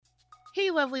Hey,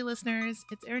 lovely listeners,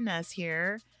 it's Ernest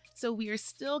here. So, we are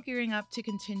still gearing up to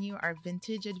continue our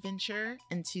vintage adventure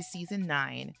into season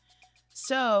 9.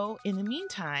 So, in the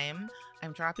meantime,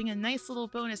 I'm dropping a nice little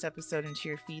bonus episode into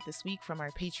your feed this week from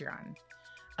our Patreon.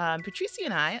 Patricia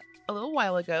and I, a little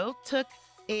while ago, took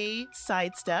a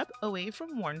sidestep away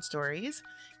from Worn Stories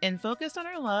and focused on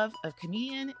our love of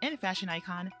comedian and fashion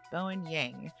icon Bowen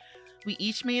Yang. We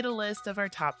each made a list of our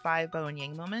top 5 Bowen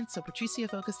Yang moments, so Patricia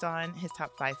focused on his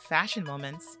top 5 fashion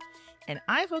moments, and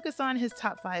I focused on his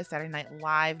top 5 Saturday Night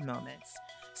Live moments.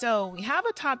 So we have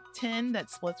a top 10 that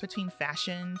splits between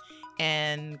fashion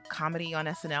and comedy on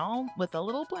SNL, with a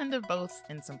little blend of both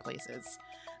in some places.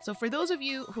 So for those of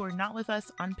you who are not with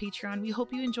us on Patreon, we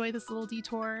hope you enjoy this little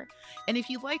detour. And if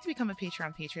you'd like to become a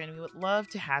Patreon patron, we would love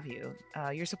to have you.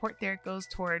 Your support there goes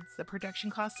towards the production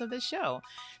costs of this show.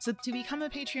 So to become a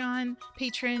Patreon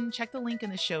patron, check the link in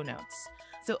the show notes.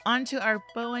 So on to our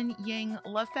Bowen Yang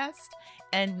Love Fest,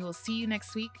 and we will see you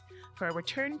next week for a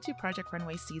return to Project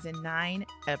Runway Season 9,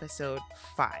 Episode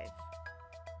 5.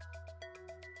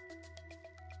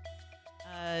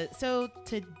 So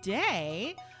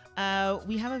today,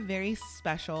 we have a very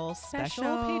special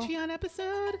Patreon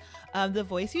episode. The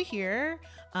voice you hear,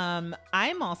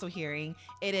 I'm also hearing.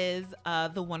 It is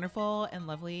the wonderful and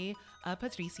lovely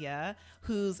Patricia,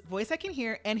 whose voice I can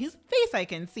hear and whose face I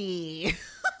can see.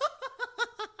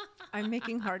 I'm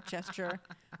making heart gesture.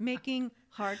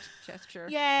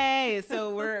 Yay!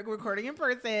 So we're recording in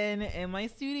person in my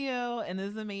studio, and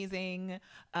this is amazing.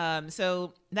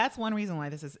 So that's one reason why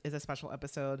this is a special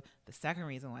episode. The second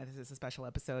reason why this is a special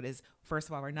episode is, first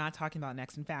of all, we're not talking about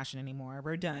Next in Fashion anymore.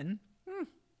 We're done.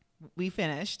 We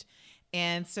finished.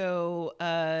 And so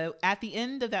at the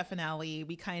end of that finale,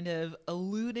 we kind of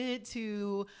alluded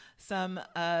to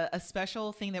a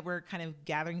special thing that we're kind of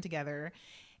gathering together.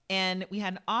 And we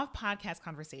had an off-podcast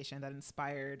conversation that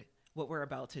inspired what we're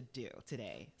about to do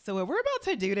today. So what we're about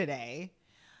to do today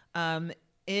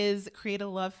is create a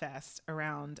love fest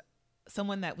around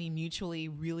someone that we mutually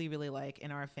really, really like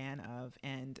and are a fan of,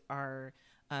 and are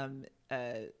I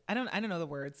don't know the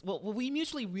words. Well, we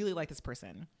mutually really like this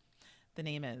person. The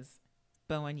name is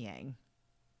Bowen Yang.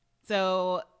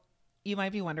 So you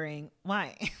might be wondering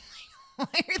why. Why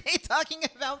are they talking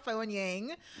about Bowen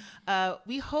Yang?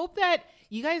 We hope that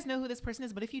you guys know who this person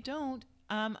is, but if you don't,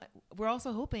 we're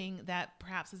also hoping that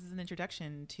perhaps this is an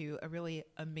introduction to a really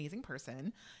amazing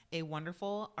person, a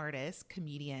wonderful artist,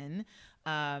 comedian,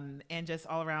 and just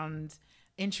all around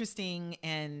interesting.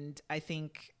 And I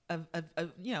think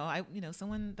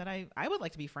someone that I would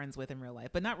like to be friends with in real life,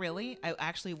 but not really. I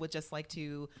actually would just like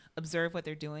to observe what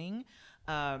they're doing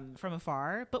from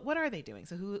afar. But what are they doing?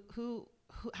 So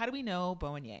how do we know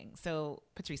Bowen Yang? So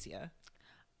Patricia.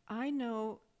 I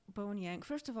know Bowen Yang.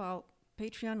 First of all,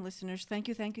 Patreon listeners, thank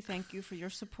you for your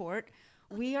support.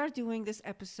 We are doing this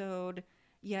episode,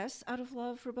 yes, out of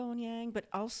love for Bowen Yang, but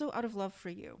also out of love for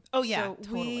you. Oh yeah, so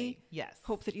totally. Yes.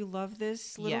 Hope that you love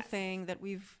this little thing that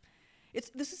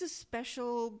this is a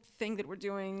special thing that we're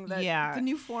doing. The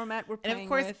new format we're playing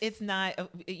with. And of course, it's not.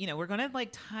 We're gonna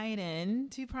tie it in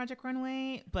to Project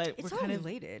Runway, but it's we're all kind of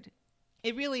related.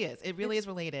 It really is. It really is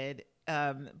related.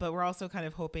 But we're also kind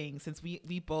of hoping, since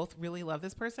we both really love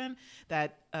this person,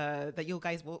 that you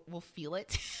guys will feel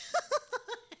it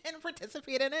and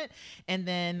participate in it, and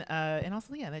then and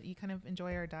also that you kind of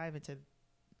enjoy our dive into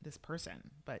this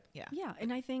person. But yeah,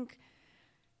 and I think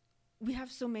we have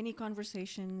so many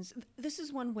conversations. This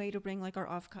is one way to bring our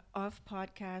off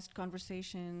podcast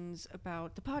conversations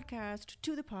about the podcast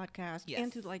to the podcast,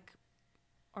 and to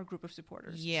our group of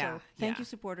supporters. Yeah. So thank you,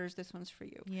 supporters. This one's for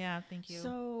you. Yeah, thank you.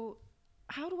 So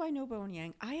how do I know Bowen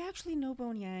Yang? I actually know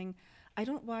Bowen Yang. I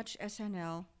don't watch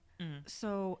SNL.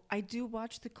 So I do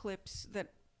watch the clips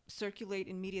that circulate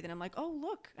in media. Then I'm like, oh,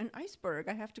 look, an iceberg.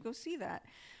 I have to go see that.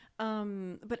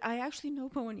 But I actually know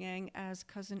Bowen Yang as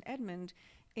Cousin Edmund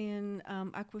in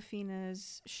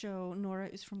Awkwafina's show, Nora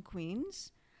is from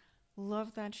Queens.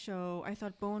 Love that show. I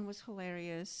thought Bowen was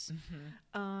hilarious.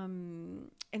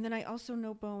 And then I also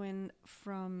know Bowen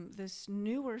from this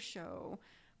newer show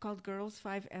called Girls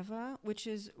 5 Eva, which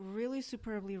is really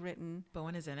superbly written.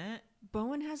 Bowen is in it?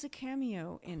 Bowen has a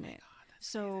cameo in it. God,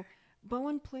 so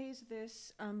Bowen plays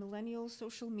this millennial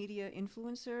social media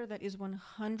influencer that is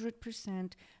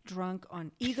 100% drunk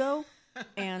on ego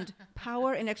and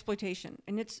power and exploitation.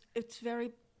 And it's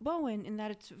very Bowen in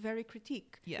that it's very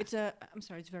critique. Yeah. It's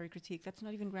very critique. That's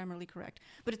not even grammarly correct.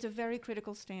 But it's a very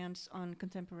critical stance on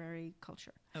contemporary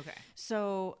culture. Okay.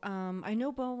 So I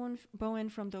know Bowen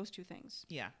from those two things.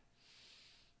 Yeah.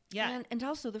 Yeah. And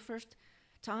also the first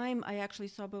time I actually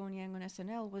saw Bowen Yang on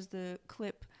SNL was the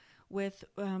clip with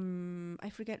I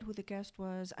forget who the guest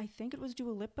was. I think it was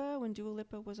Dua Lipa when Dua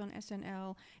Lipa was on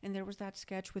SNL, and there was that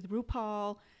sketch with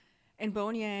RuPaul and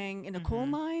Bowen Yang in a coal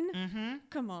mine. Mm-hmm.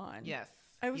 Come on. Yes.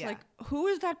 I was Yeah. like, who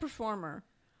is that performer?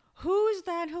 Who is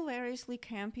that hilariously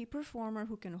campy performer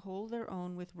who can hold their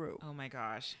own with Ru? Oh my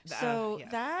gosh. So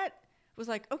Yes. that was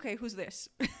like, okay, who's this?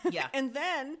 Yeah. And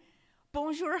then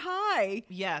Bonjour Hi.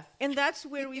 Yes. And that's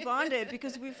where we bonded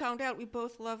because we found out we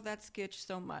both love that sketch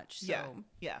so much. So.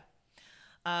 Yeah.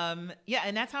 Yeah,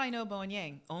 and that's how I know Bowen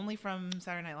Yang, only from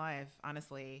Saturday Night Live,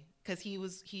 honestly, because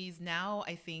he's now,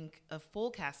 I think, a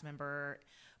full cast member,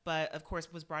 but of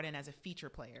course was brought in as a feature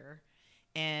player.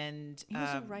 And he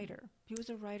was a writer. He was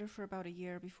a writer for about a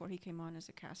year before he came on as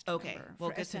a cast member. Okay, well,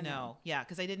 good SNL. to know. Yeah,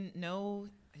 because I didn't know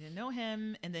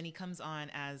him, and then he comes on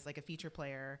as like a feature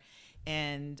player,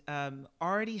 and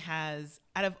already has,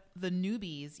 out of the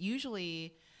newbies,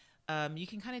 usually you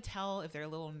can kind of tell if they're a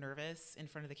little nervous in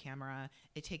front of the camera.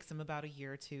 It takes them about a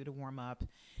year or two to warm up,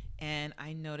 and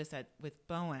I noticed that with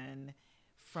Bowen,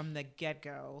 from the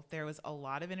get-go, there was a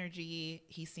lot of energy.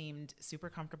 He seemed super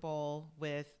comfortable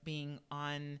with being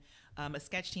on a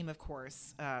sketch team, of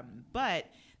course, but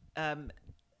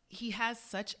he has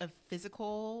such a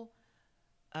physical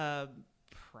prowess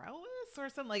or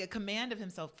something, like a command of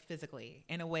himself physically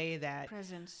in a way that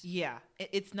presence. Yeah,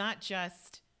 it's not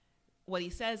just what he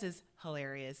says is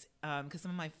hilarious, because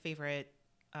some of my favorite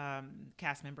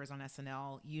cast members on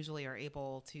SNL usually are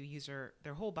able to use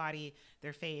their whole body,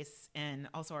 their face, and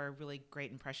also are really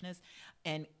great impressionists.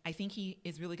 And I think he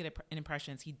is really good at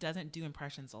impressions. He doesn't do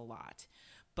impressions a lot,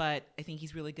 but I think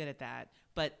he's really good at that.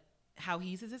 But how he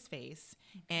uses his face,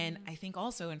 and I think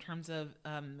also in terms of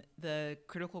the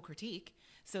critical critique.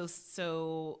 So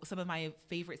some of my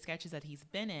favorite sketches that he's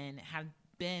been in have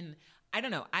been, I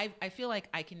don't know, I feel like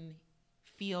I can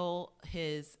feel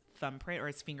his thumbprint or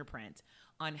his fingerprint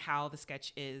on how the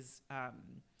sketch is kind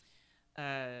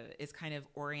of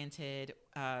oriented,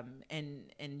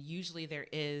 and usually there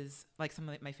is, like, some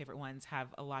of my favorite ones have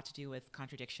a lot to do with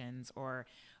contradictions or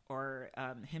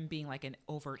him being like an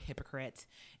overt hypocrite,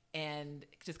 and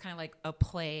just kind of like a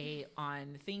play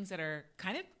on things that are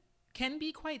kind of can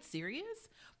be quite serious,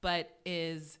 but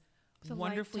is It's a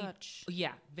wonderfully light touch.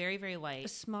 Yeah, very, very light, A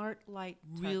smart light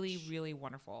touch. really, really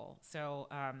wonderful. So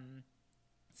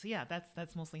yeah,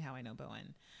 that's mostly how I know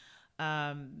Bowen.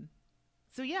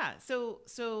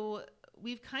 So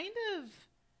we've kind of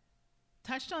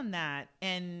touched on that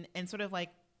and sort of like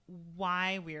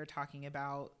why we're talking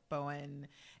about Bowen.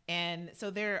 And so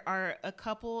there are a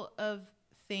couple of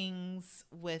things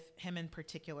with him in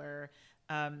particular.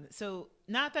 So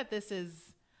not that this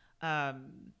is, I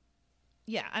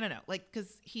don't know, like,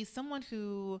 cause he's someone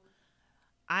who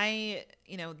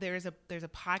there's a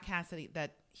podcast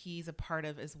that he's a part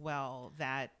of as well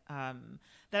that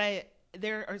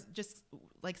there are just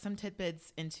like some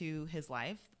tidbits into his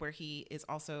life where he is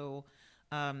also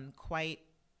quite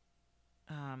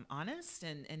honest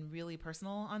and really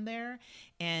personal on there.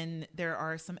 And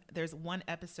there's one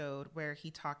episode where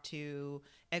he talked to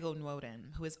Ego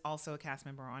Nwodim, who is also a cast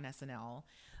member on SNL,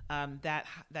 that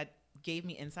gave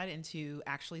me insight into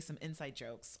actually some inside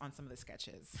jokes on some of the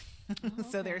sketches. Oh,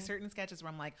 So there are okay. certain sketches where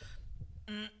I'm like,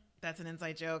 that's an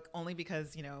inside joke, only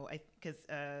because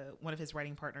one of his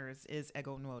writing partners is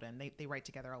Ego Nwodim. They write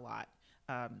together a lot,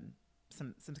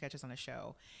 some sketches on a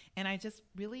show, and I just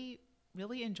really,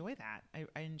 really enjoy that.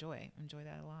 I enjoy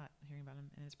that a lot, hearing about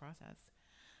him and his process.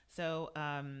 So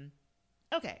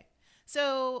okay,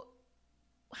 so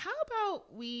how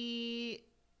about we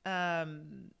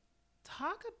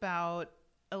talk about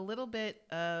a little bit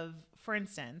of, for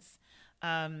instance,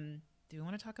 do we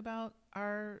want to talk about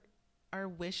our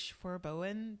wish for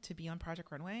Bowen to be on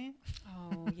Project Runway?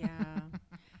 Oh yeah.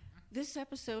 This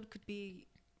episode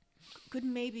could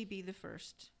maybe be the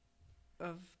first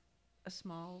of a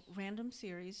small random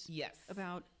series Yes.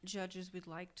 about judges we'd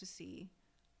like to see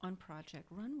on Project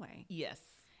Runway. Yes.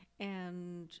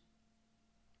 And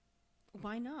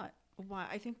why not? Why?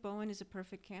 I think Bowen is a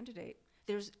perfect candidate.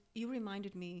 You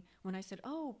reminded me when I said,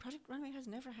 "Oh, Project Runway has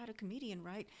never had a comedian,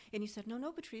 right?" And you said,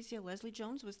 "No, Patricia, Leslie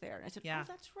Jones was there." And I said, Yeah. "Oh,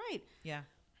 that's right. Yeah.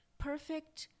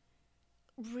 Perfect,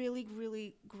 really,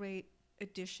 really great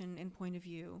addition and point of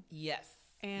view." Yes.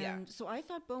 And so I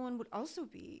thought Bowen would also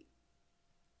be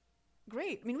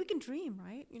great. I mean, we can dream,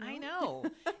 right? I know.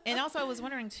 And also I was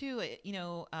wondering too,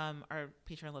 our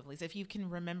Patreon lovelies, if you can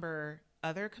remember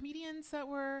other comedians that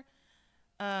were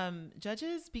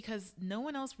judges, because no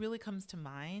one else really comes to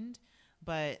mind,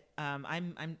 but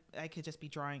I could just be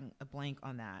drawing a blank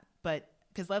on that. But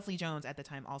because Leslie Jones at the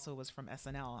time also was from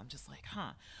SNL, I'm just like,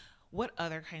 what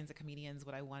other kinds of comedians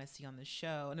would I want to see on the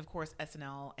show? And of course,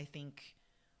 SNL, I think,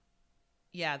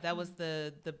 yeah, that was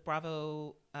the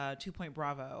Bravo, 2 Point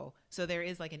Bravo. So there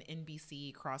is like an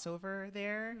NBC crossover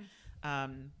there,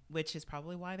 which is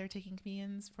probably why they're taking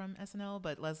comedians from SNL.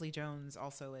 But Leslie Jones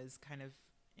also is kind of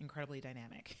incredibly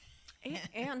dynamic.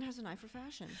 And has an eye for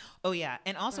fashion. Oh, yeah.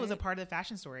 And also as a Right. part of the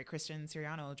fashion story, Christian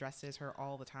Siriano dresses her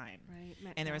all the time. Right.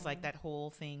 And there was like that whole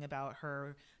thing about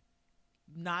her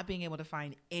not being able to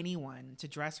find anyone to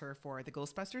dress her for the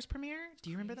Ghostbusters premiere. Do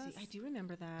you remember this? I do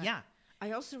remember that. Yeah.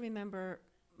 I also remember,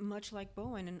 much like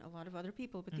Bowen and a lot of other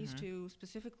people, but these two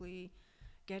specifically,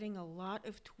 getting a lot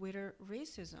of Twitter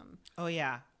racism. Oh,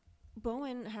 yeah.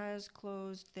 Bowen has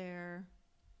closed their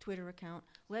Twitter account.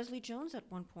 Leslie Jones at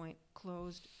one point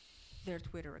closed their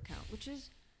Twitter account,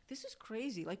 this is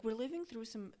crazy. Like, we're living through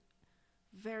some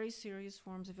very serious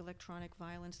forms of electronic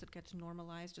violence that gets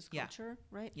normalized as culture,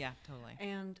 right? Yeah, totally.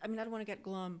 And I mean, I don't want to get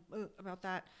glum about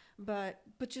that, but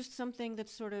just something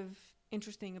that's sort of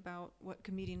interesting about what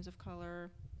comedians of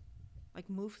color like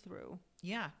move through.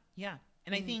 Yeah, yeah.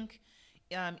 And I think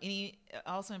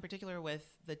also in particular with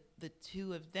the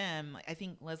two of them, I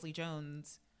think Leslie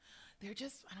Jones, they're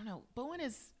just, I don't know, Bowen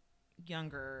is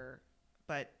younger,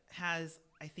 but has,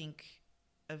 I think,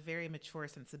 a very mature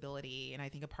sensibility. And I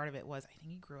think a part of it was, I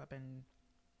think he grew up in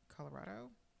Colorado,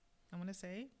 I want to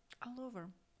say. All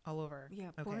over. Yeah,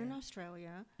 okay. Born in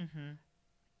Australia,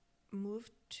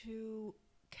 moved to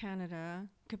Canada,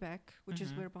 Quebec, which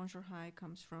is where Bonjour High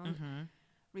comes from.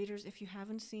 Readers, if you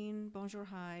haven't seen Bonjour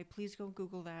High, please go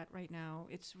Google that right now.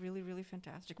 It's really, really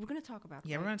fantastic. We're going to talk about it.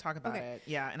 Yeah, right? we're going to talk about it.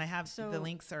 Yeah, and I have So- the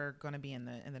links are going to be in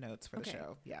the notes for the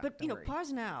show. Yeah, But don't worry.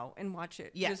 pause now and watch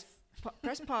it. Yes. Just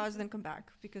press pause, then come back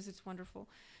because it's wonderful.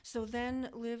 So then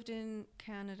lived in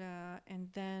Canada and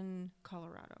then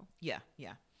Colorado. Yeah,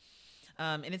 yeah.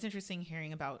 And it's interesting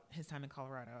hearing about his time in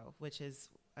Colorado, which is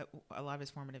a lot of his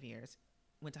formative years.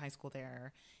 Went to high school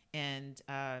there, and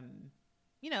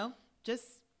just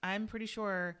I'm pretty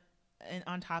sure, and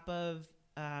on top of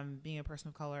being a person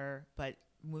of color, but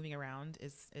moving around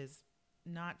is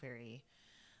not very.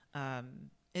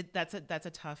 That's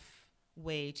a tough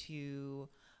way to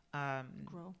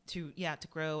Grow. to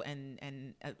grow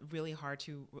and really hard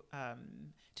to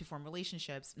form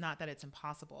relationships. Not that it's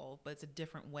impossible, but it's a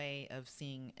different way of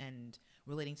seeing and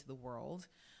relating to the world.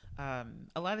 A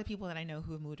lot of the people that I know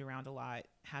who have moved around a lot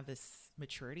have this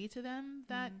maturity to them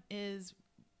that is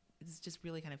just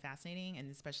really kind of fascinating.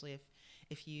 And especially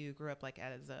if you grew up like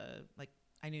as a, like,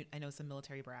 I know some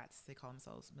military brats, they call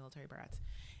themselves military brats.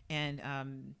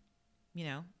 And,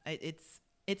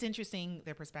 it's interesting,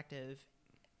 their perspective,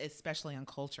 especially on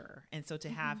culture. And so to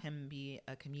have him be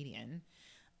a comedian,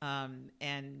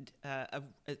 and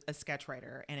a sketch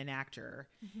writer and an actor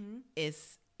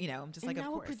is, just And like, now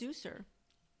of course. a producer.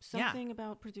 Something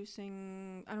about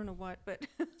producing, I don't know what, but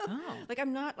Oh. like,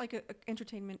 I'm not like a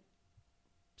entertainment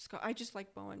I just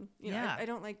like Bowen. Yeah. I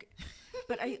don't like,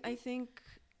 but I think,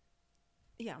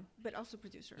 yeah, but also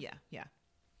producer. Yeah, yeah.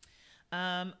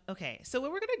 Okay, so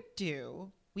what we're gonna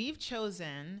do, we've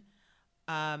chosen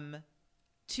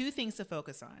two things to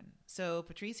focus on. So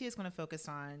Patricia is going to focus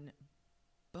on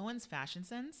Bowen's fashion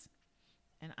sense,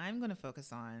 and I'm going to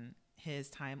focus on his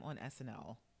time on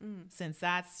SNL, since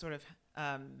that's sort of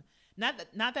not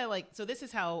that like, so this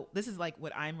is like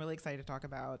what I'm really excited to talk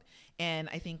about, and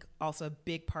I think also a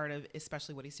big part of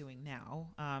especially what he's doing now.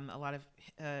 A lot of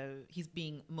he's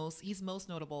most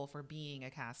notable for being a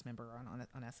cast member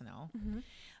on SNL,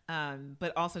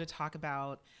 but also to talk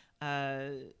about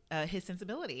his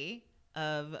sensibility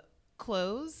of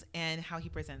clothes and how he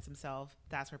presents himself.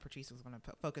 That's where Patrice was going to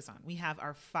focus on. We have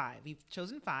our 5. We've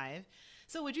chosen 5.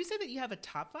 So would you say that you have a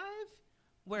top 5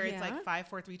 where it's like 5,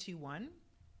 4, 3, 2, 1?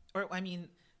 Or I mean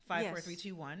 5, 4, 3,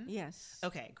 2, 1? Yes.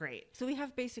 Okay, great. So we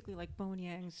have basically like Bowen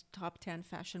Yang's top 10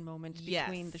 fashion moments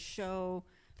between the show,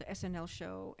 the SNL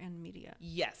show, and media.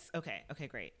 Yes. Okay,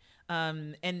 great.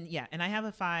 And I have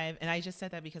a 5, and I just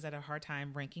said that because I had a hard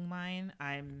time ranking mine.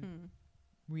 I'm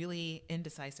really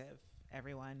indecisive,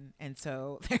 everyone, and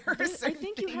so there are I certain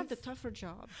think things. you had the tougher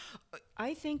job.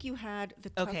 I think you had the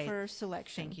tougher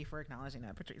selection. Thank you for acknowledging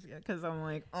that, Patricia, because I'm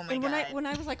like, oh my And god. when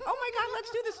I was like, oh my god, let's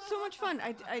do this, it's so much fun.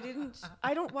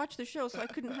 I don't watch the show, so I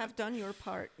couldn't have done your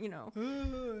part,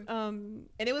 And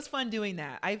it was fun doing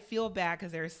that. I feel bad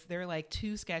because there are like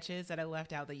 2 sketches that I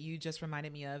left out that you just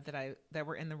reminded me of that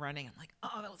were in the running. I'm like,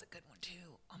 oh, that was a good one too.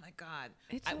 Oh my god.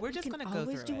 We're just gonna go through it.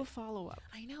 Always do a follow up.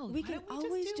 I know. We Why can don't we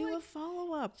always just do a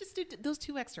follow up. Just do those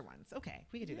 2 extra ones. Okay,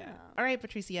 we could do that. Yeah. All right,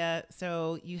 Patricia.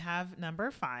 So you have number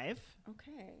 5.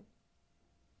 Okay.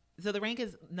 So the rank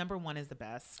is number 1 is the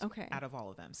best. Okay. Out of all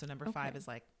of them. So number 5 Okay. is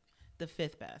like the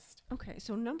fifth best. Okay,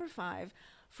 so number 5.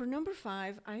 For number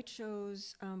 5, I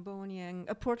chose Bowen Yang,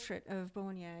 a portrait of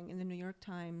Bowen Yang in the New York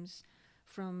Times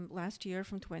from last year,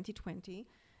 from 2020.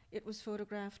 It was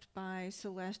photographed by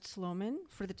Celeste Sloman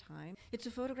for the Time. It's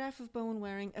a photograph of Bowen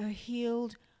wearing a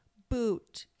heeled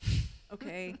boot.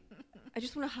 Okay, I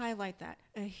just want to highlight that,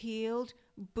 a heeled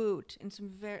boot and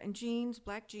and jeans,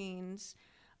 black jeans,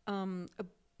 a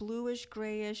bluish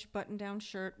grayish button-down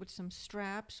shirt with some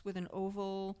straps with an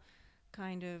oval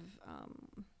kind of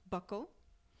buckle.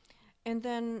 And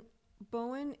then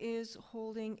Bowen is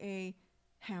holding a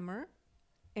hammer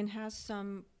and has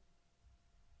some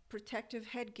protective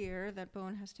headgear that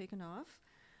Bowen has taken off.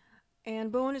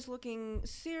 And Bowen is looking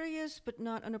serious but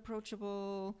not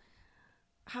unapproachable.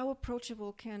 How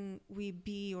approachable can we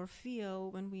be or feel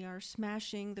when we are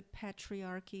smashing the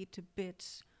patriarchy to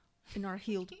bits in our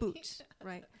heeled boots,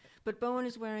 right? But Bowen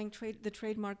is wearing the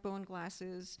trademark Bowen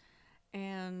glasses,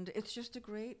 and it's just a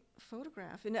great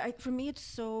photograph. And for me, it's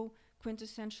so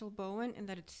quintessential Bowen in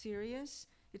that it's serious,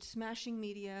 it's smashing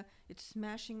media, it's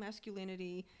smashing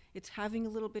masculinity, it's having a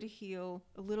little bit of heel,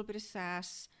 a little bit of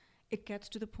sass. It gets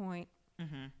to the point.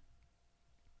 Mm-hmm.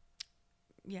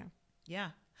 Yeah. Yeah.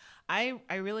 I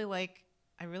really like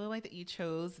that you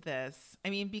chose this. I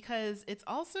mean, because it's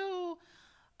also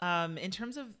in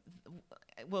terms of,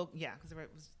 well, yeah, because I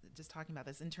was just talking about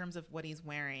this in terms of what he's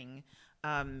wearing.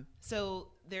 So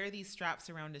there are these straps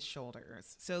around his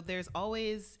shoulders. So there's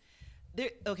always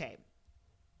there. Okay,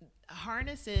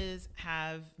 harnesses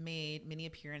have made many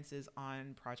appearances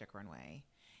on Project Runway,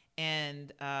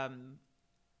 and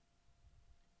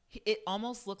it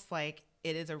almost looks like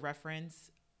it is a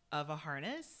reference of a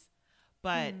harness,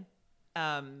 but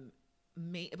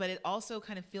but it also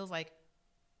kind of feels like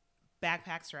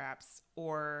backpack straps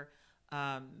or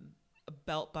a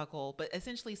belt buckle, but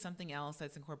essentially something else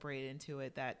that's incorporated into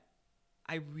it that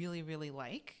I really, really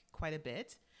like quite a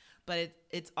bit. But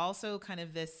it's also kind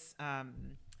of this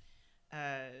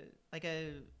like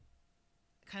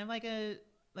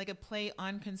a play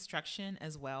on construction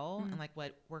as well, and like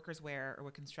what workers wear or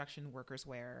what construction workers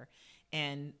wear,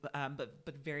 and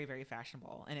but very, very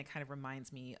fashionable. And it kind of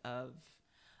reminds me of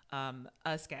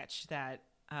a sketch that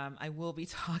I will be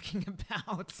talking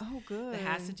about. Oh, good. That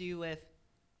has to do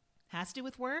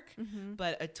with work,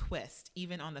 but a twist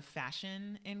even on the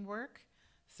fashion in work.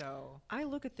 So I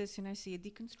look at this and I see a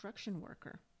deconstruction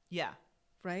worker. Yeah.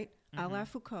 Right? A la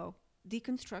Foucault.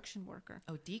 Deconstruction worker.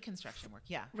 Oh, deconstruction work.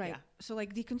 Yeah. Right. Yeah. So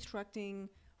like deconstructing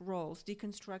roles,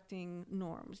 deconstructing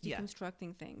norms,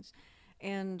 deconstructing things.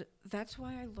 And that's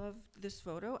why I love this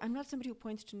photo. I'm not somebody who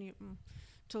points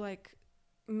to like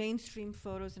mainstream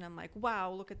photos and I'm like,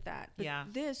 wow, look at that.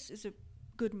 But this is a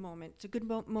good moment. It's a good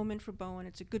moment for Bowen.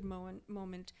 It's a good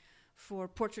moment for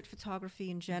portrait photography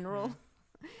in general.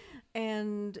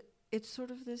 And it's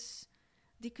sort of this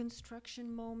deconstruction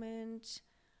moment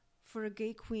for a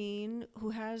gay queen who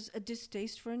has a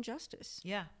distaste for injustice.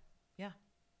 Yeah. Yeah.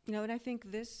 You know, and I think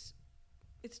it's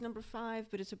number 5,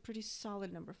 but it's a pretty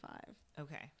solid number 5.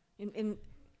 Okay. In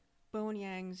Bowen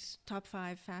Yang's top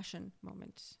 5 fashion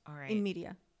moments. All right. In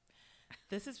media.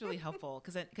 This is really helpful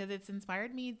because it's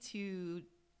inspired me to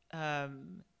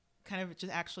kind of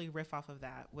just actually riff off of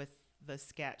that with the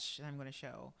sketch that I'm going to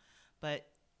show. But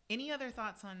any other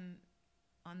thoughts on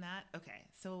that? Okay.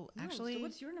 So actually, so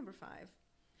what's your number 5?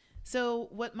 So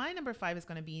what my number 5 is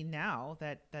going to be now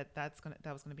that was going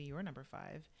to be your number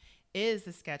 5 is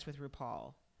the sketch with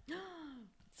RuPaul.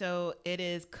 So it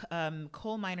is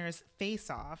Coal Miner's Face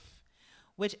Off,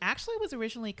 which actually was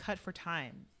originally cut for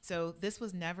time. So this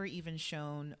was never even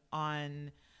shown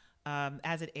on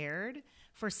as it aired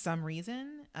for some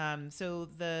reason. So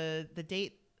the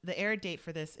air date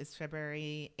for this is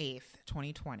February 8th,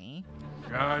 2020.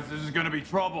 Guys, this is gonna be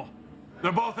trouble.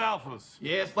 They're both alphas.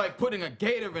 Yeah, it's like putting a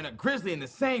gator and a grizzly in the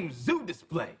same zoo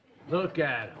display. Look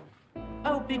at him.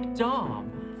 Oh, Big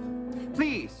Dom.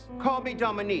 Please, call me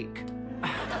Dominique.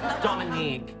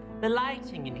 Dominique, the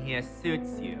lighting in here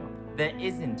suits you. There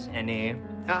isn't any.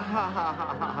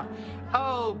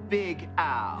 Oh, Big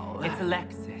Al. It's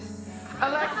Alexis.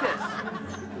 Alexis,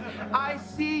 I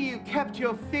see you kept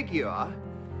your figure.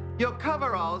 Your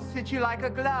coveralls fit you like a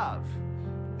glove.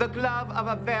 The glove of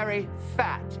a very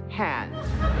fat hand.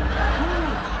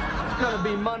 It's gonna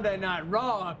be Monday Night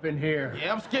Raw up in here.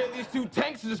 Yeah, I'm scared these two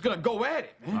tanks are just gonna go at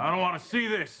it, man. I don't want to see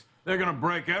this. They're gonna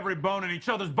break every bone in each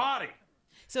other's body.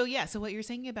 So so what you're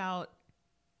saying about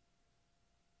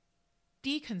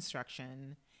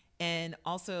deconstruction and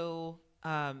also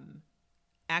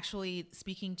actually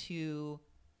speaking to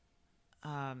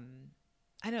I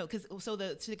don't know, because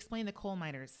to explain the coal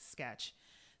miners sketch.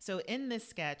 So in this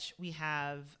sketch, we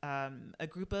have a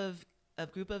group of a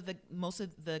group of most of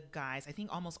the guys, I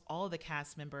think almost all of the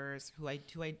cast members who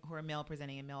are male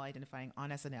presenting and male identifying on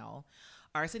SNL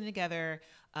are sitting together.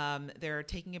 They're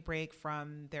taking a break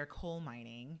from their coal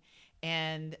mining,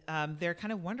 and they're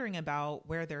kind of wondering about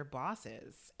where their boss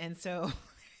is. And so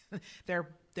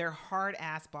their hard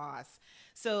ass boss.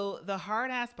 So the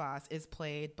hard ass boss is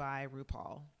played by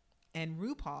RuPaul, and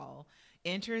RuPaul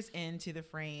enters into the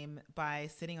frame by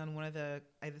sitting on one of the,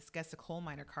 I guess, the coal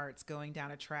miner carts going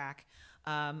down a track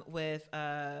with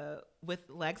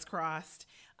legs crossed,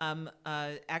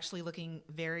 actually looking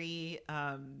very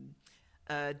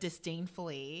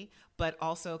disdainfully, but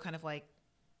also kind of,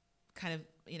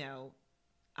 you know,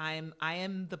 I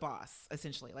am the boss,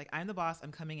 essentially. Like, I'm the boss,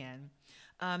 I'm coming in.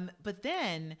 But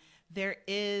then there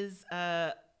is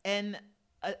an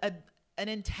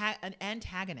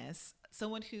antagonist,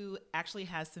 someone who actually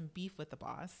has some beef with the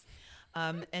boss.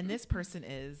 And this person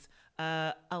is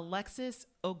Alexis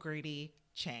O'Grady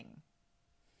Chang,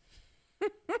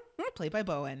 played by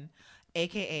Bowen,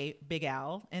 aka Big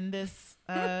Al, in this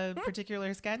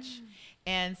particular sketch.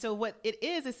 And so what it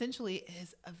is essentially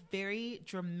is a very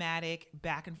dramatic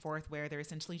back and forth where they're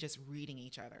essentially just reading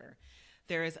each other.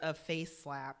 There is a face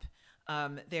slap.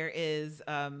 There is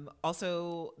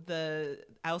also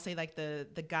I'll say, like,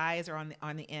 the guys are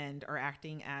on the end are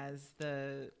acting as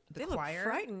the they choir. Look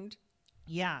frightened.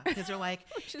 Yeah, because they're like,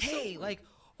 hey, so like,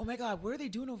 oh my God, what are they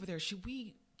doing over there? Should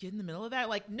we get in the middle of that?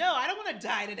 Like, no, I don't want to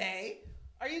die today.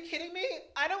 Are you kidding me?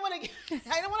 I don't want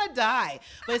to die.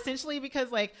 But essentially,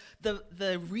 because, like,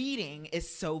 the reading is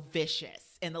so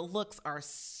vicious and the looks are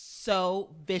so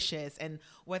vicious, and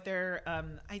what they're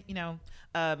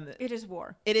it is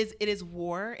war. It is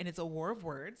war, and it's a war of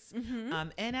words. Mm-hmm.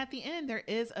 And at the end, there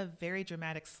is a very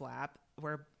dramatic slap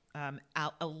where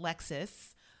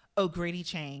Alexis O'Grady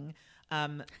Chang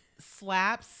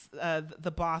slaps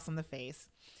the boss on the face,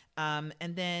 and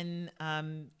then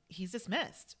he's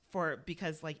dismissed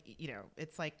because, like, you know,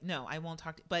 it's like, no, I won't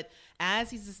talk to. But as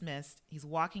he's dismissed, he's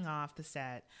walking off the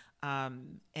set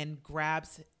and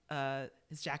grabs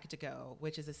his jacket to go,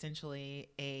 which is essentially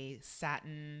a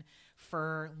satin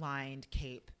fur-lined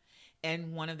cape.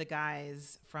 And one of the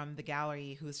guys from the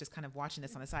gallery who's just kind of watching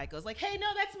this on the side goes like, hey, no,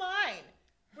 that's mine.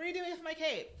 What are you doing with my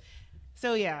cape?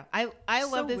 So yeah, I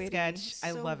love this sketch.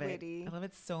 I love it. I love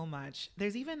it so much.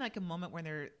 There's even, like, a moment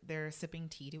where they're sipping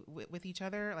tea with each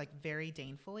other, like, very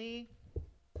disdainfully.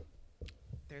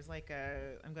 There's like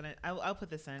I'll put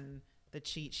this in the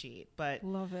cheat sheet, but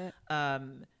love it.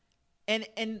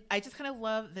 And I just kind of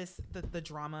love the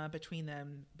drama between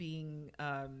them being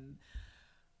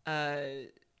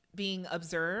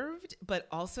observed, but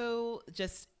also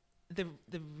just the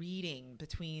reading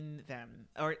between them,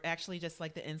 or actually just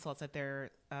like the insults that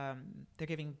they're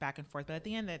giving back and forth. But at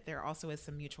the end, that there also is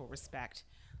some mutual respect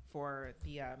for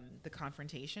the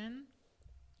confrontation.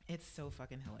 It's so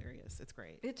fucking hilarious. It's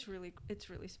great. It's really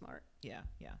smart. Yeah.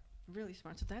 Really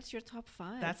smart. So that's your top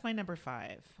 5. That's my number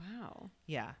 5. Wow.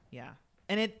 Yeah.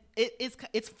 And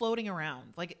it's floating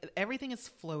around. Like, everything is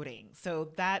floating. So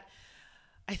that,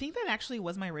 I think that actually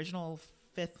was my original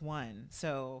 5th one.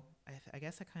 So I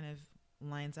guess that kind of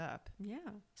lines up. Yeah.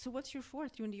 So what's your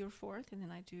 4th? You want to do your 4th, and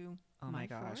then I do. Oh my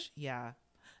gosh. 4th? Yeah.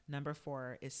 Number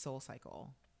 4 is Soul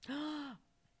Cycle.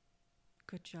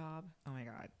 Good job. Oh my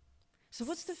God. So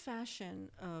what's the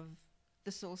fashion of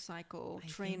the Soul Cycle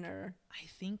trainer? I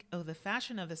think the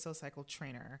fashion of the Soul Cycle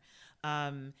trainer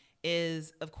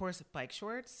is, of course, bike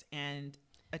shorts and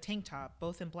a tank top,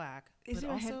 both in black. Is but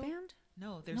there also, a headband?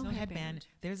 No, there's no headband.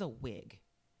 There's a wig.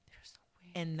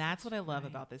 And that's what I love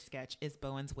about this sketch is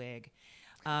Bowen's wig.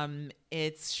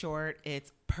 It's short.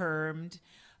 It's permed.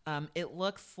 It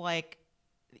looks like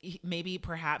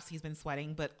perhaps he's been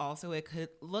sweating, but also it could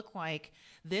look like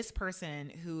this person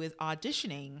who is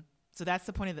auditioning. So that's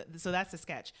the point of so that's the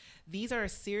sketch. These are a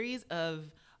series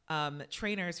of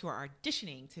trainers who are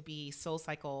auditioning to be Soul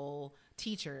Cycle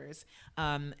teachers.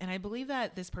 And I believe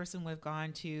that this person would have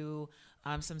gone to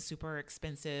some super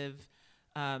expensive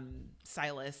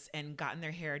stylists and gotten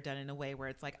their hair done in a way where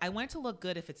it's like, I want it to look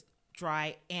good if it's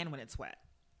dry and when it's wet.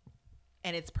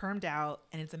 And it's permed out,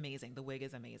 and it's amazing. The wig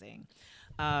is amazing.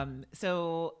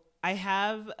 So I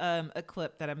have a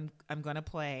clip that I'm gonna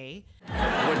play.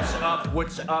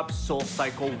 What's up, Soul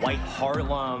Cycle White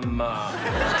Harlem?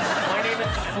 My name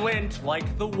is Flint,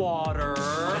 like the water.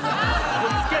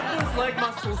 Let's get those leg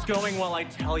muscles going while I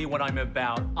tell you what I'm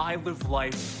about. I live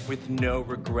life with no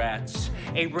regrets.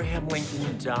 Abraham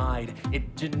Lincoln died.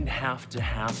 It didn't have to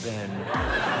happen.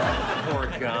 Poor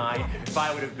guy. If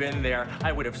I would have been there,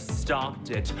 I would have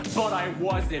stopped it. But I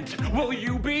wasn't. Will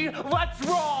you be? Let's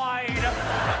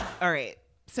ride! All right.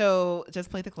 So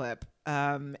just play the clip.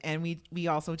 And we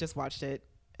also just watched it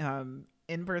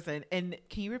in person. And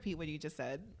can you repeat what you just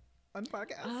said on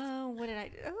podcast? What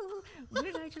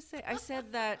did I just say? I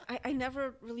said that I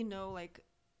never really know like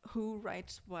who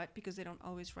writes what because they don't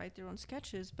always write their own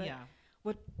sketches. But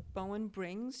what Bowen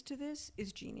brings to this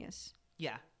is genius.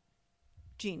 Yeah.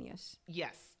 Genius.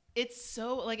 Yes. It's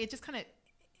so like it just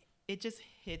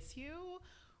hits you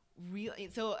really.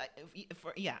 So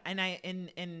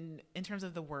in terms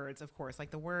of the words, of course,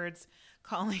 like the words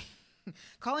calling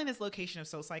this location of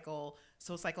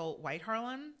SoulCycle White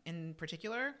Harlem in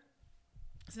particular.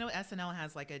 So SNL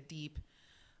has like a deep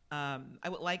I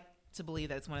would like to believe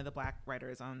that it's one of the black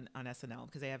writers on SNL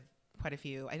because they have quite a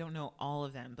few. I don't know all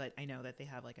of them, but I know that they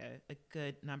have like a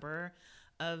good number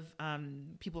of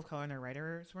people of color in their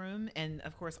writers' room. And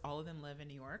of course, all of them live in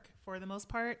New York for the most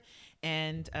part.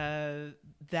 And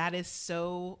that is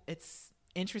so, it's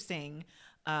interesting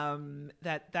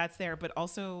that that's there. But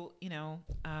also, you know,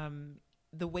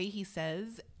 the way he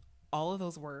says all of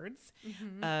those words,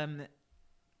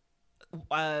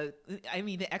 I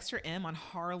mean, the extra M on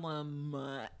Harlem,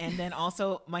 and then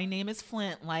also my name is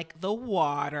Flint, like the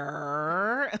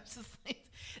water. It's just like,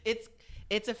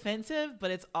 it's offensive, but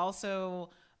it's also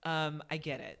I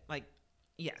get it. Like,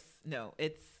 yes, no,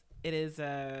 it is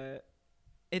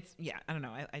it's yeah. I don't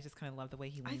know. I just kind of love the way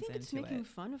he leans into it. I think it's making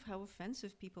fun of how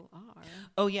offensive people are.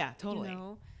 Oh yeah, totally. You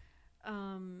know,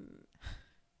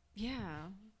 yeah.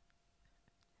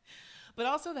 But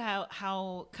also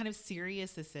how kind of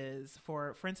serious this is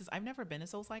for instance, I've never been to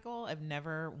SoulCycle. I've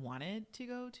never wanted to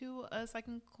go to a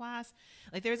second class.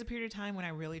 Like there was a period of time when I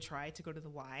really tried to go to the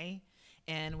Y,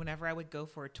 and whenever I would go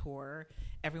for a tour,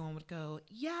 everyone would go,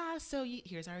 yeah, so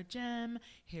here's our gym,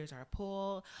 here's our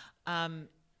pool,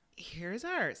 here's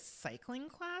our cycling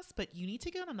class, but you need to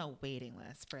get on a waiting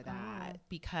list for that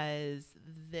because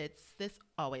this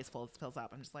always fills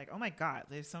up. I'm just like, oh my God,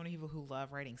 there's so many people who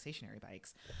love riding stationary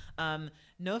bikes.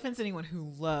 No offense to anyone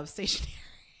who loves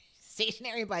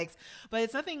stationary bikes, but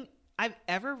it's nothing I've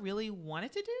ever really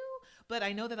wanted to do, but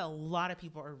I know that a lot of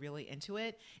people are really into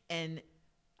it. And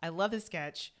I love this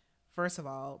sketch. First of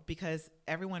all, because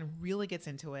everyone really gets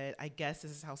into it. I guess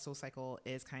this is how SoulCycle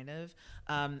is kind of.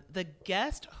 The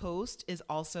guest host is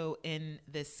also in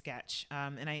this sketch,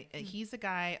 and he's the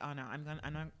guy. Oh no, I'm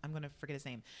gonna forget his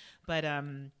name, but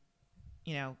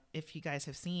you know, if you guys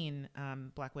have seen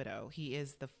Black Widow, he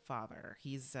is the father.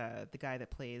 He's the guy that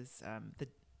plays the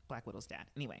Black Widow's dad.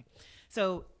 Anyway,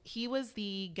 so he was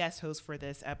the guest host for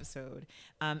this episode,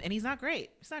 and he's not great.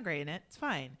 He's not great in it. It's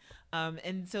fine,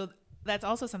 and so. That's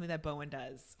also something that Bowen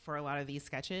does for a lot of these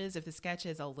sketches. If the sketch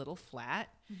is a little flat,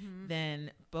 then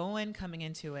Bowen coming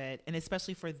into it, and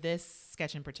especially for this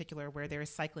sketch in particular, where they're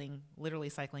literally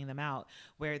cycling them out,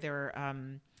 where there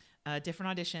are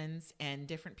different auditions and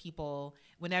different people.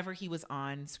 Whenever he was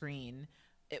on screen,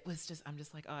 it was just, I'm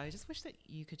just like, oh, I just wish that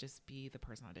you could just be the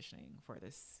person auditioning for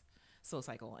this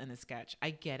SoulCycle in the sketch. I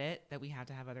get it that we have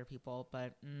to have other people,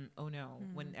 but oh no,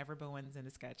 whenever Bowen's in a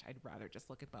sketch, I'd rather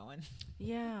just look at Bowen.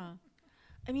 Yeah.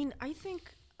 I mean, I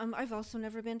think I've also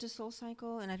never been to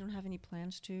SoulCycle, and I don't have any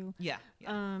plans to. Yeah.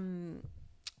 And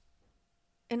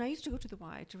I used to go to the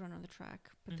Y to run on the track,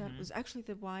 but that was actually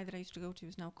the Y that I used to go to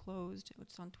is now closed.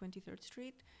 It's on 23rd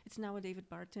Street. It's now a David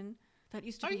Barton. That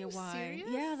used to be a Y. Serious?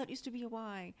 Yeah, that used to be a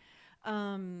Y.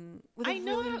 With a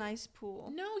really nice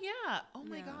pool. No, yeah. Oh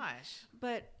my gosh.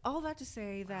 But all that to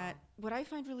say that what I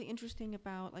find really interesting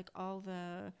about like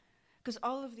because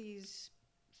all of these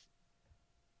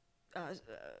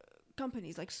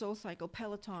companies like SoulCycle,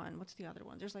 Peloton, what's the other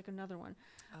one? There's like another one.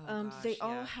 They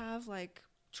all have like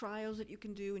trials that you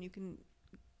can do and you can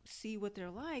see what they're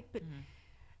like. But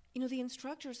you know, the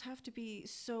instructors have to be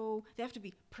they have to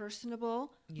be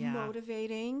personable,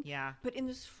 motivating. Yeah. But in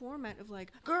this format of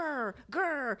like, grr,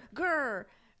 grr, grr.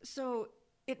 So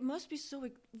it must be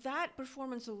that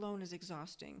performance alone is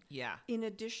exhausting. Yeah. In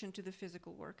addition to the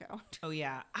physical workout. Oh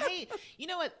yeah. You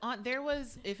know what?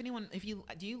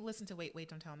 Do you listen to Wait,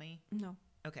 Don't Tell Me? No.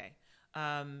 Okay.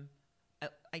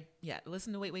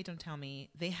 Listen to Wait, Don't Tell Me.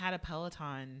 They had a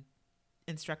Peloton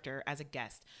instructor as a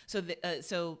guest. So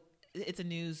it's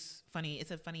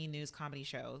a funny news comedy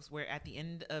show where at the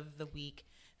end of the week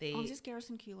is this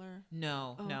Garrison Keillor?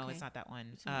 No, it's not that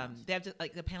one. They have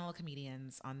like the panel of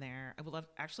comedians on there. I would love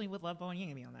Bowen Yang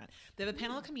to be on that. They have a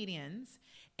panel of comedians,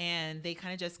 and they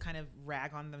kind of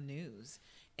rag on the news.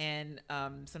 And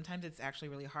sometimes it's actually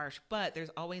really harsh. But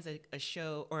there's always a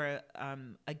show or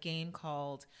a game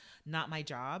called Not My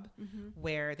Job,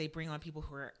 where they bring on people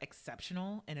who are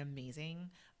exceptional and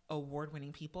amazing,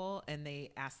 award-winning people, and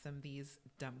they ask them these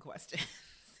dumb questions.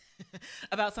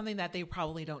 about something that they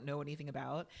probably don't know anything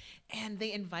about. And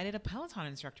they invited a Peloton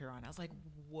instructor on. I was like,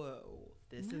 whoa,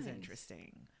 this is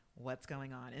interesting. What's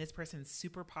going on? And this person's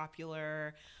super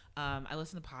popular. I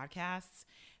listen to podcasts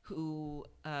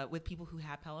with people who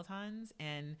have Pelotons,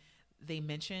 and they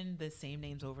mention the same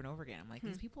names over and over again. I'm like,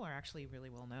 these people are actually really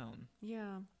well known.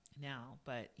 Yeah. Now,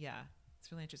 but yeah,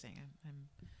 it's really interesting.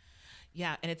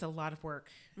 Yeah, and it's a lot of work,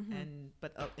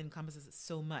 but encompasses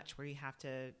so much where you have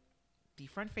to be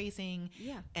front facing,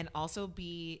 and also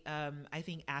be, I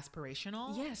think,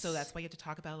 aspirational. Yes. So that's why you have to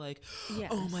talk about like,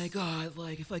 oh my God,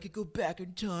 like if I could go back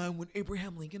in time when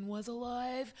Abraham Lincoln was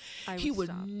alive, I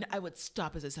would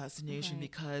stop his assassination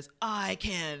because I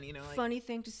can. You know, like, funny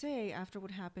thing to say after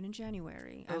what happened in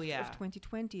January of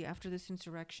 2020, after this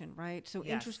insurrection, right? So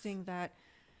interesting that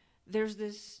there's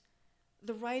this.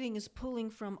 The writing is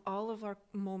pulling from all of our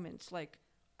moments, like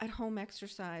at-home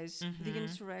exercise, the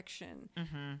insurrection,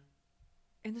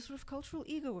 and the sort of cultural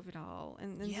ego of it all,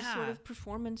 and the sort of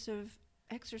performance of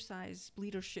exercise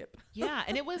leadership. Yeah,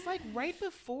 and it was like right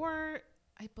before,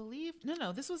 I believe,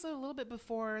 no, this was a little bit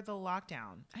before the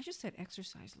lockdown. I just said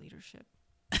exercise leadership.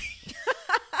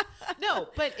 No,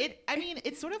 but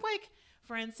it's sort of like,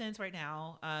 for instance, right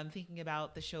now, thinking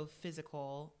about the show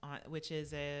Physical, which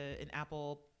is an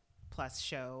Apple Plus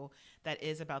show that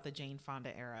is about the Jane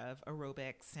Fonda era of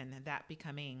aerobics and that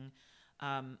becoming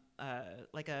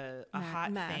like a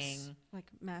hot thing, like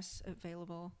mass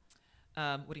available.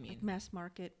 What do you mean? Like mass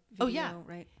market video,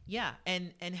 right? Yeah,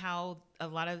 and how a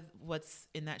lot of what's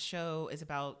in that show is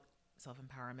about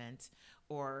self-empowerment,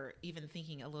 or even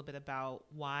thinking a little bit about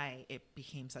why it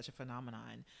became such a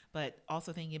phenomenon, but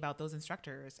also thinking about those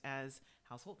instructors as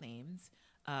household names,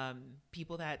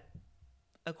 people that,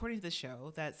 according to the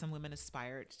show, that some women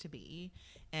aspired to be,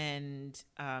 and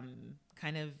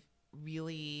kind of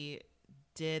really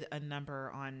did a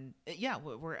number on,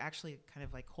 we're actually kind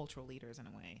of like cultural leaders in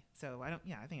a way. So I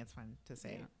think it's fun to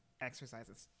say exercise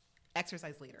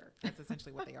leader. That's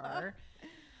essentially what they are,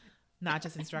 not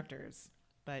just instructors.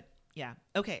 But yeah.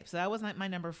 Okay. So that was my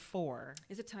number 4.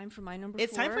 Is it time for my number 4?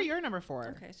 It's time for your number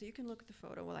 4. Okay. So you can look at the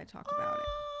photo while I talk about it.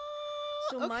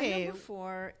 So my number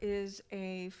 4 is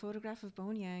a photograph of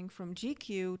Bowen Yang from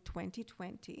GQ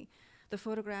 2020. The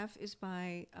photograph is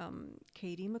by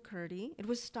Katie McCurdy. It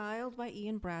was styled by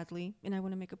Ian Bradley, and I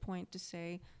want to make a point to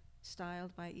say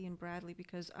styled by Ian Bradley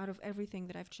because out of everything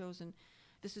that I've chosen,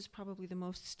 this is probably the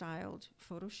most styled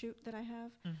photo shoot that I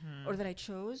have, or that I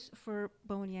chose for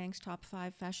Bowen Yang's top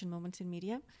 5 fashion moments in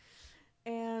media.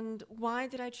 And why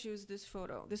did I choose this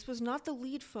photo? This was not the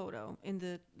lead photo in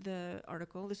the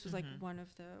article. This was like one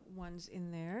of the ones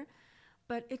in there.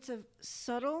 But it's a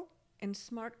subtle and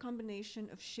smart combination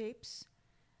of shapes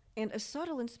and a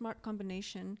subtle and smart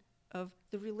combination of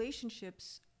the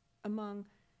relationships among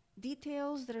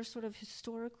details that are sort of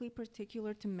historically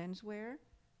particular to menswear,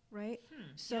 right?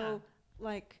 So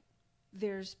like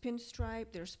there's pinstripe,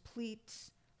 there's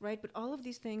pleats, right? But all of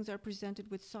these things are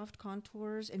presented with soft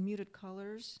contours and muted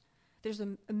colors. There's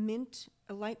a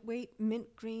lightweight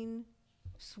mint green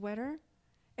sweater.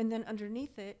 And then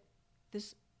underneath it,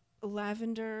 this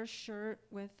lavender shirt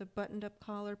with a buttoned up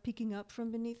collar peeking up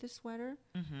from beneath the sweater.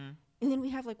 And then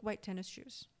we have like white tennis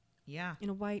shoes. Yeah.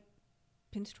 And a white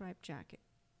pinstripe jacket.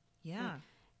 Yeah. Like,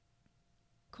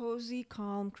 cozy,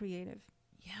 calm, creative.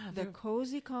 Yeah. The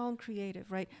cozy, calm,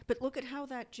 creative, right? But look at how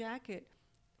that jacket,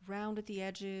 round at the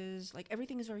edges, like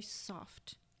everything is very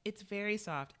soft. It's very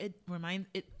soft.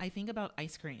 I think about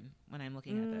ice cream when I'm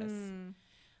looking at this.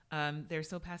 They're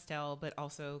so pastel, but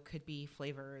also could be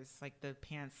flavors. Like the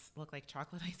pants look like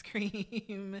chocolate ice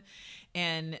cream.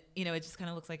 And, it just kind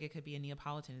of looks like it could be a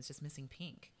Neapolitan. It's just missing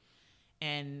pink.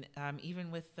 And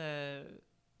even with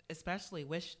especially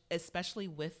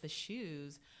with the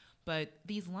shoes, but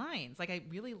these lines, like I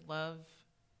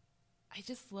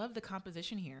just love the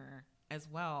composition here as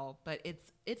well. But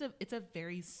it's a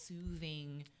very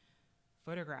soothing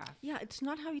photograph. Yeah, it's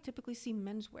not how you typically see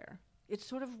menswear. It's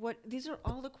sort of these are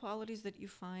all the qualities that you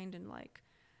find in like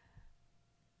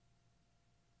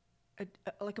a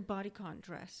bodycon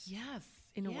dress. Yes.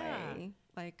 In a way.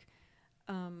 Like,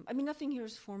 I mean, nothing here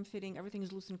is form-fitting. Everything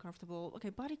is loose and comfortable.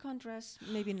 Okay, bodycon dress,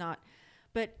 maybe not.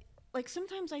 But like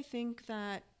sometimes I think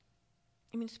that,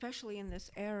 I mean, especially in this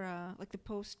era, like the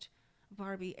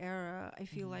post-Barbie era, I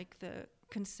feel like the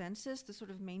consensus, the sort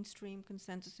of mainstream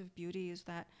consensus of beauty is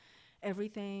that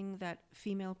everything that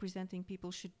female presenting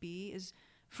people should be is,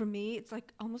 for me, it's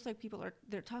like almost like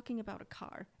they're talking about a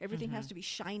car. Everything has to be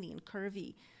shiny and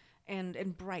curvy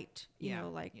and bright, you know,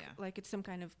 like it's some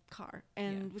kind of car,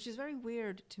 and which is very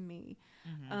weird to me.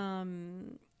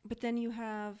 But then you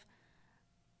have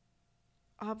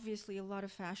obviously a lot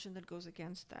of fashion that goes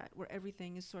against that, where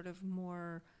everything is sort of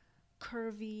more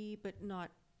curvy, but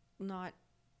not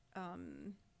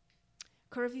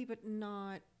curvy, but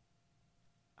not.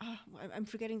 I'm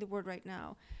forgetting the word right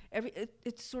now.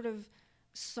 It's sort of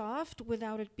soft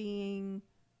without it being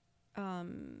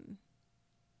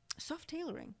soft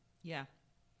tailoring. Yeah.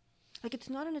 Like,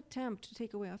 it's not an attempt to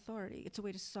take away authority. It's a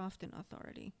way to soften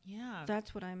authority. Yeah.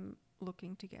 That's what I'm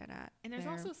looking to get at. And there's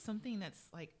there. also something that's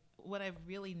like what I've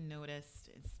really noticed,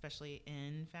 especially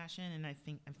in fashion, and I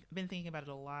think I've been thinking about it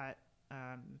a lot,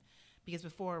 because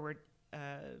before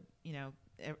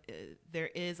there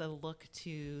is a look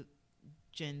to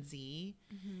Gen Z,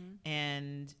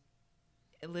 and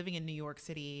living in New York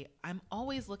City, I'm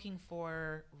always looking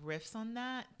for riffs on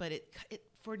that. But it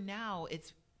for now,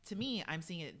 it's, to me, I'm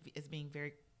seeing it as being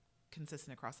very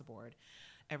consistent across the board.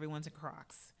 Everyone's in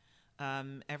Crocs.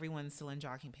 Everyone's still in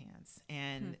jogging pants,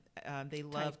 and they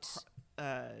love,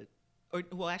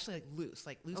 actually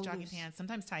like loose jogging pants.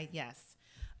 Sometimes tight, yes.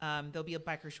 There'll be a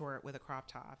biker short with a crop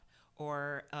top,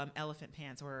 or elephant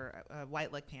pants, or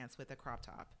white leg pants with a crop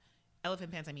top.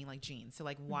 Elephant pants, I mean like jeans, so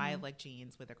like wide leg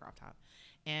jeans with a crop top,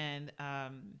 and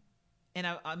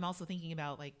I'm also thinking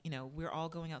about, like, we're all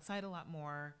going outside a lot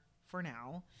more for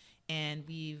now, and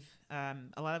we've a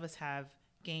lot of us have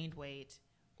gained weight,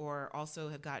 or also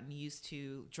have gotten used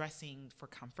to dressing for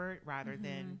comfort rather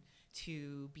than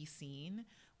to be seen,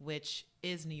 which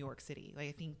is New York City. Like,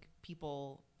 I think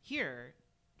people here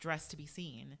dress to be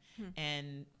seen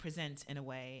and present in a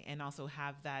way, and also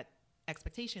have that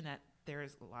expectation that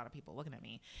there's a lot of people looking at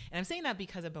me. And I'm saying that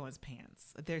because of Bowen's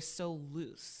pants. They're so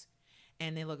loose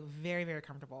and they look very, very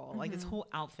comfortable. Like, this whole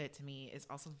outfit to me is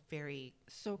also very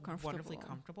wonderfully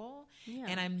comfortable. Yeah.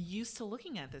 And I'm used to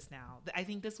looking at this now. I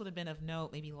think this would have been of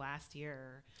note maybe last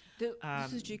year. This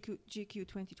is GQ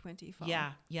 2020 fall.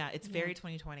 Yeah. It's very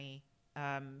 2020.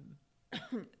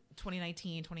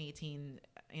 2019, 2018,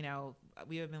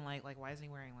 we would have been like, why isn't he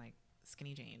wearing like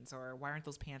skinny jeans, or why aren't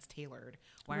those pants tailored?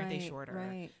 Why aren't they shorter?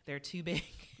 Right. They're too big.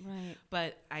 Right.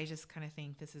 But I just kind of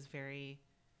think this is very,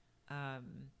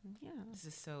 this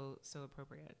is so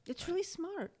appropriate. It's really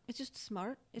smart. It's just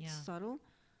smart. It's subtle,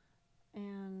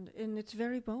 and it's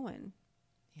very Bowen.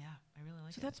 Yeah, I really like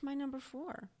it. So that's my number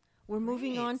 4. We're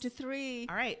moving on to 3.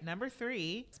 All right, number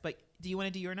 3. But do you want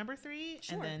to do your number 3?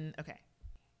 Sure. And then, okay.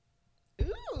 Ooh.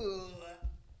 Oh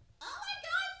my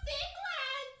God,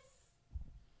 sequins!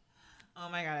 Oh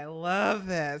my God, I love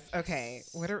this. Okay,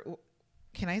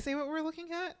 can I say what we're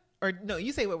looking at? Or no,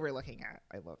 you say what we're looking at.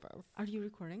 I love this. Are you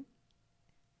recording?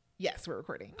 Yes, we're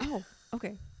recording. Oh,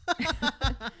 okay.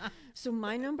 So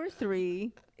my number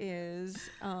 3 is,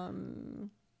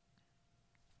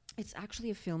 it's actually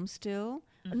a film still.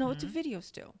 No, it's a video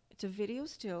still. It's a video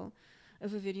still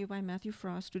of a video by Matthew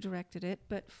Frost, who directed it,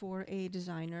 but for a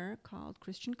designer called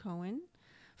Christian Cohen,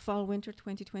 fall winter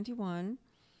 2021.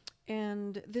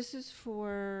 And this is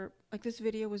for, like, this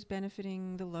video was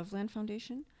benefiting the Loveland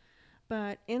Foundation.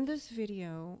 But in this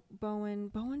video,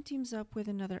 Bowen teams up with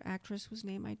another actress whose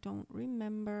name I don't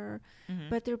remember,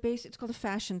 but it's called A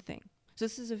Fashion Thing. So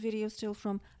this is a video still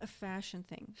from A Fashion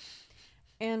Thing.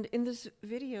 And in this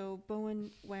video, Bowen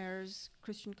wears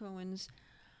Christian Cohen's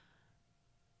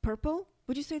purple.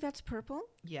 Would you say that's purple?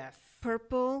 Yes.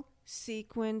 Purple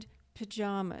sequined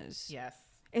pajamas. Yes.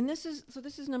 And this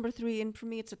is number 3, and for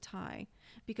me it's a tie,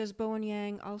 because Bowen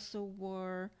Yang also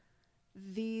wore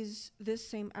this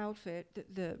same outfit,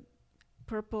 the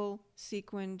purple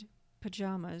sequined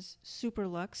pajamas, super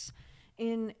luxe,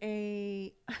 in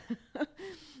a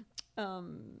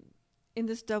in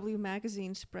this W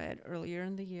magazine spread earlier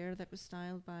in the year that was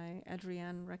styled by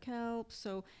Adrienne Raquel.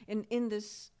 So in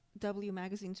this W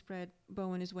magazine spread,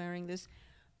 Bowen is wearing this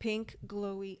pink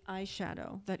glowy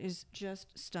eyeshadow that is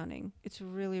just stunning. It's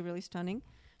really, really stunning.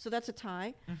 So that's a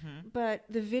tie. But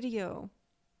the video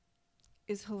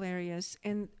is hilarious,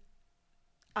 and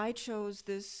I chose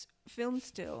this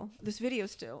video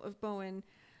still of Bowen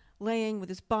laying with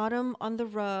his bottom on the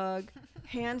rug,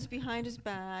 hands behind his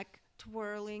back,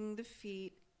 twirling the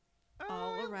feet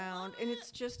all around, and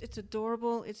it's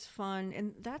adorable, it's fun,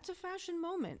 and that's a fashion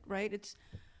moment, right? It's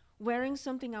wearing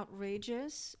something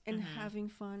outrageous and having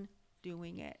fun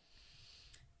doing it.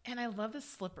 And I love the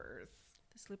slippers.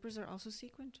 The slippers are also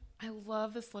sequined. I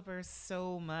love the slippers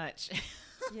so much.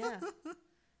 Yeah.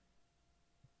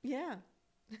 Yeah.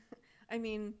 I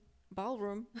mean,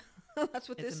 ballroom. That's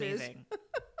what it's this amazing.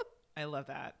 I love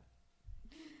that.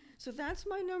 So that's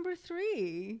my number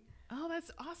 3. Oh,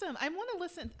 that's awesome. I want to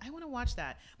listen. I want to watch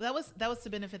that. But that was to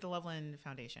benefit the Loveland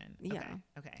Foundation. Yeah.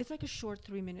 Okay. It's like a short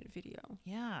 3-minute video.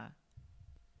 Yeah.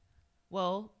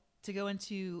 Well, to go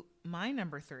into my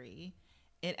number 3,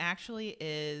 it actually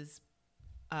is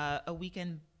a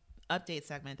weekend update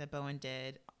segment that Bowen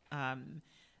did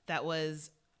that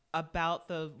was about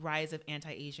the rise of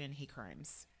anti-Asian hate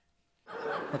crimes.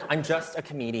 Look, I'm just a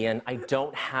comedian. I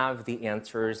don't have the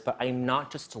answers, but I'm not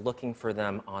just looking for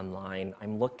them online.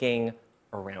 I'm looking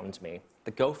around me.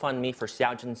 The GoFundMe for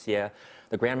Xiao Junxie,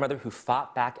 the grandmother who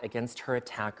fought back against her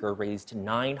attacker, raised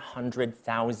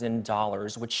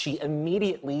 $900,000, which she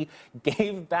immediately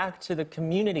gave back to the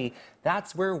community.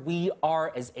 That's where we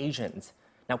are as Asians.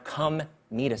 Now come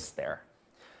meet us there.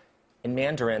 In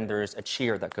Mandarin, there's a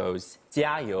cheer that goes,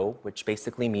 加油, which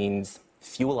basically means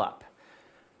fuel up.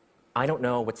 I don't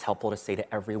know what's helpful to say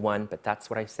to everyone, but that's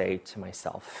what I say to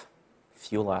myself.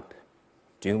 Fuel up,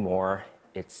 do more.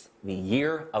 It's the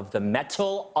year of the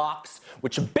metal ox,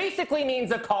 which basically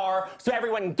means a car. So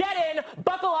everyone get in,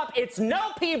 buckle up. It's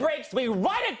no pee breaks. We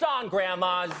ride at dawn,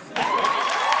 grandmas.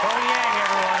 Oh, yeah,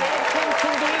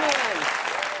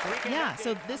 everyone. Yeah,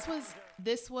 so this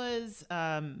was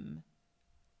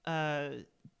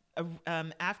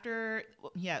after,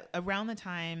 around the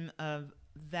time of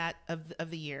that of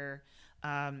the year,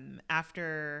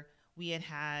 after we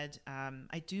had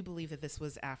I do believe that this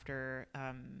was after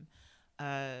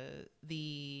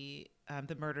the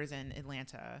murders in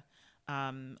Atlanta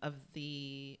of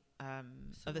the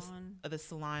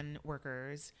salon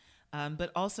workers,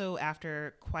 but also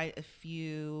after quite a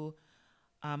few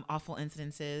awful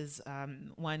incidences.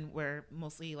 One where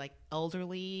mostly like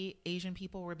elderly Asian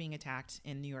people were being attacked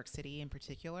in New York City in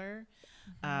particular.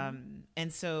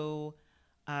 And so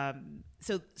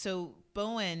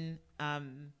Bowen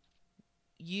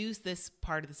used this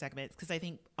part of the segment because I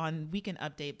think on Weekend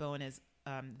Update, Bowen is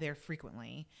there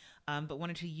frequently, but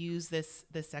wanted to use this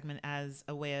segment as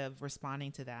a way of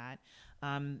responding to that.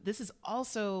 This is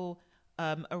also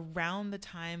around the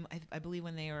time, I believe,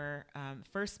 when they were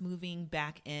first moving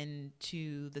back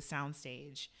into the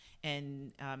soundstage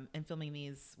and filming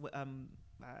these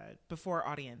before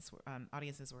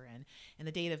audiences were in. And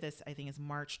the date of this, I think, is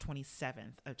March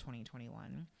 27th of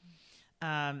 2021.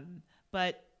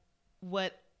 But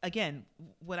what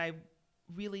I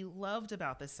really loved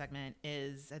about this segment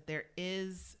is that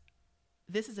this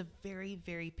is a very,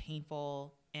 very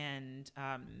painful and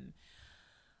kind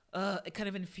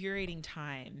of infuriating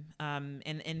time. And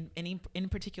in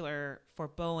particular for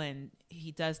Bowen,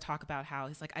 he does talk about how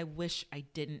he's like, I wish I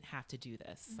didn't have to do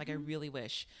this. Like, I really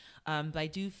wish. But I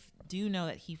do know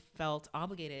that he felt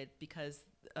obligated because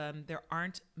there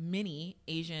aren't many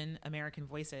Asian American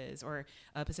voices or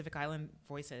Pacific Island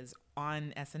voices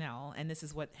on SNL. And this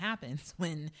is what happens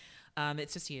when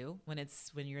it's just you, when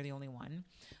you're the only one.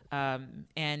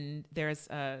 And there's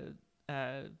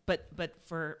but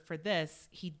for this,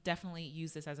 he definitely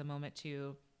used this as a moment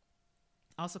to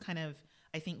also kind of,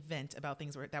 I think, vent about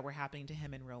things that were happening to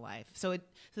him in real life. So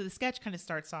the sketch kind of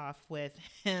starts off with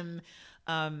him,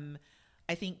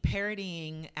 I think,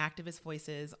 parodying activist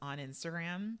voices on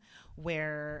Instagram,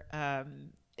 where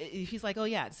he's like, oh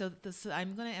yeah, so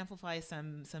I'm going to amplify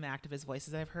some activist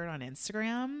voices I've heard on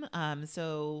Instagram.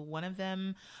 So one of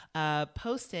them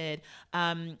posted,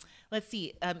 let's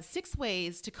see, 6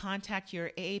 ways to contact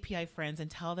your AAPI friends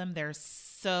and tell them they're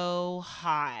so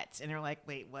hot. And they're like,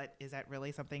 wait, what? Is that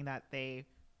really something that they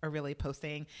are really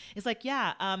posting? It's like,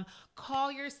 yeah,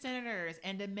 call your senators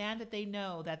and demand that they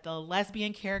know that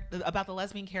about the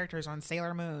lesbian characters on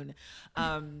Sailor Moon.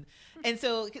 And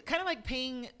so kind of like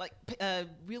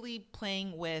really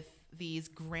playing with these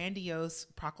grandiose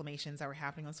proclamations that were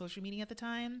happening on social media at the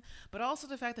time, but also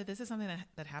the fact that this is something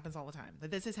that happens all the time.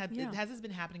 That this has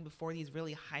been happening before these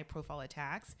really high profile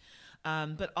attacks.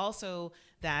 But also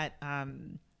that,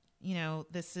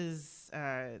 this is,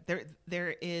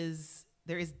 there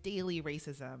is daily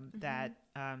racism that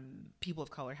people of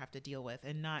color have to deal with,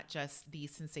 and not just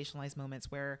these sensationalized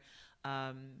moments where,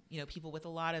 people with a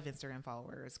lot of Instagram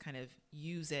followers kind of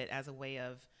use it as a way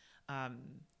of,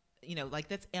 like,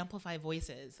 let's amplify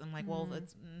voices. I'm like, well,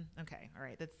 let's, okay, all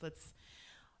right,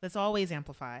 let's always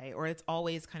amplify, or let's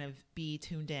always kind of be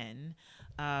tuned in.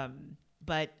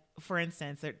 But for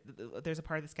instance, there's a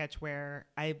part of the sketch where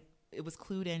it was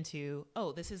clued into,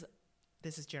 oh, this is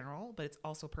general, but it's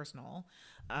also personal,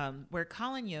 where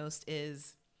Colin Yost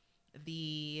is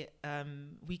the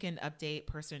Weekend Update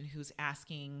person who's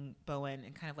asking Bowen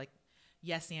and kind of like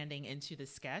yes-anding into the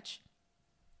sketch,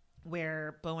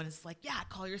 where Bowen is like, yeah,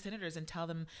 call your senators and tell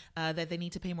them that they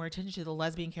need to pay more attention to the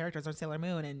lesbian characters on Sailor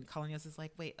Moon. And Colin Yost is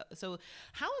like, wait, so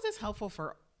how is this helpful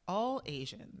for all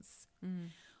Asians?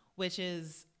 Which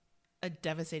is a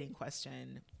devastating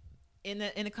question. In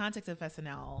the context of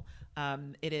SNL,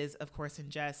 it is, of course, in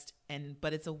jest,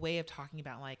 but it's a way of talking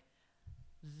about, like,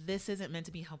 this isn't meant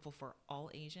to be helpful for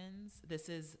all Asians.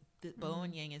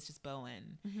 Bowen Yang is just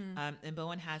Bowen. And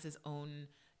Bowen has his own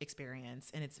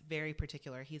experience, and it's very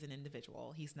particular. He's an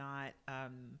individual. He's not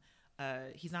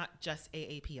just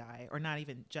AAPI, or not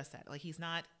even just that. Like, he's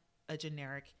not a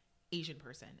generic Asian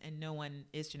person, and no one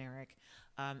is generic.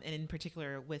 And in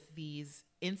particular with these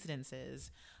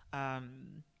incidences,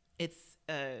 it's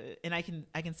and I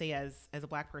can say as a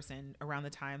Black person around the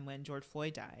time when George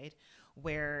Floyd died,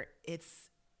 where it's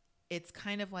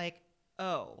kind of like,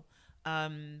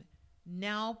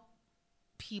 now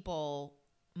people,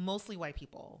 mostly white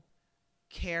people,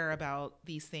 care about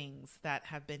these things that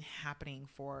have been happening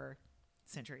for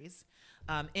centuries,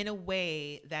 in a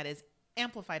way that is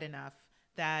amplified enough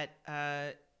that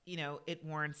it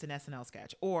warrants an SNL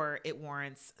sketch, or it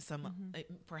warrants some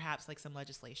perhaps like some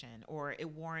legislation, or it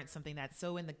warrants something that's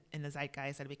so in the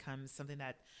zeitgeist that it becomes something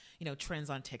that trends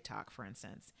on TikTok, for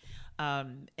instance.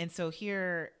 And so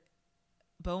here,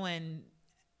 Bowen,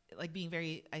 like, being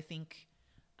very, I think,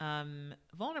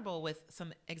 vulnerable with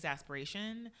some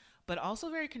exasperation, but also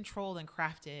very controlled and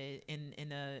crafted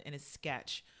in a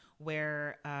sketch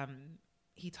where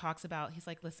he talks about, he's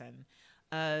like, listen,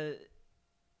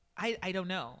 I don't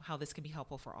know how this can be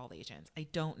helpful for all Asians. I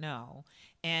don't know.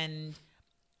 And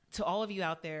to all of you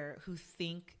out there who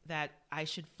think that I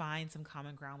should find some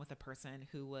common ground with a person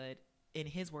who would, in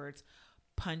his words,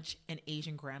 punch an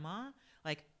Asian grandma,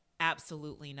 like,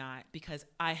 absolutely not, because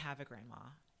I have a grandma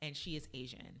and she is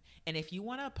Asian. And if you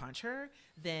want to punch her,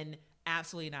 then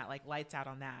absolutely not. Like, lights out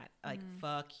on that. Like,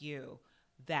 fuck you.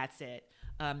 That's it.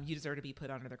 You deserve to be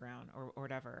put under the ground or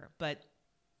whatever. But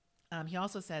he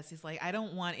also says, he's like, I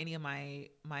don't want any of my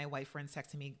white friends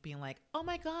texting me being like, oh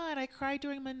my God, I cried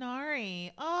during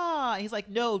Minari. Oh, he's like,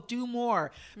 no, do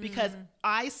more, because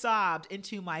I sobbed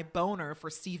into my boner for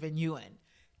Stephen Ewan.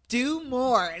 Do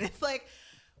more. And it's like,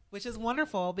 which is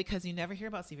wonderful, because you never hear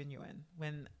about Stephen Ewan.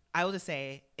 When, I will just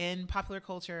say, in popular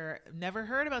culture, never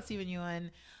heard about Stephen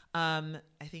Ewan. I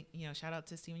think, shout out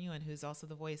to Stephen Ewan, who's also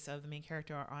the voice of the main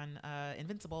character on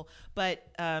Invincible. But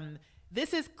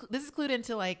this is clued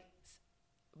into, like,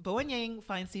 Bowen Yang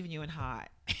finds Stephen Ewan hot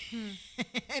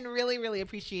and really, really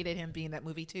appreciated him being that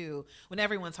movie too, when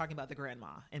everyone's talking about the grandma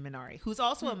in Minari, who's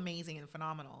also amazing and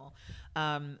phenomenal.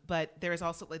 But there's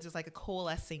also, it's just like a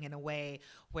coalescing in a way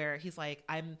where he's like,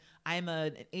 I'm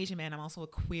an Asian man. I'm also a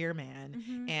queer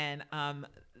man. And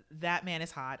that man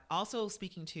is hot. Also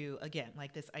speaking to, again,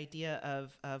 like, this idea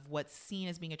of what's seen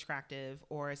as being attractive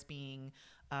or as being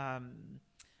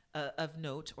of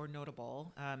note or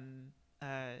notable.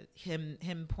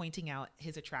 Him pointing out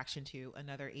his attraction to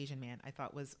another Asian man, I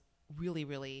thought was really,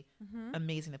 really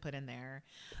amazing to put in there.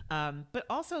 But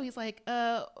also he's like,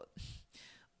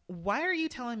 why are you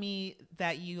telling me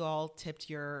that you all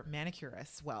tipped your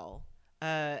manicurists well?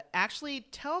 Actually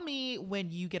tell me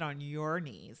when you get on your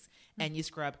knees and you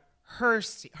scrub her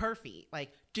feet.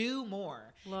 Like, do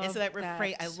more. Love and so that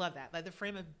refrain, that. I love that. Like, the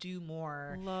frame of do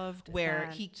more, Loved where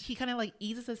that. he kind of like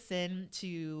eases us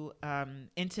into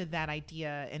that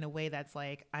idea in a way that's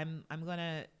like, I'm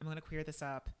gonna queer this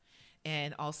up,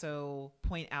 and also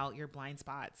point out your blind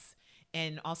spots,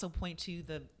 and also point to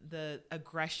the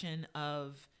aggression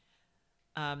of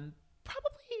probably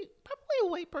a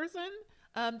white person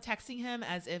texting him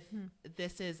as if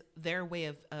this is their way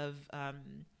of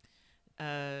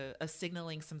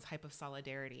signaling some type of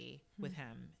solidarity with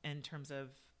him in terms of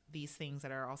these things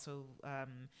that are also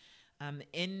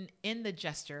in the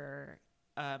gesture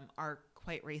are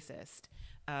quite racist,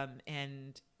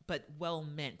 but well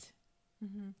meant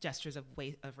gestures of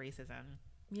racism.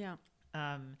 Yeah.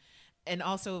 And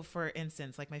also, for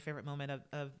instance, like, my favorite moment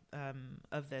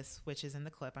of this, which is in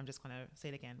the clip, I'm just going to say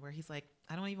it again, where he's like,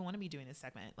 I don't even want to be doing this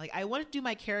segment. Like, I want to do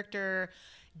my character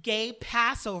gay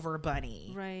Passover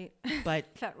bunny. Right. But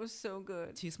that was so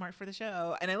good. Too smart for the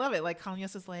show. And I love it. Like, Colin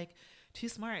Yost is like, too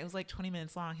smart. It was like 20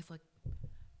 minutes long. He's like,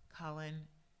 Colin,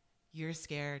 you're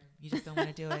scared. You just don't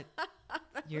want to do it.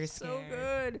 You're scared. So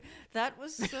good. That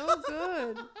was so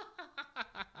good.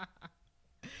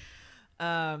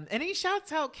 And he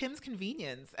shouts out Kim's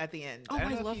Convenience at the end. Oh,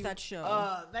 I love that show.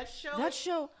 That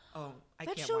show. Oh, I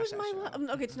that can't show watch is that my show. life.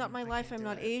 Okay, it's not my life. I'm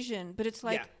not Asian, but it's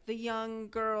like the young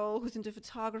girl who's into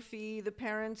photography. The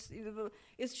parents.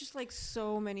 It's just like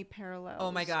so many parallels.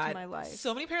 Oh my God, to my life.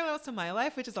 So many parallels to my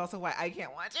life, which is also why I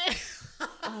can't watch it.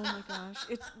 Oh my gosh,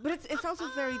 it's also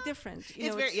very different.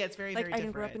 It's very very like, very I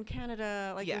different. grew up in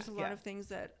Canada. Like, there's a lot of things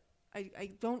that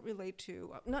I don't relate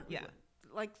to.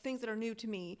 Like, things that are new to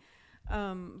me,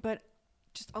 but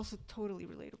just also totally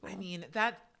relatable. I mean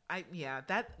that.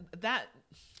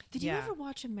 Did you ever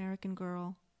watch American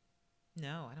Girl?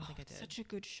 No, I don't think I did. Such a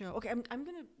good show. Okay, I'm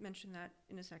going to mention that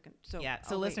in a second. So Yeah.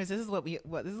 So I'll listeners, this is what we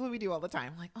do all the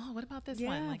time. Like, oh, what about this wait.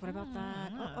 one? Yeah, Like, what about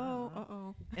that?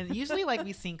 Uh-oh. And usually, like,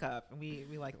 we sync up and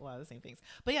we like a lot of the same things.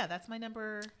 But yeah, that's my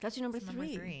number. That's your number that's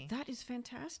three. That is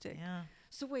fantastic. Yeah.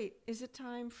 So wait, is it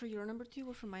time for your number 2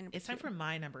 or for my number 2? It's time for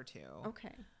my number 2.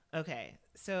 Okay. Okay.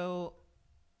 So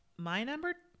my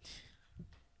number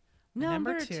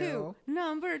Number two. two.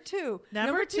 Number two.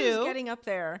 Number Number two is two. getting up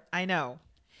there. I know.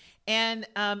 And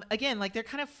again, like they're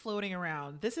kind of floating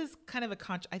around. This is kind of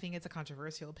I think it's a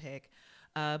controversial pick,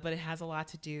 but it has a lot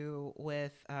to do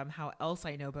with how else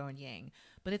I know Bowen Yang.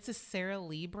 But it's a Sara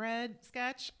Lee bread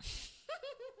sketch.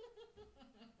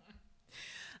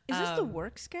 Is this the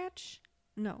work sketch?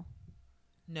 No.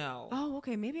 No. Oh,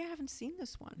 okay. Maybe I haven't seen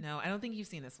this one. No, I don't think you've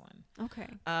seen this one. Okay.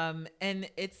 And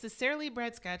it's the Sara Lee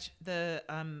bread sketch.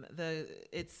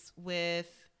 It's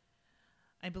with,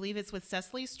 I believe it's with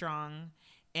Cecily Strong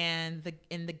and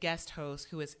the guest host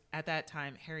who is at that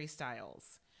time Harry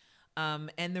Styles.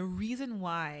 And the reason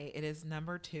why it is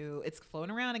number 2, it's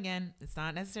floating around again. It's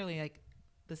not necessarily like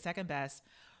the second best,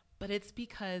 but it's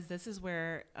because this is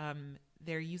where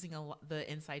they're using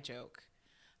the inside joke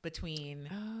between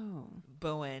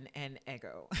Bowen and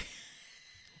Ego.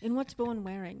 And what's Bowen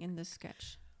wearing in this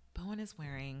sketch? Bowen is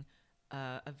wearing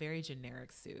a very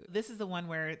generic suit. This is the one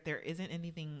where there isn't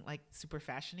anything like super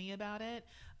fashiony about it.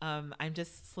 I'm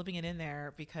just slipping it in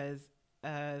there because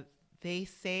they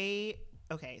say,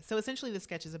 okay, so essentially the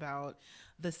sketch is about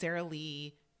the Sara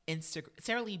Lee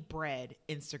bread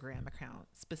Instagram account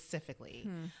specifically.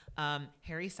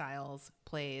 Harry Styles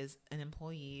plays an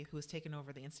employee who has taken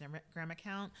over the Instagram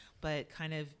account, but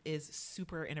kind of is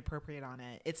super inappropriate on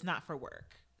it. It's not for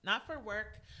work. Not for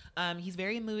work. He's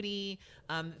very moody,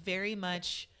 very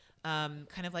much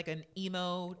kind of like an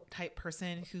emo type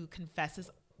person who confesses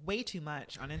way too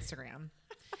much on Instagram.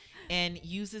 And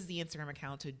uses the Instagram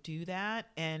account to do that,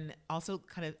 and also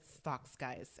kind of stalks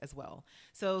guys as well.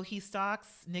 So he stalks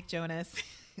Nick Jonas,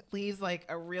 leaves like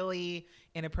a really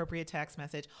inappropriate text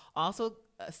message. Also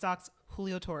stalks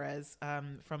Julio Torres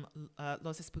from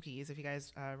Los Spookies, if you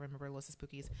guys remember Los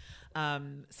Spookies.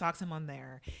 Stalks him on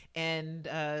there. And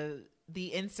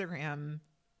the Instagram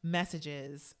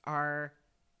messages are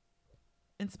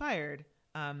inspired.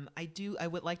 I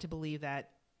would like to believe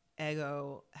that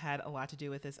Ego had a lot to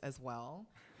do with this as well.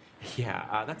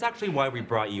 Yeah, that's actually why we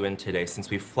brought you in today,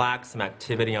 since we flagged some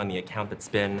activity on the account that's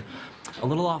been a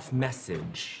little off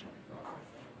message.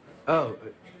 Oh,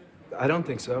 I don't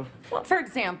think so. Well, for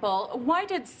example, why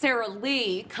did Sara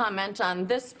Lee comment on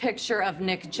this picture of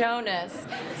Nick Jonas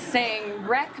saying,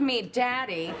 "Wreck me,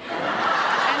 daddy,"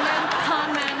 and then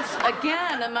comment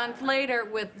again a month later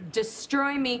with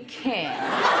 "Destroy me, king"?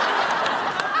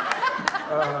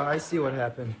 I see what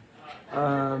happened.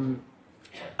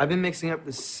 I've been mixing up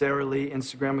the Sara Lee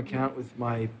Instagram account with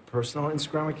my personal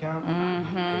Instagram account.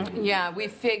 Mm-hmm. Yeah, we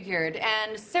figured.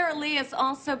 And Sara Lee has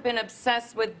also been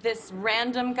obsessed with this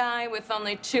random guy with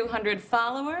only 200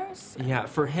 followers. Yeah,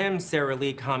 for him, Sara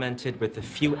Lee commented with a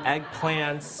few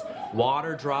eggplants,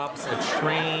 water drops, a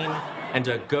train, and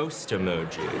a ghost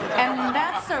emoji. And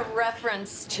that's a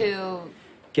reference to...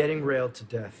 Getting railed to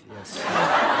death, yes.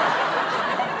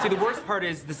 See, the worst part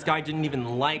is this guy didn't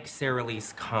even like Sara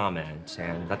Lee's comment,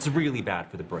 and that's really bad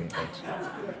for the brain.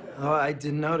 Oh, I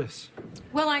didn't notice.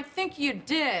 Well, I think you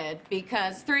did,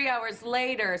 because 3 hours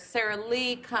later, Sara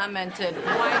Lee commented,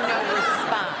 "Why no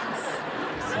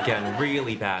response?" Again,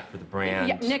 really bad for the brand.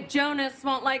 Yeah, Nick Jonas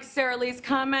won't like Sara Lee's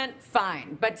comment,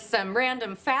 fine. But some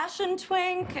random fashion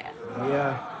twink?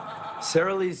 Yeah,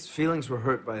 Sara Lee's feelings were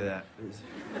hurt by that.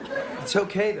 It's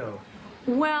okay, though.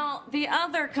 Well, the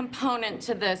other component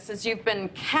to this is you've been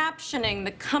captioning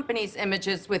the company's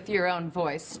images with your own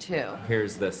voice, too.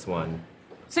 Here's this one.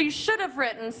 So you should have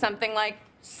written something like,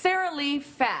 "Sara Lee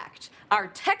fact, our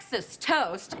Texas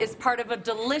toast is part of a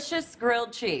delicious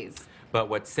grilled cheese." But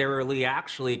what Sara Lee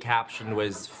actually captioned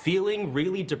was, "Feeling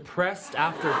really depressed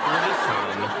after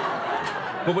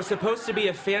threesome. What was supposed to be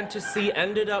a fantasy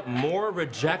ended up more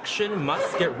rejection,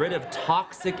 must get rid of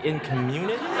toxic in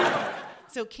community."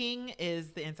 So King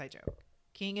is the inside joke.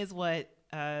 King is what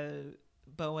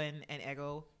Bowen and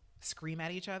Ego scream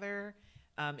at each other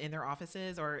in their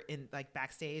offices or in like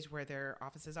backstage where their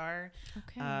offices are.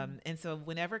 Okay. And so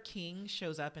whenever King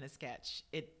shows up in a sketch,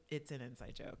 it's an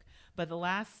inside joke. But the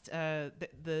last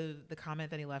the comment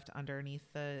that he left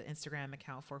underneath the Instagram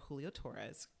account for Julio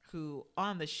Torres, who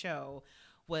on the show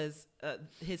was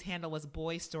his handle was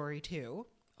Boy Story 2.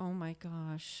 Oh my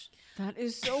gosh. That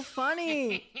is so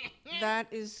funny. That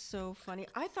is so funny.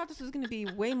 I thought this was going to be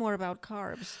way more about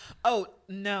carbs. Oh,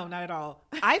 no, not at all.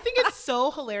 I think it's so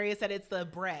hilarious that it's the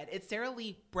bread. It's Sarah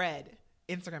Lee Bread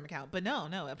Instagram account. But no,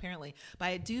 apparently. But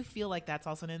I do feel like that's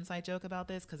also an inside joke about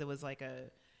this because it was like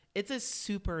it's a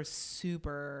super,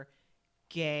 super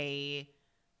gay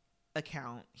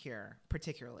account here,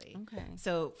 particularly. Okay.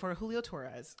 So for Julio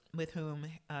Torres, with whom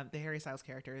the Harry Styles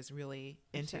character is really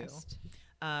into,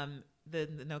 the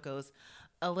note goes,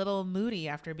 a little moody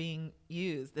after being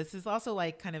used. This is also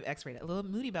like kind of X-rated. A little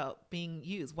moody about being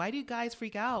used. Why do guys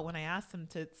freak out when I ask them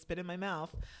to spit in my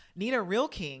mouth? Need a real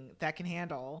king that can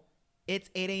handle. It's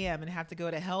 8 a.m. and have to go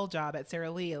to hell job at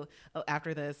Sarah Lee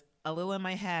after this. A little in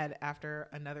my head after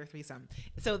another threesome.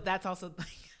 So that's also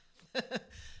like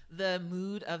the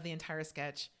mood of the entire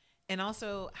sketch. And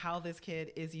also how this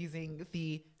kid is using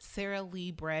the Sarah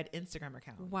Lee Bread Instagram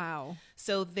account. Wow.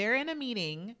 So they're in a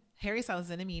meeting. Harry Styles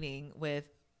is in a meeting with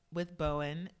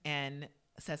Bowen and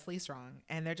Cecily Strong.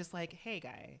 And they're just like, hey,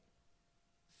 guy,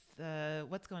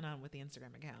 what's going on with the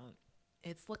Instagram account?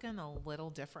 It's looking a little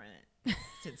different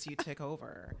since you took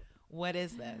over. What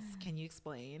is this? Can you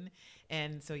explain?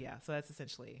 And so, yeah, so that's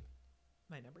essentially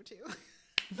my number 2.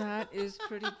 That is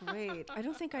pretty great. I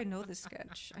don't think I know this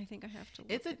sketch. I think I have to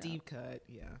look It's a it deep up. cut,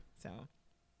 yeah. So,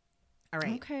 all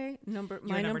right. Okay, Your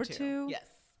my number 2. Yes.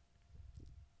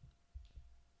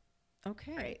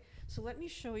 Okay. Right. So let me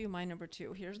show you my number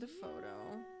 2. Here's the photo.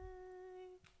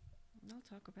 I'll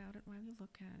talk about it while you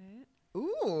look at it.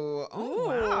 Ooh. Oh, Ooh.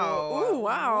 wow. Ooh,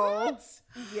 wow. What?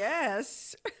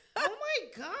 Yes. Oh,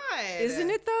 my God. Isn't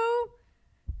it, though?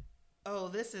 Oh,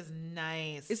 this is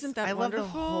nice. Isn't that I wonderful?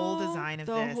 love the whole design of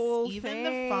The this. whole Even thing.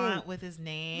 the font with his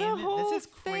name. The whole This is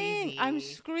thing. crazy. I'm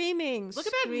screaming. Look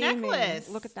at that screaming. necklace.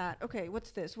 Look at that. Okay,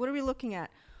 what's this? What are we looking at?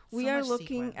 So We are much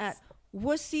looking sequence. at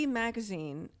Wussy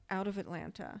magazine out of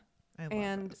Atlanta. I love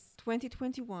And this.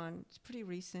 2021. It's pretty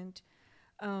recent.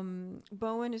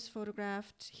 Bowen is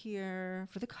photographed here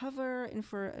for the cover and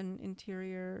for an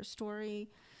interior story.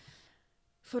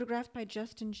 Photographed by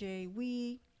Justin J.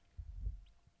 Wee.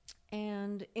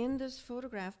 And in this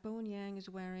photograph, Bowen Yang is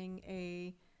wearing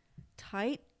a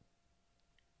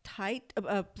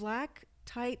black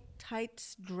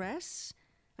tights dress,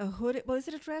 a hooded. Well, is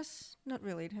it a dress? Not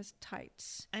really. It has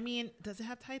tights. I mean, does it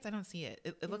have tights? I don't see it.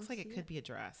 It looks like see it could it? be a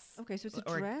dress. Okay, so it's a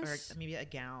or dress. Or maybe a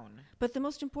gown. But the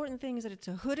most important thing is that it's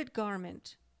a hooded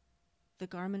garment. The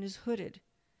garment is hooded.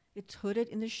 It's hooded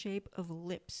in the shape of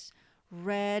lips.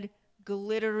 Red,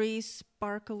 glittery,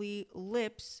 sparkly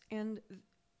lips. And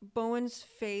Bowen's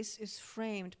face is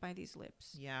framed by these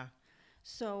lips. Yeah.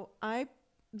 So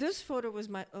this photo was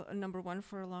my number 1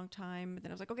 for a long time.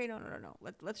 Then I was like, okay, no.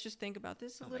 Let's just think about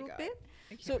this a little bit.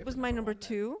 So it was my number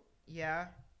 2. Yeah.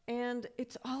 And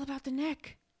it's all about the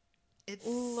neck. It's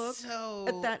Look so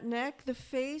at that neck, the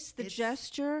face, the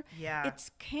gesture. Yeah. It's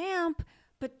camp,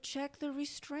 but check the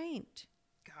restraint.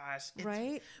 Gosh.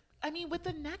 Right? I mean, with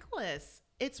the necklace,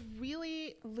 it's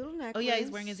really. A little necklace. Oh, yeah,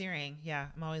 he's wearing his earring. Yeah,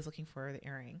 I'm always looking for the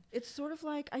earring. It's sort of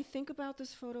like, I think about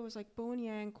this photo as like Bowen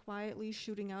Yang quietly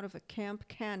shooting out of a camp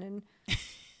cannon,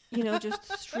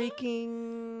 just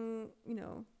streaking,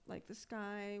 like the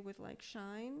sky with like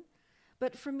shine.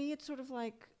 But for me, it's sort of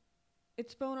like,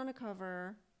 it's Bowen on a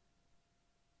cover.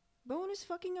 Bowen is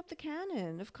fucking up the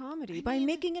canon of comedy by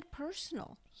making it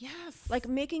personal. Yes. Like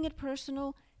making it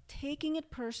personal, taking it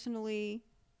personally,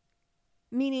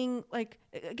 meaning like,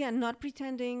 again, not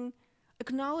pretending,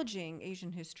 acknowledging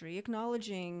Asian history,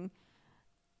 acknowledging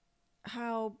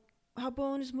how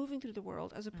Bowen is moving through the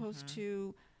world as opposed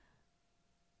to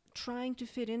trying to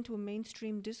fit into a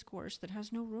mainstream discourse that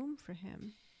has no room for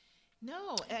him.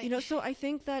 No. So I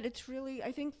think that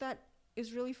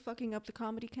is really fucking up the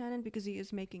comedy canon because he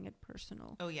is making it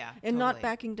personal. Oh, yeah. And not totally.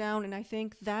 backing down. And I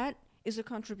think that is a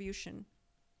contribution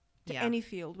to Yeah. any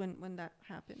field when that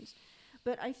happens.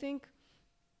 But I think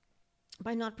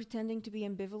by not pretending to be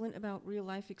ambivalent about real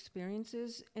life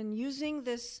experiences and using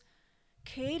this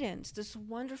cadence, this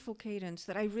wonderful cadence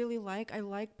that I really like. I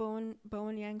like Bowen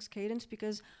Yang's cadence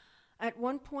because at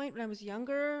one point when I was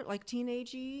younger, like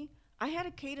teenagey, I had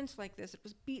a cadence like this. It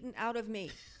was beaten out of me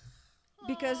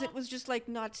because it was just like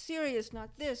not serious,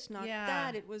 not this, not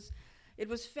that. It was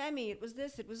femmy, it was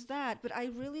this, it was that. But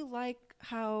I really like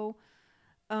how,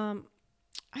 I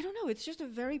don't know, it's just a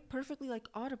very perfectly like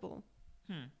audible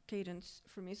cadence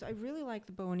for me. So I really like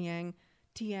the Bowen Yang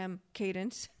TM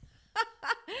cadence.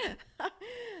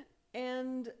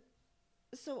 And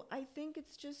so I think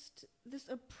it's just this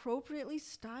appropriately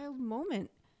styled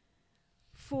moment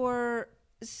for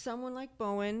someone like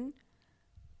Bowen,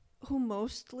 who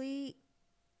mostly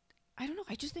I don't know.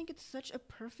 I just think it's such a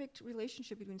perfect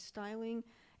relationship between styling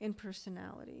and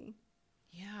personality.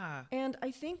 Yeah. And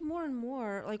I think more and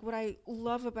more, like what I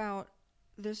love about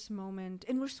this moment,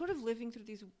 and we're sort of living through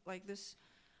these, like this,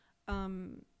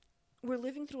 we're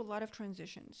living through a lot of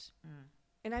transitions.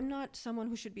 And I'm not someone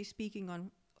who should be speaking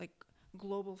on like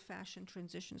global fashion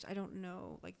transitions. I don't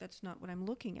know. Like that's not what I'm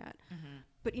looking at.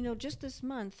 But you know, just this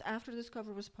month, after this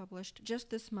cover was published,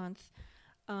 just this month,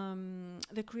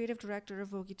 the creative director of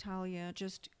Vogue Italia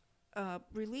just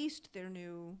released their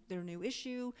new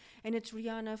issue, and it's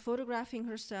Rihanna photographing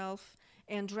herself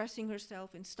and dressing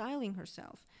herself and styling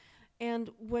herself. And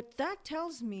what that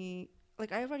tells me,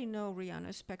 like I already know Rihanna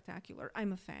is spectacular.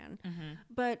 I'm a fan.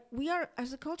 But we are,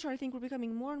 as a culture, I think we're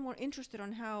becoming more and more interested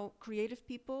on how creative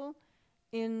people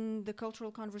in the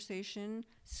cultural conversation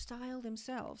style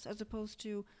themselves, as opposed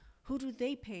to who do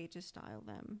they pay to style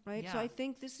them, right? So I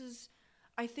think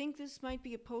this might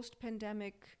be a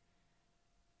post-pandemic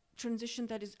transition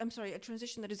that is, a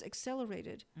transition that is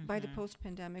accelerated by the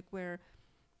post-pandemic, where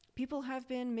people have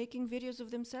been making videos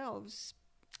of themselves.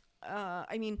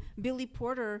 I mean, Billy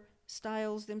Porter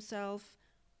styles themselves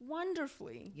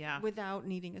wonderfully without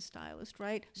needing a stylist,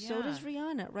 right? So does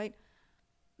Rihanna, right?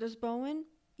 Does Bowen?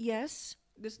 Yes.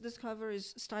 This cover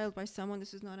is styled by someone.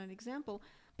 This is not an example,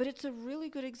 but it's a really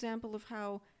good example of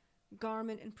how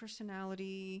garment and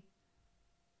personality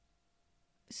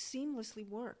seamlessly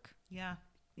work. Yeah.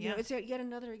 You know, it's yet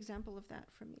another example of that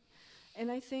for me.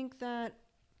 And I think that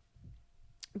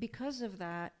because of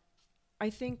that, I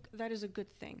think that is a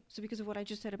good thing. So because of what I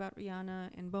just said about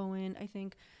Rihanna and Bowen, I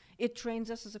think it trains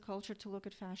us as a culture to look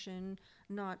at fashion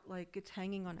not like it's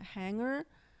hanging on a hanger,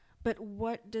 but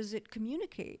what does it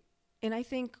communicate? And I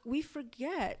think we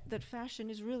forget that fashion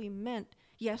is really meant,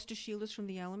 yes, to shield us from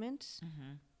the elements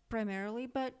primarily,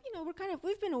 but you know,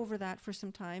 we've been over that for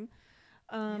some time.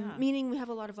 Meaning we have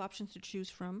a lot of options to choose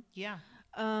from. Yeah.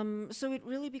 So it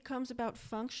really becomes about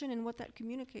function and what that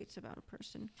communicates about a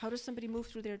person. How does somebody move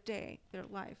through their day, their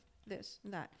life, this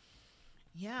and that?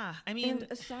 Yeah. I mean, and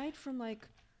aside from like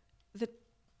the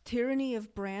tyranny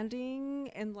of branding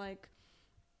and like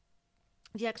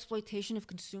the exploitation of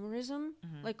consumerism,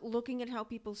 like looking at how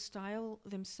people style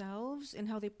themselves and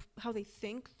how they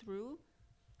think through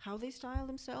how they style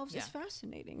themselves is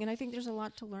fascinating. And I think there's a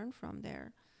lot to learn from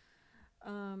there.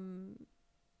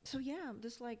 So yeah,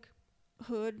 this like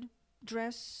hooded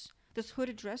dress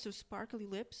of sparkly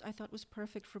lips, I thought was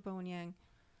perfect for Bowen Yang.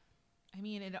 I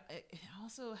mean, it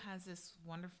also has this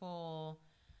wonderful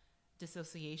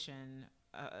dissociation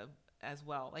as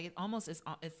well. Like it almost is.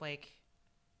 It's like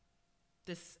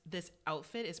this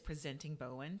outfit is presenting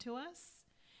Bowen to us,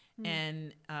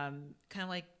 and kind of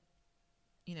like,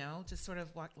 you know, just sort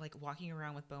of walking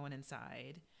around with Bowen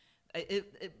inside.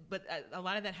 But a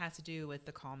lot of that has to do with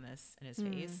the calmness in his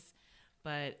face.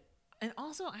 And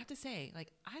also I have to say,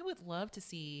 like, I would love to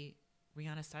see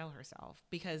Rihanna style herself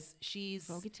because she's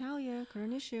Vogue Italia,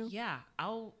 current issue. Yeah,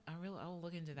 I'll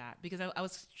look into that because I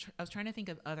was trying to think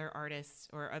of other artists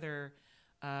or other,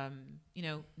 you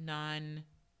know,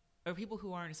 or people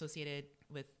who aren't associated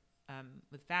with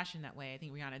fashion that way. I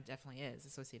think Rihanna definitely is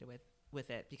associated with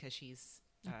it because she's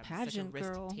pageant such a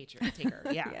risk girl. taker.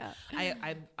 Yeah.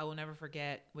 Yeah. I will never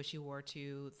forget what she wore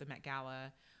to the Met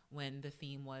Gala when the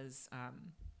theme was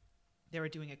they were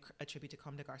doing a tribute to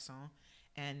Comme des Garçons,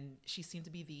 and she seemed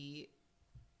to be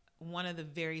one of the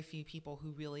very few people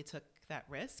who really took that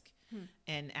risk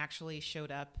and actually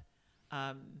showed up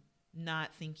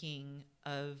not thinking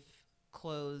of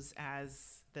clothes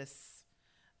as this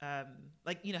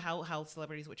like, you know, how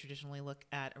celebrities would traditionally look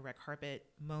at a red carpet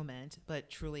moment, but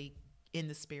truly in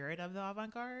the spirit of the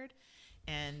avant-garde,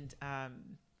 and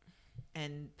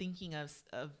thinking of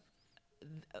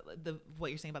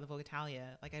what you're saying about the Vogue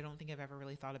Italia. Like, I don't think I've ever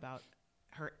really thought about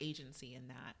her agency in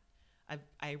that.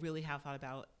 I really have thought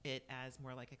about it as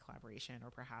more like a collaboration,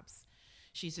 or perhaps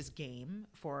she's just game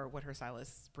for what her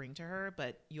stylists bring to her,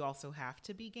 but you also have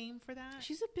to be game for that.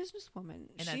 She's a businesswoman.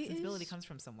 And that sensibility comes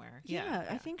from somewhere. Yeah,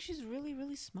 I think she's really,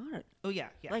 really smart. Oh, yeah.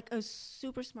 Like a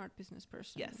super smart business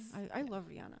person. Yes. I love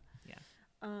Rihanna. Yeah.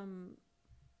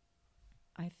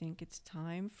 I think it's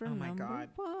time for Oh my number God.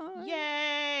 one.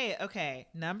 Yay! Okay,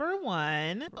 number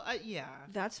one. Yeah.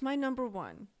 That's my number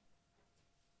one.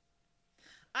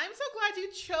 I'm so glad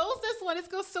you chose this one. It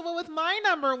goes so well with my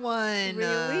number one.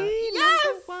 Really? Yes!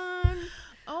 Number one.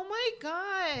 Oh my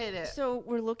God. So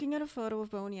we're looking at a photo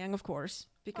of Bowen Yang, of course,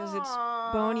 because it's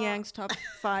Bowen Yang's top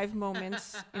 5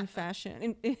 moments in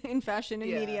fashion, in fashion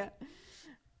and media.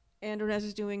 And Renez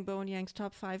is doing Bowen Yang's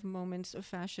top 5 moments of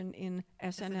fashion in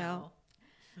SNL.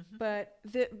 But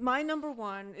my number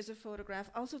one is a photograph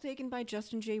also taken by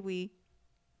Justin J. Wee.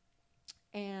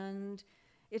 And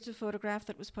it's a photograph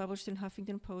that was published in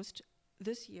Huffington Post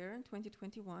this year in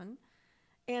 2021.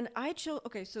 And I chose,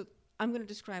 okay, so I'm going to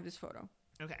describe this photo.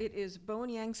 Okay. It is Bowen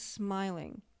Yang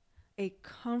smiling, a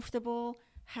comfortable,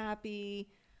 happy,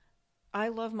 I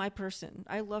love my person,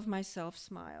 I love myself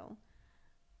smile.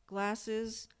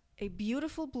 Glasses, a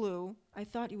beautiful blue. I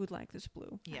thought you would like this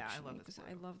blue. Yeah, actually, I love this 'cause blue.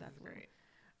 I love that This is blue.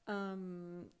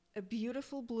 great. A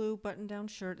beautiful blue button-down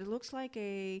shirt. It looks like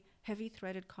a heavy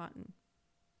threaded cotton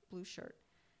blue shirt.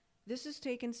 This is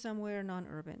taken somewhere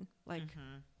non-urban, like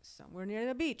somewhere near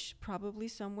the beach, probably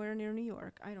somewhere near New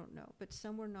York. I don't know, but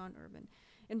somewhere non-urban.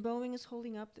 And Bowen is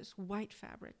holding up this white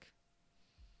fabric.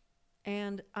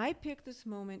 And I picked this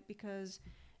moment because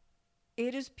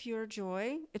it is pure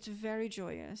joy. It's very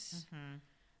joyous.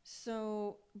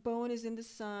 So Bowen is in the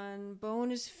sun.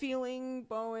 Bowen is feeling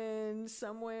Bowen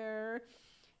somewhere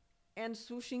and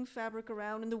swooshing fabric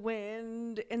around in the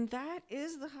wind. And that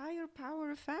is the higher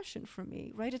power of fashion for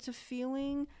me, right? It's a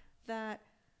feeling that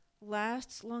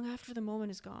lasts long after the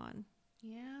moment is gone.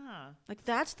 Yeah. Like,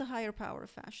 that's the higher power of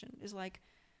fashion, is like,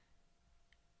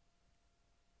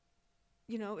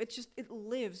 you know, it's just, it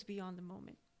lives beyond the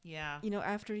moment. Yeah. You know,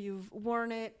 after you've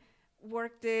worn it,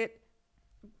 worked it,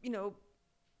 you know,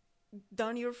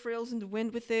 done your frills in the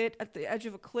wind with it at the edge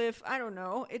of a cliff, I don't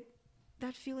know,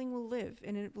 that feeling will live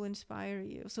and it will inspire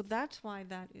you. So that's why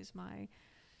that is my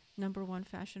number one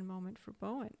fashion moment for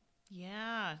Bowen.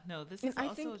 Yeah. No, this And is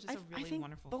also just a I really think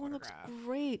wonderful Bowen photograph. looks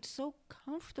great, so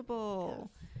comfortable.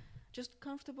 Yes. Just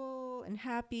comfortable and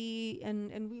happy,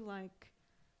 and we like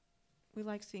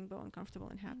seeing Bowen comfortable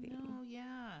and happy. No,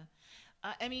 yeah.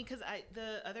 I mean, because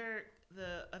the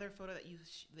other photo that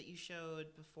you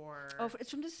showed before. Oh,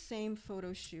 it's from the same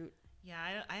photo shoot. Yeah,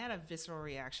 I had a visceral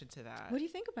reaction to that. What do you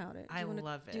think about it? I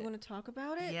love it. Do you want to talk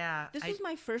about it? Yeah, This was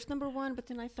my first number one, but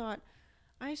then I thought,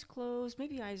 eyes closed,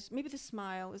 maybe the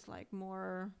smile is like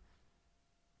more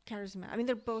charismatic. I mean,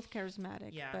 they're both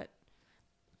charismatic, Yeah. but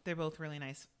They're both really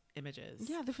nice images.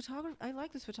 yeah, the photographer. I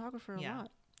like this photographer a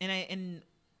lot. And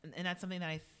that's something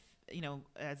that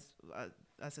as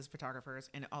us as photographers,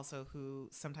 and also who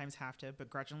sometimes have to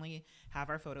begrudgingly have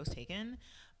our photos taken.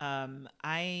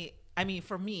 I mean,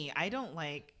 for me,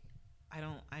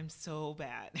 I'm so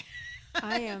bad.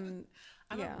 I am.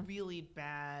 I'm yeah. a really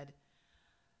bad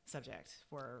subject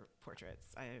for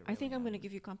portraits. I think I'm going to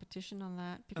give you competition on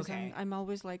that because Okay. I'm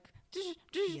always like,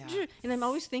 Yes. and I'm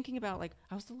always thinking about like,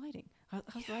 how's the lighting?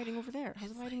 How's the lighting over there?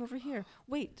 How's the lighting over here?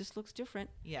 Wait, this looks different.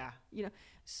 Yeah. You know,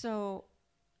 so,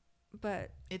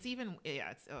 but It's even,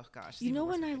 it's, oh gosh. it's you even know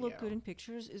worse when with I look video. good in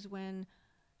pictures is when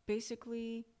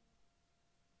basically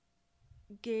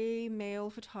gay male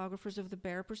photographers of the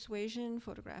bear persuasion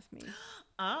photograph me.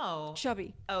 Oh.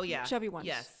 Chubby. Oh, yeah. Chubby ones.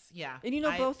 Yes. Yeah. And you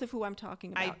know both of who I'm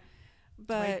talking about.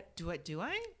 But do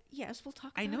I? yes, we'll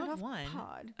talk about I know it of off one.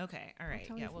 pod. Okay. All right.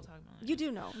 tell Yeah, you we'll if- talk about it. You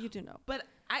do know. But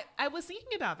I was thinking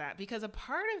about that because a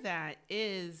part of that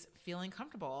is feeling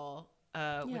comfortable with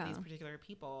Yeah. these particular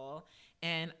people,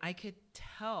 and I could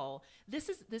tell this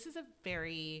is a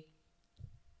very.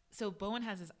 So Bowen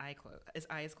has his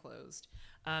eyes closed.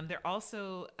 There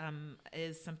also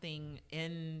is something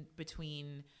in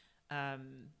between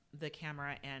the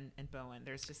camera and Bowen.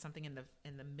 There's just something in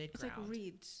the mid it's like ground.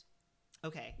 reeds.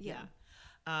 Okay. Yeah.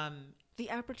 Yeah. The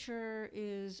aperture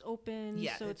is open,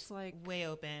 Yeah, so it's like way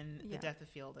open. Yeah. The depth of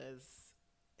field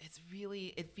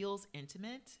it feels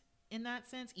intimate in that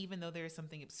sense, even though there's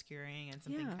something obscuring and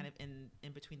something Yeah. kind of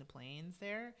in between the planes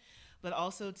there. But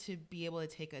also to be able to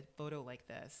take a photo like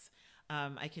this,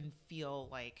 I can feel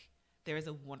like there is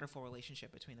a wonderful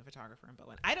relationship between the photographer and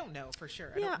Bowen. I don't know for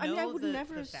sure. yeah. I, don't know I would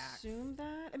never the facts. assume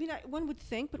that. I mean, one would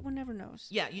think, but one never knows.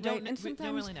 Yeah, you don't, right? And we don't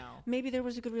sometimes really know. maybe there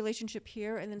was a good relationship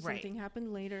here, and then Right. something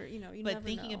happened later. You know, you But never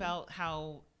thinking know. about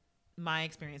how my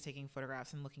experience taking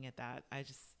photographs and looking at that, I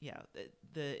just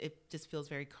it just feels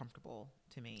very comfortable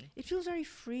to me. It feels very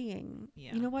freeing.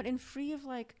 Yeah. You know what? And free of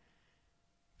like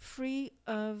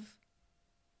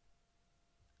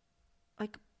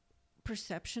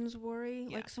perceptions worry.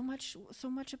 Yeah. Like so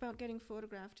much about getting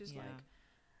photographed is Yeah.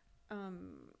 like,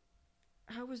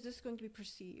 how is this going to be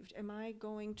perceived? Am I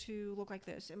going to look like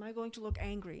this? Am I going to look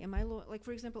angry? Am I like,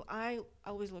 for example, I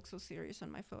always look so serious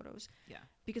on my photos. Yeah.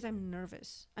 Because I'm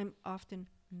nervous. I'm often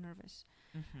nervous.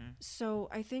 Mm-hmm. So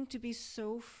I think to be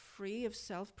so free of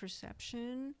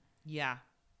self-perception, Yeah.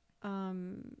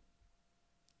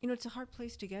 you know, it's a hard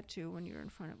place to get to when you're in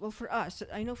front of, well, for us,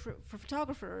 I know for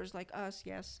photographers like us,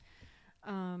 yes.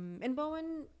 And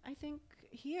Bowen, I think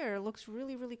here looks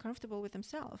really, really comfortable with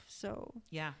himself. So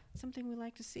Yeah. something we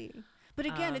like to see. But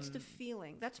again, it's the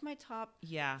feeling. That's my top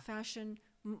Yeah. fashion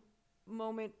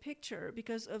moment picture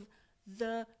because of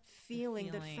the feeling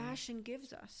that feeling. fashion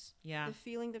gives us. Yeah. The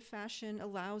feeling that fashion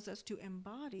allows us to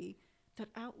embody that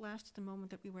outlasts the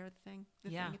moment that we wear the thing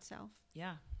itself.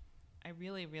 Yeah. I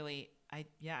really, I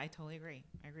totally agree.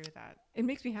 I agree with that. It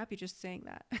makes me happy just saying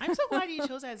that. I'm so glad you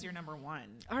chose that as your number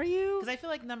one. Are you? Because I feel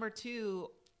like number two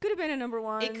Could have been a number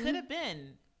one. It could have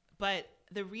been, but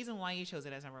the reason why you chose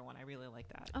it as number one, I really like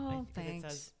that. Oh, because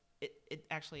thanks. It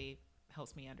actually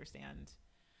helps me understand.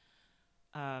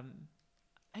 I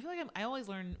feel like I always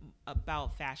learn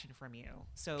about fashion from you,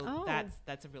 so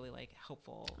that's a really like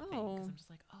helpful thing. Because I'm just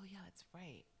like, oh yeah, that's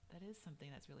right. That is something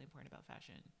that's really important about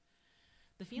fashion.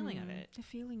 The feeling of it. The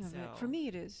feeling of it. So, For me,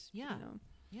 it is. Yeah. You know.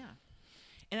 Yeah.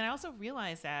 And I also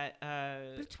realized that.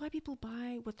 But it's why people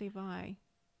buy what they buy,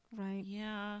 right?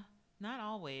 Yeah. Not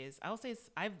always. I'll say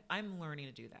I'm learning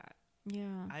to do that.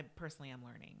 Yeah. I personally am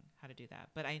learning how to do that.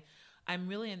 But I'm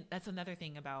really, that's another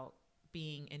thing about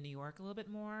being in New York a little bit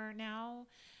more now.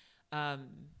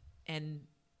 And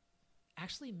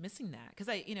actually missing that. Cause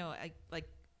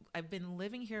I've been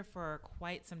living here for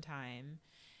quite some time,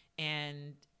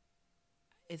 and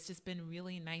it's just been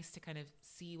really nice to kind of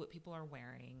see what people are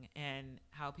wearing and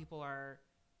how people are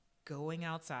going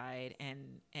outside,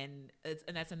 and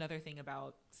that's another thing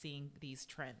about seeing these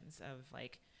trends of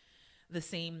like the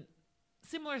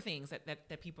similar things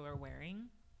that people are wearing,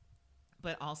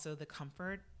 but also the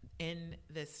comfort in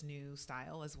this new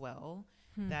style as well.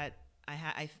 That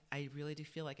I really do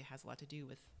feel like it has a lot to do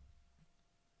with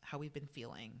how we've been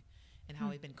feeling and how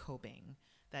we've been coping,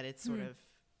 that it's sort of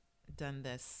done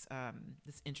this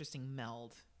this interesting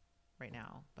meld right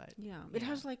now. But it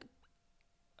has like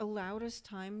allowed us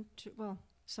time to, well,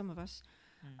 some of us,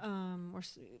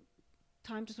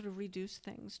 time to sort of reduce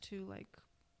things to, like,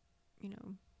 you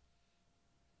know,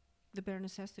 the bare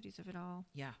necessities of it all.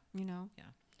 Yeah. You know? Yeah.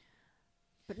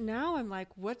 But now I'm like,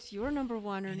 what's your number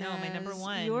one? Or no, my number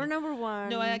one. Your number one.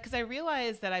 No, because I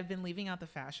realized that I've been leaving out the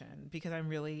fashion because I'm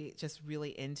really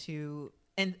into,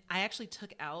 and I actually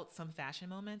took out some fashion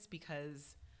moments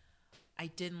because I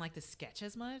didn't like the sketch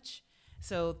as much.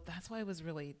 So that's why this was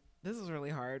really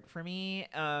hard for me.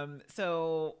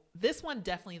 So this one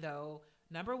definitely, though,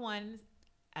 number one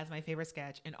as my favorite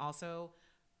sketch, and also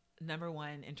number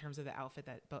one in terms of the outfit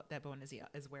that Bowen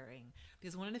is wearing.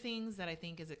 Because one of the things that I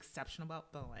think is exceptional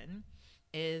about Bowen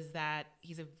is that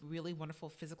he's a really wonderful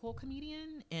physical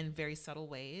comedian in very subtle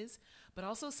ways, but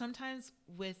also sometimes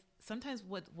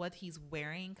what he's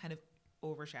wearing kind of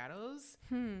overshadows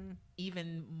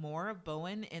even more of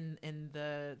Bowen in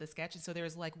the sketch. And so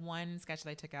there's like one sketch that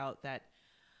I took out that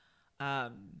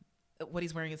what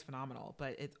he's wearing is phenomenal,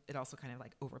 but it also kind of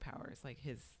like overpowers like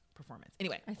his performance.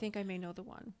 Anyway, I think I may know the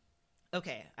one.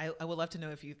 Okay, I would love to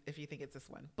know if you think it's this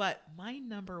one. But my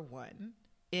number one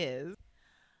is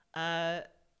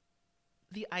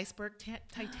the iceberg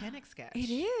Titanic sketch.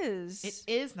 It is. It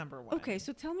is number one. Okay,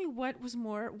 so tell me what was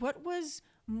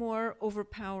more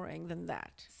overpowering than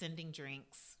that? Sending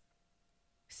drinks.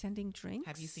 Sending drinks?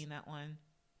 Have you seen that one?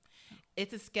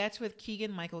 It's a sketch with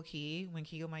Keegan Michael Key when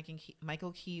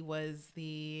Michael Key was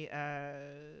the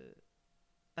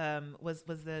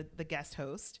the guest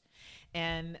host,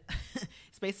 and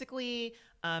it's basically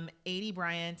Adie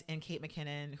Bryant and Kate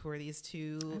McKinnon, who are these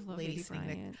two ladies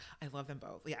singing. I love them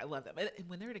both. Yeah, I love them.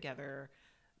 When they're together.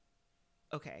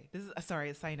 Okay, this is a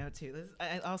side note too.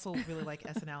 I also really like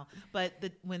SNL, but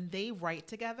when they write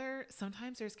together,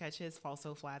 sometimes their sketches fall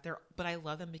so flat. But I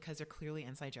love them because they're clearly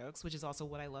inside jokes, which is also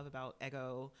what I love about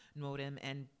Ego Nwodim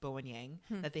and Bowen Yang,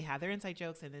 that they have their inside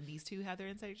jokes, and then these two have their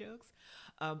inside jokes.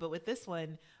 But with this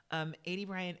one, Adie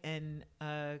Bryant and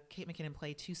Kate McKinnon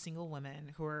play two single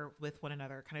women who are with one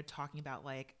another, kind of talking about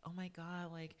like, oh my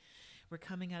God, like we're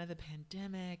coming out of the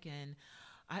pandemic and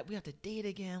we have to date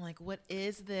again. Like, what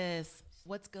is this?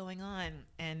 What's going on?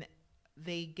 And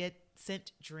they get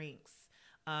sent drinks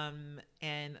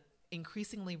and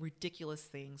increasingly ridiculous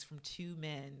things from two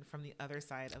men from the other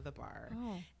side of the bar.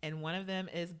 Oh. And one of them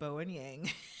is Bowen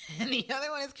Yang and the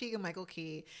other one is Keegan Michael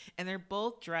Key. And they're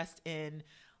both dressed in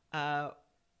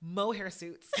mohair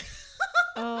suits.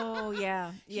 Oh,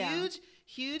 yeah. Yeah.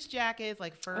 Huge jackets,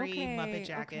 like furry Muppet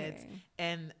jackets. Okay.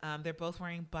 And they're both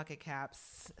wearing bucket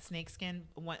caps, snakeskin.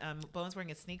 Bowen's wearing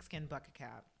a snakeskin bucket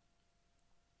cap.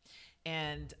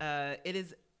 And it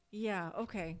is... Yeah,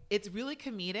 okay. It's really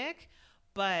comedic,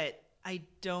 but I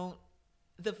don't...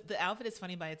 The outfit is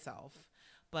funny by itself,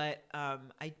 but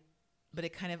but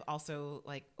it kind of also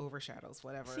like overshadows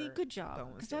whatever. See, good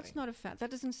job. Because that's not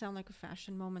that doesn't sound like a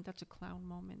fashion moment. That's a clown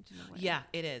moment in a way. Yeah,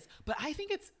 it is. But I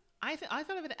think it's... I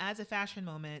thought of it as a fashion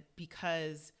moment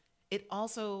because it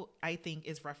also, I think,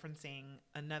 is referencing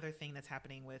another thing that's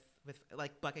happening with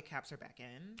like bucket caps are back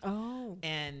in. Oh.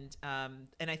 And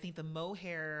I think the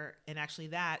mohair, and actually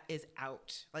that is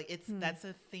out. Like that's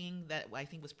a thing that I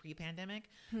think was pre-pandemic,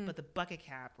 but the bucket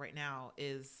cap right now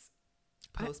is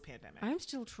post-pandemic. I'm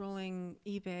still trolling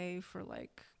eBay for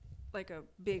like a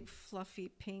big fluffy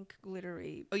pink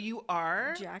glittery. Oh, you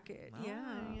are? Jacket. Well,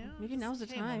 yeah. Maybe now's the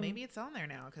time. Well, maybe it's on there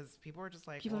now because people are just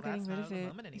like, people well, are getting that's rid not of the it.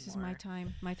 moment anymore. This is my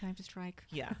time. My time to strike.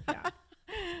 Yeah.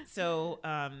 So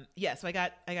so I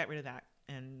got rid of that,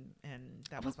 and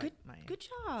that was my good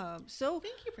job. So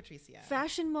thank you, Patricia.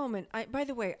 Fashion moment. By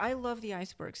the way, I love the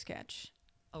iceberg sketch.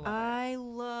 I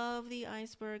love the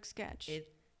iceberg sketch.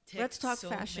 Let's talk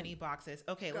fashion. Many boxes.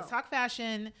 Okay, let's talk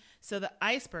fashion. So the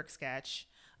iceberg sketch.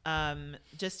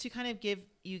 Just to kind of give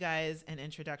you guys an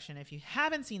introduction, if you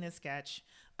haven't seen this sketch,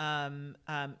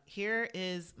 here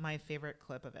is my favorite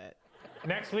clip of it.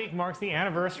 Next week marks the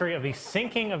anniversary of the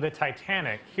sinking of the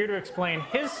Titanic. Here to explain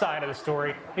his side of the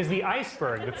story is the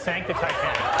iceberg that sank the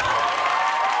Titanic.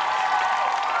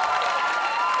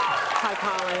 Hi,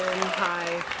 Colin.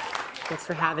 Hi. Thanks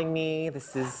for having me.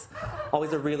 This is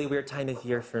always a really weird time of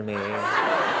year for me.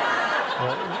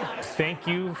 Well, thank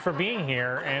you for being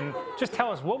here. And just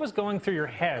tell us, what was going through your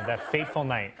head that fateful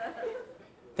night?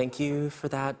 Thank you for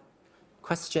that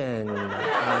question.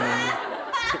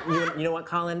 You know what,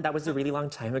 Colin? That was a really long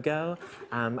time ago.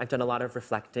 I've done a lot of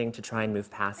reflecting to try and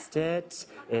move past it.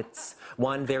 It's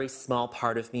one very small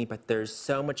part of me, but there's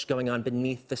so much going on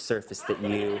beneath the surface that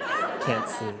you can't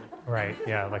see. Right,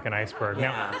 yeah, like an iceberg.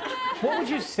 Yeah. Now, what would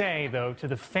you say, though, to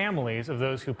the families of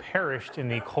those who perished in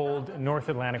the cold North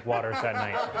Atlantic waters that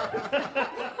night?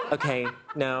 Okay,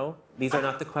 no, these are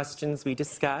not the questions we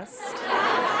discussed.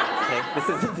 Okay, this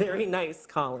isn't very nice,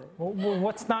 Colin. Well,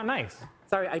 what's not nice?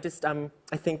 Sorry, I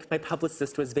think my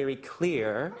publicist was very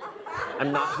clear.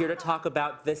 I'm not here to talk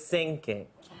about the sinking.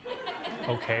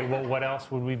 Okay, well, what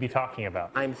else would we be talking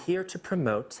about? I'm here to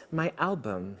promote my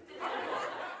album.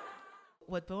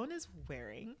 What Bowen is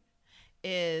wearing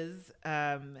is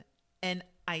an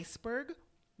iceberg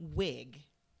wig.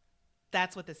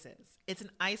 That's what this is. It's an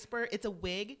iceberg. It's a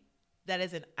wig that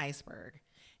is an iceberg.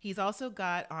 He's also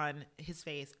got on his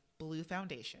face blue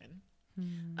foundation.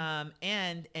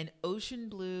 And an ocean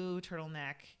blue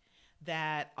turtleneck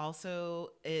that also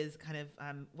is kind of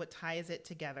what ties it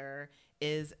together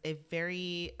is a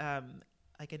very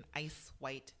like an ice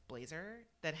white blazer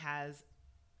that has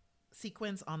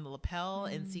sequins on the lapel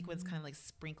and sequins kind of like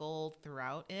sprinkled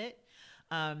throughout it.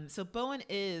 So Bowen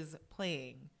is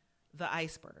playing the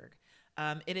iceberg.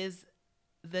 It is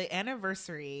the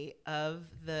anniversary of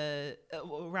the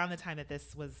around the time that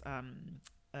this was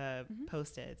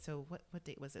posted. So what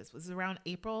date was this? It was around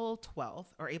April 12th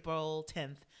or April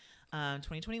 10th,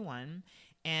 2021.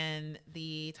 And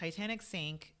the Titanic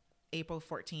sank April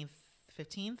 14th,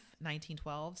 15th,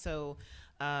 1912. So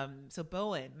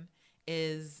Bowen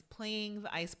is playing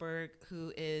the iceberg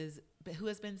who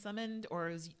has been summoned or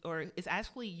is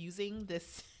actually using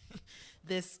this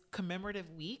this commemorative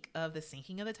week of the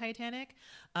sinking of the Titanic,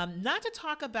 not to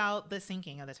talk about the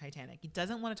sinking of the Titanic. He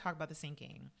doesn't want to talk about the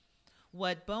sinking.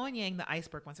 What Bowen Yang, the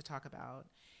iceberg, wants to talk about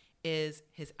is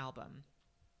his album.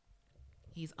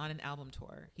 He's on an album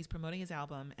tour. He's promoting his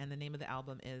album, and the name of the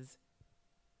album is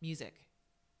Music.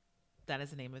 That is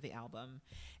the name of the album.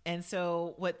 And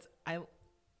so what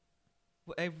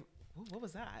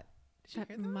was that?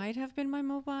 That might have been my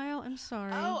mobile. I'm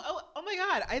sorry. Oh my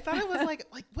God. I thought it was like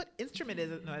what instrument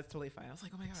is it? No, it's totally fine. I was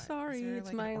like, oh my God. Sorry, there, it's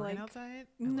like, my like outside?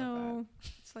 No,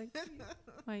 it's like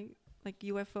my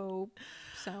UFO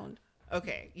sound.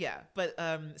 Okay, yeah. But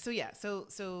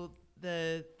so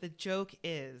the joke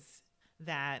is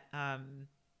that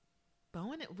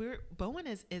Bowen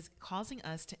is causing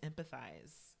us to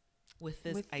empathize with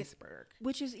this iceberg,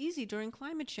 which is easy during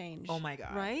climate change. Oh my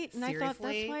God! Right? And seriously? I thought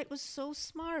that's why it was so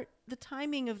smart. The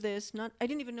timing of this. I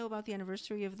didn't even know about the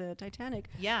anniversary of the Titanic.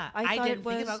 Yeah, I didn't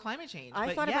think about climate change.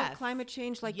 I thought about climate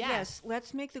change. Like yes,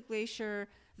 let's make the glacier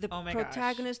the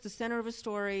protagonist, the center of a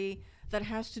story that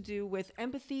has to do with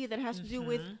empathy, that has to do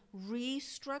with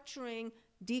restructuring,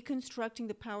 deconstructing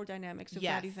the power dynamics of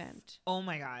that event. Oh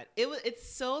my God. It's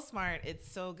so smart.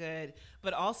 It's so good,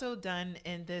 but also done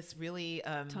in this really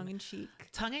tongue in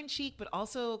cheek, but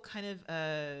also kind of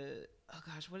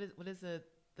what is the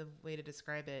way to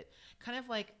describe it? Kind of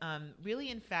like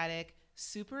really emphatic,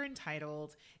 super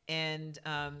entitled, and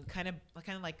kind of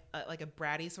like a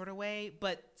bratty sort of way,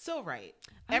 but so right.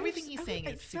 Everything he's saying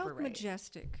is super right. It felt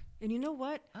majestic. And you know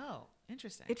what? Oh,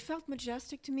 interesting. It felt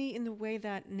majestic to me in the way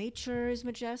that nature is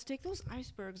majestic. Those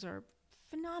icebergs are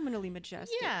phenomenally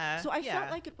majestic. Yeah. So I felt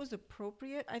like it was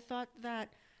appropriate. I thought that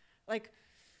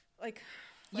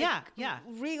Yeah.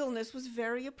 realness was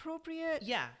very appropriate.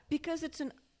 Yeah. Because it's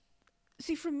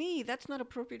see, for me, that's not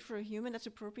appropriate for a human. That's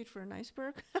appropriate for an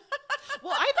iceberg.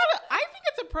 Well, I think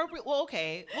it's appropriate. Well,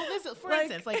 okay. Well, for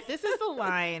instance, this is the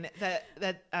line that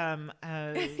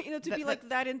to be like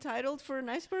that entitled for an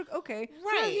iceberg. Okay, right.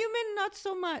 For a human, not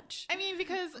so much. I mean,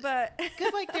 because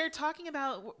they're talking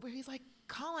about where he's like,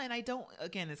 Colin,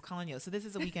 it's Colin Yost. So this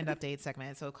is a Weekend Update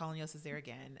segment. So Colin Yost is there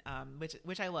again,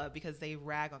 which I love because they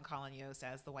rag on Colin Yost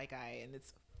as the white guy, and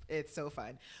it's so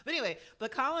fun. But anyway,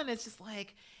 Colin is just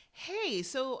like, hey,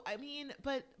 so I mean,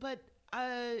 but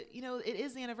it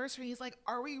is the anniversary. He's like,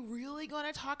 are we really going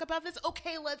to talk about this?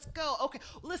 Okay, let's go. Okay,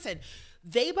 listen,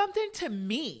 they bumped into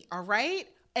me, all right?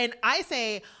 And I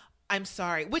say, I'm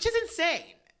sorry, which is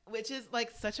insane, which is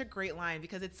like such a great line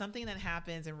because it's something that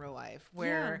happens in real life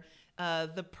where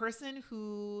the person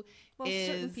who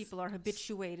certain people are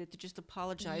habituated to just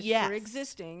apologize for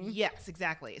existing. Yes,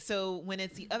 exactly. So when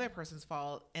it's the other person's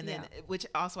fault, and then which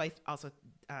also I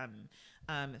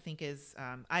think is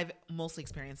I've mostly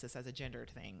experienced this as a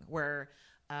gendered thing where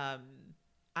I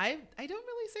don't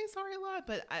really say sorry a lot,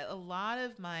 but a lot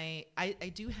of I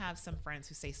do have some friends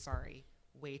who say sorry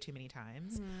way too many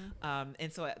times.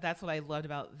 And so that's what I loved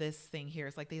about this thing here.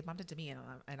 It's like they bumped into me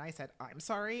and I said, I'm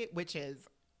sorry, which is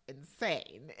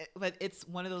insane. But it's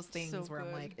one of those things where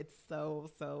I'm like, it's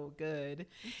so good.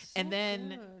 And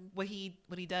then what he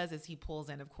does is he pulls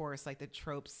in, of course, like the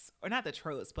tropes, or not the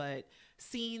tropes, but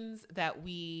scenes that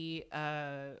we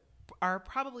are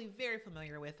probably very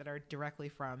familiar with that are directly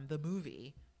from the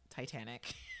movie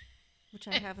Titanic, which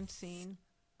I haven't seen.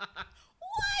 What?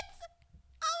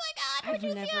 Oh my God! I've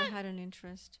never had an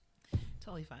interest.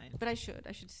 Totally fine. But I should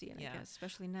see it, I guess,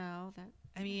 especially now that...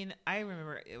 I mean, I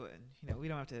remember, we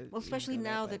don't have to... Well, especially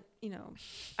now that,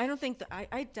 I don't think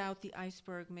I doubt the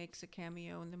iceberg makes a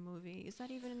cameo in the movie. Is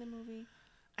that even in the movie?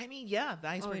 I mean, yeah, the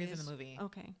iceberg is in the movie.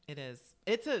 Okay. It is.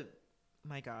 It's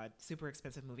my God, super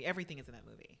expensive movie. Everything is in that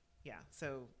movie. Yeah,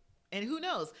 so... And who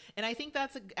knows? And I think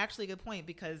that's actually a good point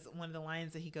because one of the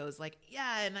lines that he goes like,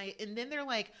 yeah, and then they're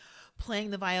like playing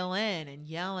the violin and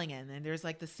yelling, and then there's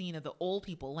like the scene of the old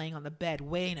people laying on the bed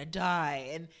waiting to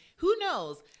die. And who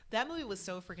knows? That movie was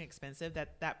so freaking expensive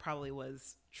that probably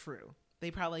was true.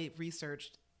 They probably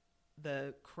researched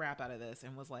the crap out of this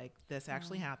and was like, this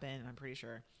actually happened, and I'm pretty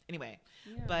sure. Anyway,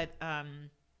 but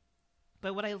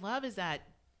what I love is that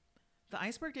the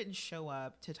iceberg didn't show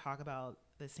up to talk about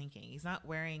the sinking. He's not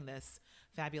wearing this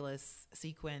fabulous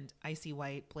sequined icy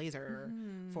white blazer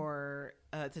for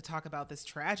to talk about this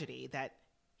tragedy that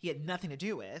he had nothing to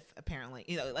do with,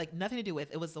 apparently. Like nothing to do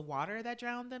with. It was the water that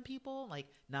drowned them people, like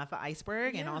not the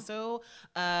iceberg. And also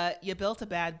you built a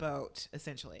bad boat,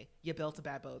 essentially. You built a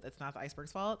bad boat. That's not the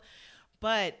iceberg's fault.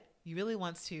 But he really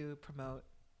wants to promote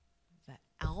the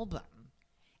album.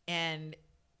 And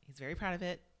he's very proud of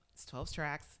it. It's 12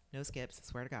 tracks, no skips, I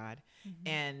swear to God.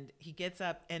 And he gets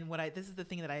up, and this is the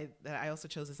thing that I also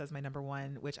chose this as my number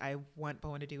one, which I want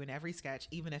Bowen to do in every sketch,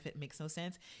 even if it makes no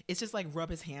sense. It's just like rub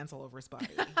his hands all over his body.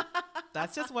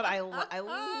 That's just what I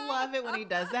love it when he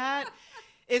does that,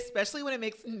 especially when it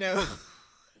makes no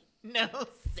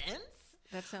sense.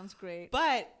 That sounds great.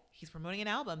 But he's promoting an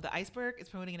album. The iceberg is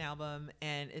promoting an album,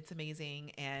 and it's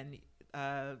amazing. And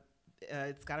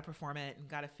it's got to perform it and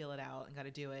got to feel it out and got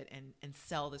to do it and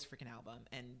sell this freaking album.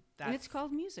 And it's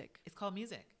called Music. It's called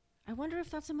Music. I wonder if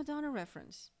that's a Madonna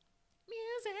reference.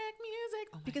 Music.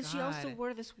 Oh my because God. she also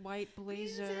wore this white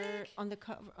blazer on the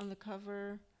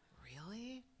cover.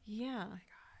 Really? Yeah. Oh my God.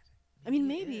 I mean,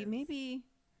 maybe,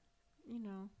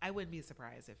 I wouldn't be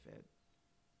surprised if it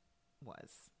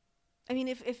was. I mean,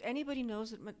 if anybody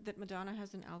knows that Madonna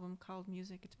has an album called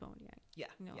Music, it's Bowen Yang. Yeah.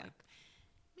 Yeah.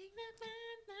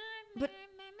 But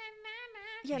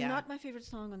not my favorite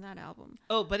song on that album.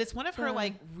 Oh, but it's one of her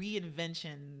like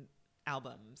reinvention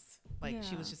albums. Like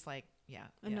she was just like,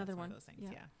 another one of those things.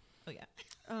 Yeah. Oh yeah.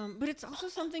 But it's also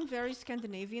something very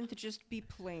Scandinavian to just be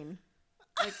plain.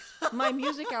 Like my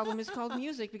music album is called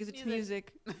Music because it's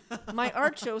music. My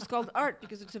art show is called Art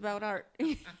because it's about art.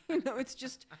 It's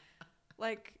just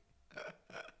like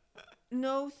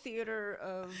no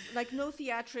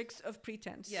theatrics of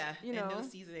pretense. Yeah. And no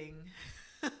seasoning.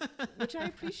 Which I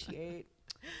appreciate.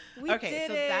 Okay,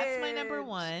 so that's my number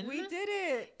one. We did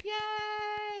it.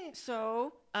 Yay!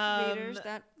 So, readers,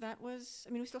 that was...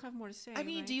 I mean, we still have more to say. I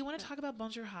mean, do you want to talk about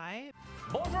Bonjour High?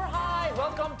 Bonjour High!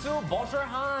 Welcome to Bonjour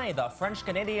High, the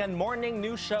French-Canadian morning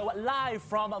news show live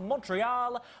from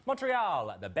Montreal.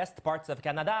 Montreal, the best parts of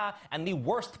Canada and the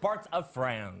worst parts of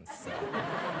France.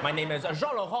 My name is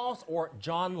Jean Laurence, or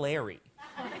John Larry.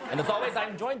 And as always,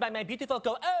 I'm joined by my beautiful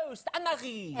co-host,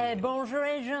 Anne-Marie. Bonjour,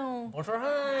 Jean. Bonjour,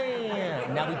 hi.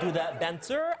 Now we do the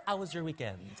banter. How was your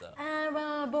weekend?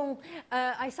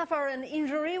 I suffer an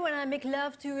injury when I make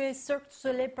love to a Cirque du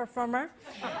Soleil performer.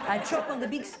 I choke on the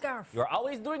big scarf. You're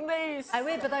always doing this.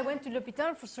 But I went to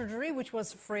l'hôpital for surgery, which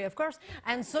was free, of course.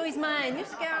 And so is my new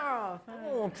scarf.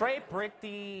 Oh, très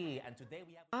pretty. And today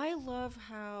we have... I love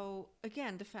how,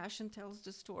 again, the fashion tells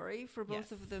the story for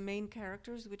both of the main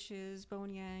characters, which is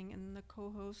Bowen Yang and the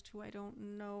co-host, who I don't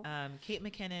know. Kate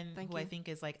McKinnon, Thank who you. I think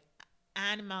is like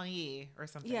Anne-Marie or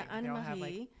something. Yeah, They all have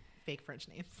Anne-Marie. like fake French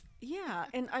names. Yeah,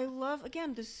 and I love,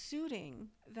 again, the suiting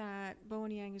that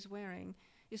Bowen Yang is wearing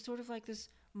is sort of like this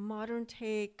modern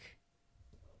take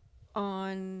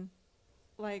on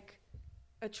like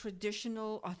a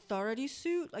traditional authority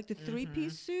suit, like the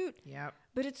three-piece suit. Yep.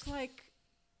 But it's like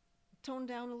toned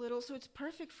down a little, so it's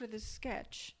perfect for this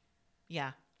sketch.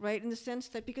 Yeah. Right? In the sense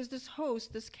that because this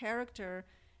host, this character,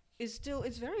 is still,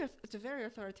 it's a very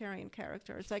authoritarian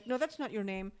character. It's like, no, that's not your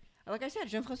name. Like I said,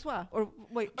 Jean-François. Or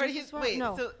wait, Or Jean-François? wait,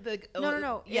 no. so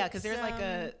No. Yeah, because It's, there's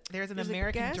an there's a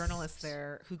American guest journalist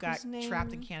there who got whose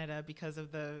trapped in name- Canada because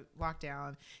of the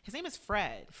lockdown. His name is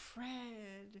Fred,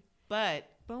 Fred. but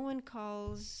Bowen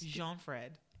calls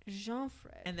Jean-Fred,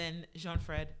 Jean-Fred. and then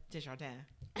Jean-Fred Desjardins.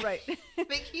 Right.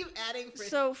 They keep adding Fred.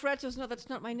 So Fred says, no, that's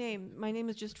not my name. My name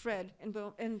is just Fred. And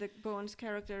Bowen's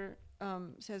character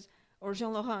says, or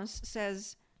Jean Laurence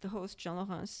says, the host, Jean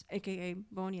Laurence, a.k.a.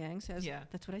 Bowen Yang, says, Yeah.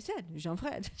 that's what I said,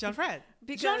 Jean-Fred. Jean-Fred.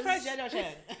 Because- Jean-Fred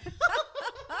Desjardins.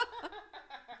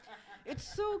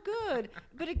 It's so good.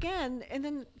 But again, and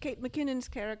then Kate McKinnon's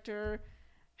character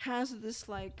has this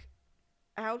like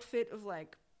outfit of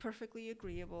like perfectly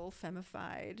agreeable,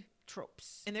 femified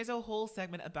tropes. And there's a whole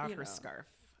segment about You her know. scarf.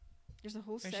 There's a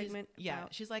whole Where segment.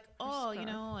 she's like, her oh, you scarf.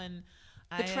 know, and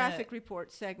The traffic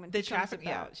report segment. the becomes traffic,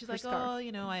 yeah. about She's her like, scarf. oh,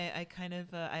 you know, I kind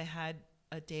of, I had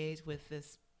a date with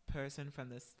this person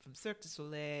from Cirque du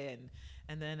Soleil,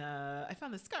 and then I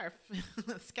found this scarf,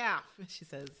 scarf, she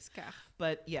says. Scarf.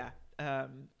 But yeah,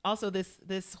 also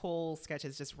this whole sketch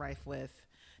is just rife with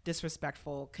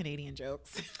disrespectful Canadian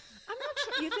jokes. I'm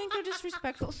not sure. You think they're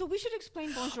disrespectful? So we should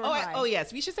explain bonjour. Oh, hi.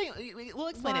 yes, we should say, we'll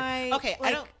explain Why, it. Okay,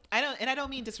 like- I don't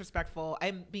mean disrespectful.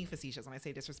 I'm being facetious when I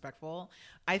say disrespectful.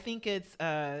 I think it's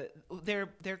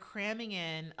they're cramming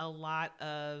in a lot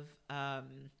of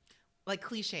like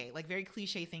cliche, like very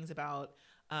cliche things about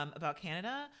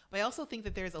Canada. But I also think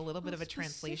that there's a little bit of a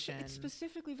translation. It's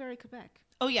specifically very Quebec.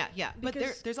 Oh yeah. But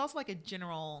Because- there's also like a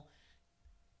general.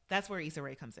 That's where Issa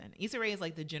Rae comes in. Issa Rae is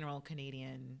like the general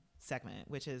Canadian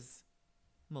segment, which is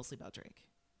mostly about Drake.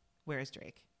 Where is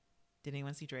Drake? Did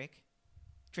anyone see Drake?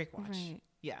 Drake Watch. Right.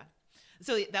 Yeah.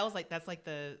 So that's like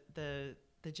the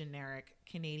generic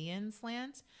Canadian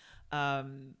slant.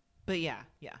 But yeah.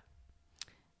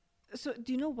 So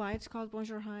do you know why it's called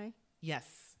bonjour hi?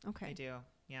 Yes. Okay. I do.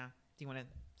 Yeah. Do you want to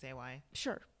say why?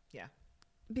 Sure. Yeah.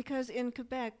 Because in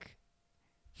Quebec,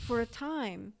 for a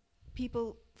time,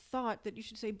 people thought that you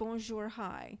should say bonjour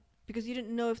hi because you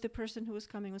didn't know if the person who was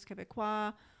coming was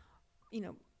Quebecois, you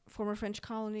know, former French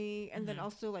colony, and then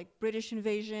also like British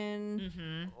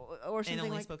invasion or something And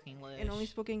only like spoke English. and only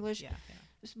spoke English. Yeah.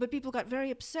 But people got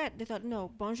very upset. They thought, no,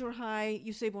 bonjour hi,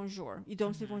 you say bonjour. You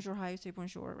don't say bonjour hi, you say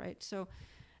bonjour, right? So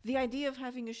the idea of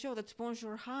having a show that's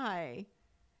bonjour hi,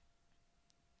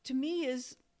 to me,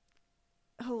 is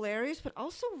hilarious, but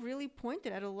also really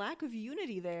pointed at a lack of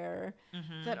unity there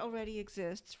that already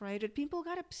exists, right? And people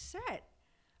got upset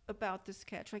about the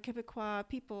sketch, right? Quebecois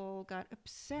people got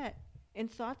upset and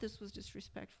thought this was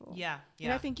disrespectful. Yeah.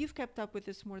 And I think you've kept up with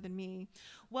this more than me.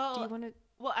 Well, Do you want to?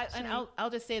 Well, I'll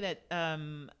just say that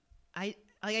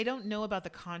I don't know about the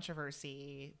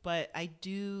controversy, but I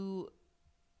do.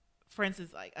 For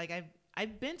instance, like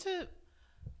I've been to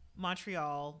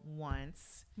Montreal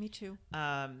once. Me too.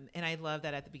 And I love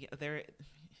that at the beginning there.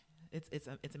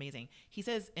 It's amazing. He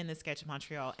says in the sketch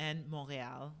Montreal and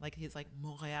Montréal, like he's like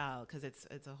Montréal because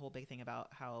it's a whole big thing about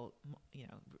how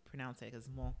pronounce it because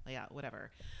Montréal, whatever.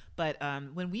 But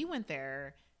when we went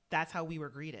there, that's how we were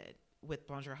greeted with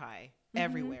bonjour hi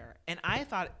everywhere, and I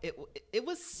thought it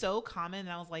was so common. And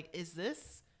I was like, is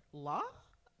this law?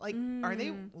 Like, are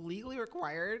they legally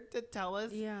required to tell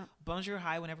us bonjour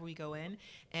hi whenever we go in?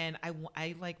 And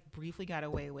I like briefly got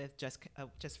away with just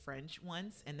French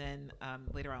once, and then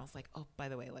later on I was like, oh, by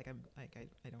the way, like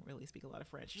I don't really speak a lot of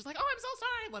French. She's like, oh, I'm so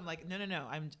sorry. I'm like, no,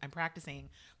 I'm practicing.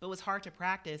 But it was hard to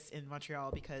practice in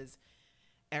Montreal because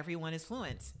everyone is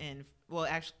fluent in, well,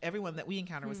 actually everyone that we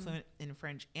encountered was fluent in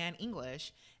French and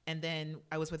English. And then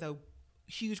I was with a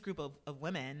huge group of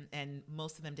women, and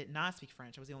most of them did not speak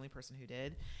French. I was the only person who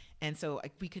did. And so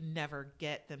we could never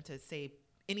get them to say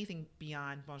anything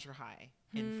beyond bonjour, hi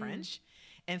in French.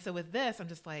 And so with this, I'm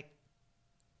just like,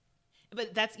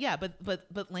 but that's,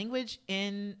 but language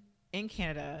in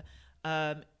Canada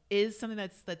is something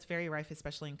that's very rife,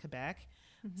 especially in Quebec.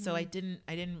 So I didn't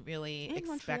really and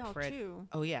expect Montreal for it. too.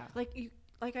 Oh yeah.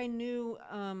 Like I knew,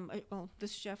 well,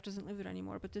 this chef doesn't live there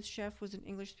anymore, but this chef was an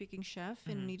English-speaking chef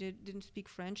and didn't speak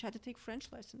French, had to take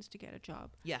French lessons to get a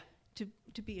job. Yeah.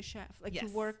 To be a chef, like Yes.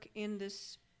 to work in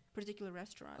this particular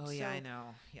restaurant. Oh yeah, I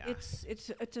know. Yeah.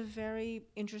 It's a very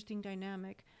interesting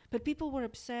dynamic. But people were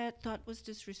upset, thought it was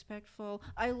disrespectful.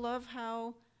 I love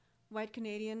how white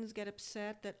Canadians get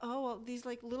upset that, oh, well, these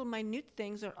like little minute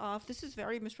things are off. This is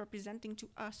very misrepresenting to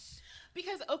us.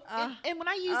 Because and when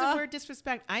I use the word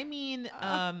disrespect, I mean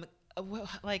oh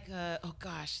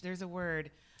gosh, there's a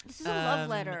word. This is a love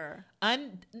letter.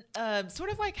 Sort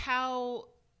of like how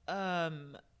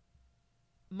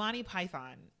Monty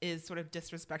Python is sort of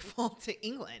disrespectful to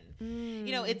England.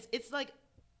 You know, it's like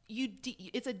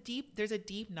there's a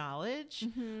deep knowledge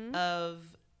of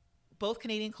both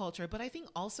Canadian culture, but I think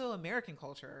also American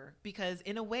culture, because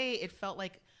in a way it felt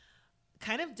like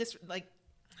kind of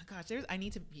I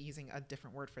need to be using a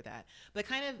different word for that, but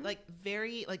kind of like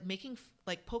very like making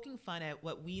like poking fun at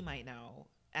what we might know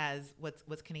as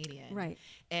what's Canadian, right?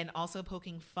 And also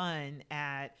poking fun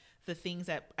at the things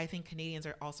that I think Canadians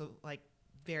are also like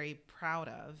very proud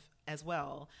of as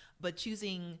well, but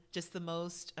choosing just the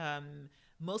most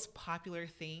popular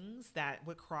things that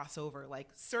would cross over, like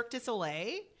Cirque du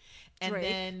Soleil, and Drake.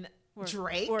 then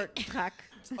Drake. Or Drac.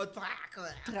 Oh,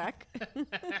 Drac. Drac.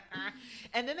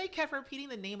 And then they kept repeating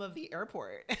the name of the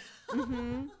airport.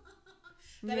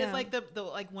 That is like the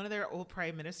like one of their old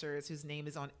prime ministers whose name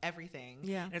is on everything.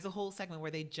 Yeah. And there's a whole segment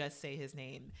where they just say his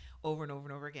name over and over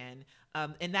and over again.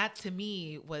 And that to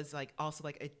me was like also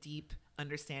like a deep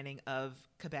understanding of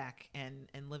Quebec and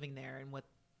living there and what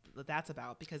that's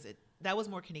about, because that was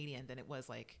more Canadian than it was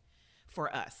like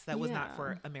for us. That was not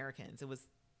for Americans.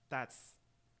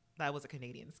 That was a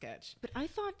Canadian sketch. But I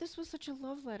thought this was such a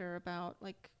love letter about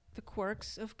like the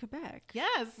quirks of Quebec.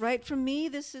 Yes. Right? For me,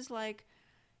 this is like,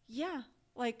 yeah,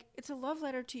 like it's a love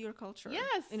letter to your culture.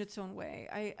 Yes. In its own way.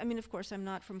 I mean, of course, I'm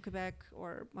not from Quebec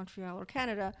or Montreal or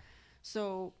Canada,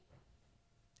 so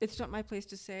it's not my place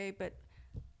to say, but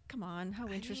come on, how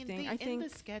interesting. I think the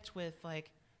sketch with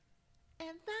like,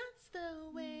 and that's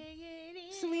the way it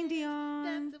is. Celine Dion.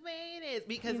 That's the way it is.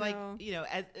 Because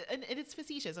and it's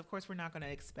facetious. Of course, we're not going to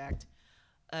expect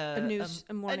a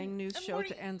morning news show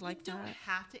to end like that. You don't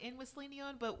have to end with Celine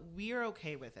Dion, but we're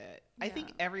okay with it. Yeah. I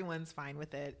think everyone's fine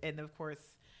with it. And of course,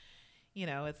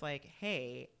 it's like,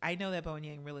 hey, I know that Bowen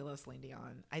Yang really loves Celine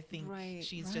Dion. I think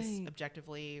she's just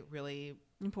objectively really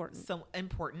important.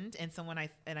 And someone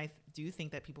I do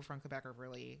think that people from Quebec are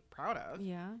really proud of.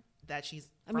 Yeah. That she's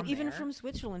even from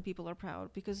Switzerland, people are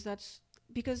proud because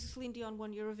Celine Dion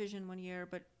won Eurovision one year,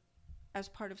 but as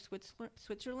part of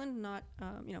Switzerland, not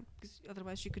because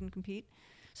otherwise she couldn't compete.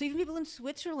 So even people in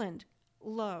Switzerland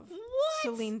love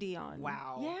Celine Dion.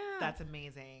 Wow. Yeah. That's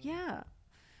amazing. Yeah.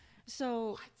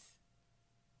 So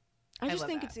I just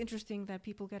think it's interesting that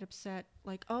people get upset,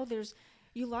 like, oh,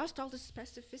 you lost all the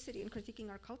specificity in critiquing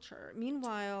our culture.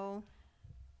 Meanwhile,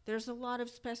 there's a lot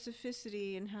of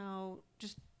specificity in how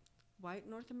just white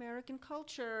North American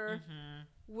culture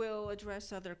will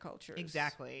address other cultures.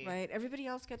 Exactly. Right? Everybody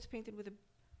else gets painted with a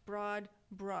broad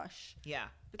brush. Yeah.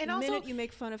 But the minute you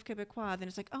make fun of Quebecois, then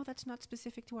it's like, oh, that's not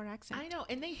specific to our accent. I know.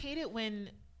 And they hate it when,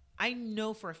 I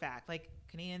know for a fact, like,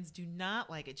 Canadians do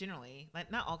not like it generally.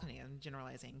 Like, not all Canadians,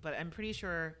 generalizing, but I'm pretty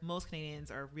sure most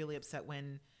Canadians are really upset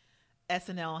when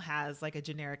SNL has like a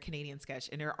generic Canadian sketch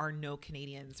and there are no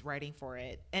Canadians writing for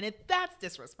it. And that's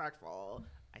disrespectful.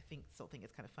 I still think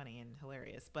it's kind of funny and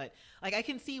hilarious, but like I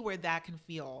can see where that can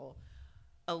feel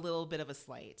a little bit of a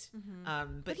slight.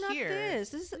 But not here,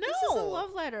 this is a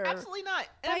love letter. Absolutely not.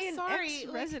 By I'm sorry, an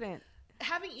ex-resident.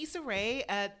 Having Issa Rae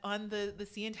on the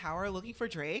CN Tower looking for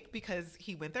Drake because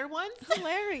he went there once.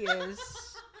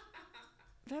 Hilarious.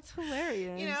 That's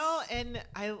hilarious. And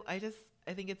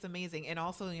I think it's amazing. And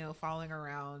also, following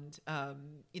around,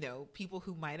 people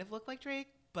who might have looked like Drake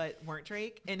but weren't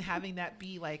Drake, and having that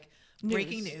be like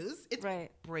breaking news. It's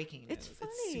breaking news. It's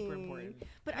funny. It's super important.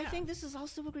 But I think this is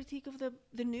also a critique of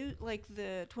the news, like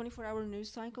the 24-hour news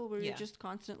cycle, where you're just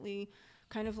constantly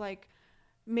kind of like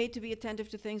made to be attentive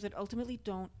to things that ultimately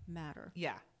don't matter.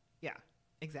 Yeah. Yeah.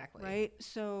 Exactly. Right?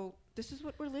 So this is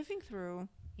what we're living through.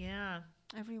 Yeah.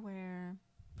 Everywhere.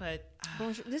 But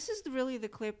bonjour. This is really the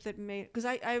clip that made, because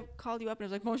I called you up and I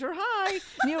was like, bonjour, hi.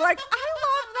 And you're like, I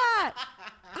love that.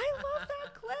 I love that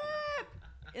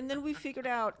And then we figured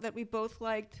out that we both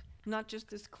liked not just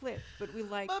this clip, but we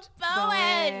liked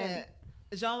Bowen.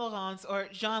 Jean Laurence or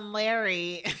Jean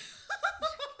Larry.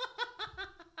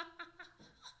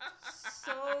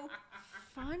 So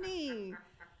funny.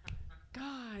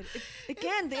 God.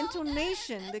 Again, the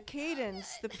intonation, the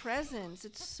cadence, the presence.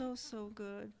 It's so, so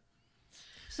good.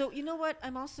 So, you know what?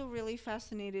 I'm also really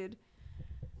fascinated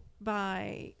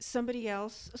by somebody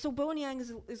else. So Bowen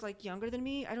Yang is like younger than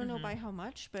me. I don't know by how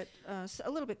much, but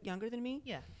a little bit younger than me.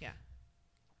 Yeah.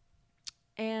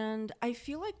 And I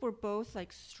feel like we're both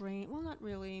like strange. Well, not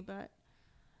really, but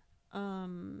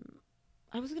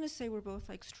I was going to say we're both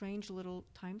like strange little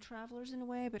time travelers in a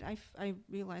way, but I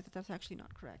realize that that's actually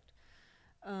not correct.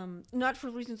 Not for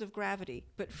reasons of gravity,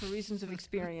 but for reasons of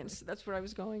experience. That's where I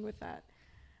was going with that.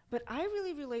 But I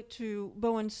really relate to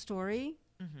Bowen's story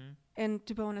and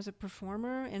to Bowen as a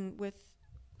performer, and with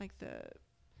like the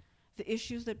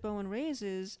issues that Bowen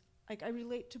raises. Like I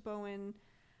relate to Bowen.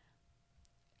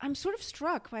 I'm sort of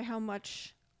struck by how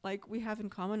much like we have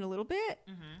in common a little bit.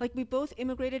 Like we both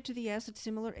immigrated to the US at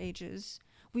similar ages.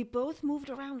 We both moved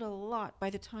around a lot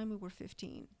by the time we were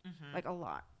 15. Like a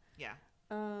lot. Yeah.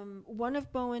 One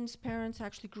of Bowen's parents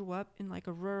actually grew up in like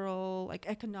a rural, like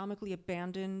economically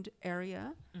abandoned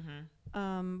area.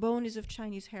 Bowen is of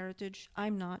Chinese heritage.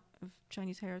 I'm not of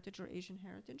Chinese heritage or Asian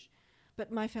heritage,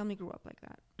 but my family grew up like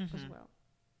that as well.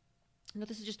 Now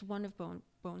this is just one of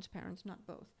Bowen's parents, not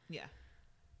both. Yeah.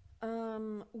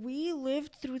 We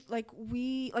lived through like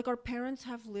our parents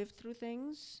have lived through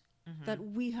things that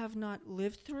we have not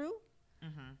lived through,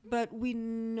 but we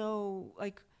know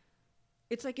like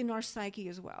it's like in our psyche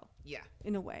as well. Yeah,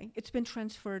 in a way, it's been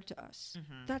transferred to us.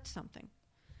 That's something.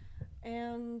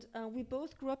 And we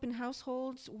both grew up in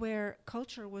households where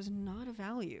culture was not a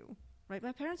value. Right,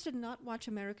 my parents did not watch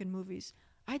American movies.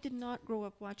 I did not grow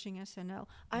up watching SNL.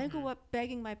 I grew up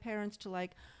begging my parents to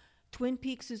like, Twin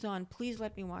Peaks is on, please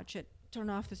let me watch it. Turn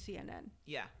off the CNN.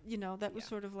 Yeah. You know, that was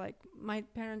sort of like my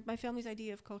family's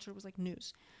idea of culture was like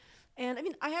news. And I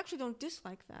mean, I actually don't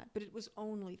dislike that, but it was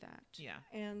only that. Yeah.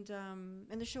 And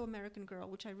the show American Girl,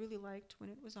 which I really liked when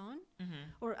it was on,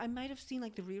 or I might have seen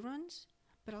like the reruns,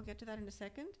 but I'll get to that in a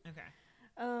second. Okay.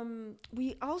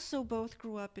 We also both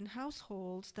grew up in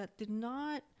households that did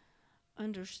not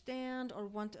understand or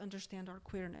want to understand our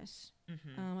queerness.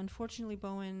 Unfortunately,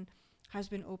 Bowen has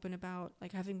been open about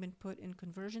like having been put in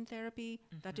conversion therapy.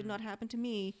 That did not happen to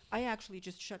me. I actually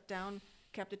just shut down,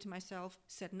 kept it to myself,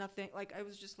 said nothing. Like I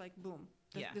was just like, boom,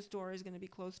 this door is going to be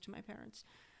closed to my parents.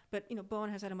 But you know, Bowen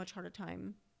has had a much harder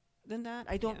time than that.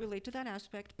 I don't relate to that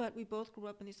aspect, but we both grew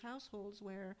up in these households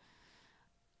where,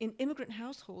 in immigrant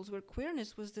households, where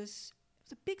queerness was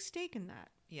a big stake in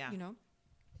that. Yeah. You know?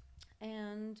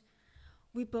 And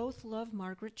we both love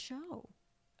Margaret Cho.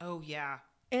 Oh, yeah.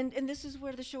 And this is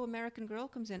where the show American Girl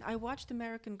comes in. I watched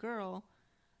American Girl.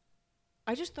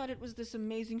 I just thought it was this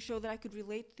amazing show that I could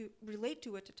relate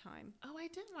to at the time. Oh, I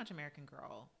didn't watch American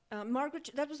Girl. That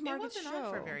was Margaret's show. It wasn't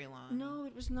on for very long. No,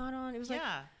 it was not on. It was like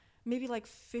maybe like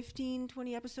 15,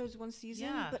 20 episodes one season.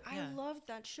 Yeah, but I loved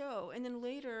that show. And then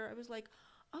later I was like,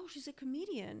 oh, she's a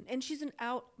comedian. And she's an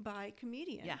out-by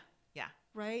comedian. Yeah, yeah.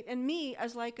 Right? And me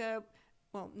as like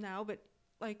now, but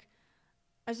like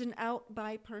as an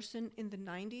out-by person in the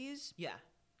 90s. Yeah.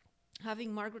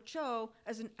 Having Margaret Cho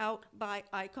as an out-by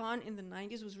icon in the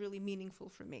 90s was really meaningful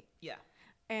for me. Yeah.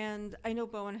 And I know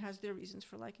Bowen has their reasons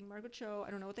for liking Margaret Cho.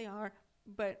 I don't know what they are,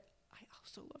 but I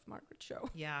also love Margaret Cho.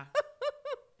 Yeah.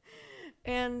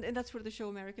 and that's where the show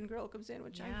American Girl comes in,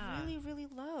 which I really, really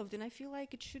loved. And I feel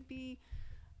like it should be,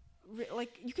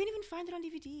 like, you can't even find it on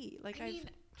DVD. Like,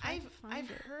 I've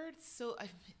heard so...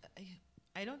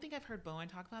 I don't think I've heard Bowen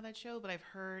talk about that show, but I've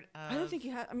heard I don't think he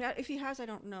has. I mean, if he has, I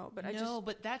don't know. But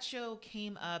but that show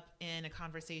came up in a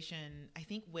conversation, I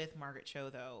think, with Margaret Cho,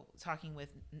 though, talking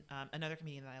with another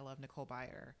comedian that I love, Nicole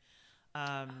Byer.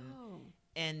 But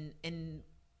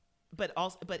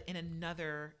in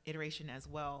another iteration as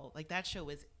well. Like, that show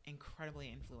was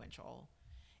incredibly influential.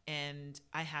 And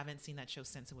I haven't seen that show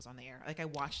since it was on the air. Like, I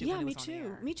watched it when it was on the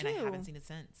air. Me too. And I haven't seen it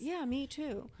since. Yeah, me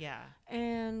too. Yeah.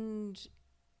 And...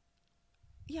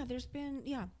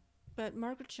 yeah, but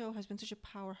Margaret Cho has been such a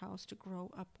powerhouse to grow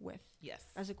up with. Yes.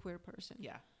 As a queer person.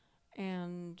 Yeah.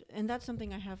 And that's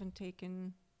something I haven't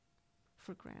taken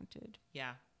for granted.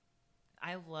 Yeah.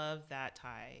 I love that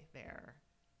tie there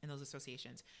and those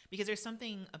associations because there's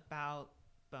something about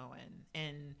Bowen,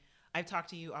 and I've talked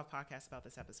to you off podcast about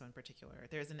this episode in particular.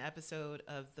 There's an episode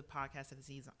of the podcast that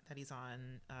he's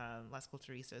on, Las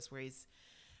Culturistas, where he's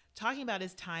talking about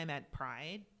his time at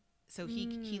Pride. So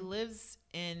he lives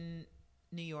in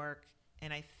New York,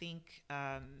 and I think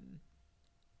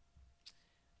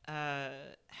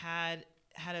had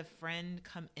a friend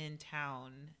come in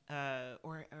town,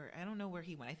 or I don't know where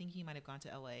he went. I think he might have gone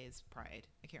to LA's Pride.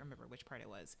 I can't remember which Pride it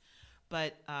was,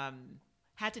 but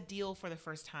had to deal for the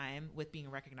first time with being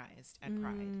recognized at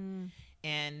Pride,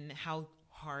 and how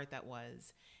hard that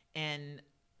was. And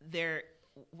there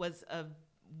was a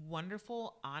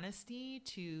wonderful honesty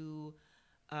to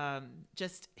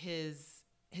just his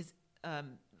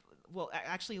well,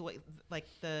 actually, like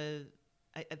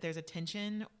there's a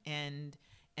tension and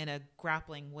a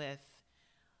grappling with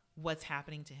what's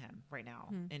happening to him right now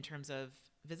in terms of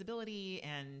visibility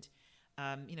and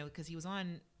because he was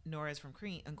on Nora's from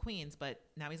Queens, but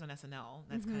now he's on SNL.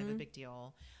 That's kind of a big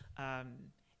deal.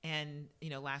 And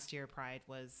last year Pride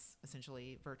was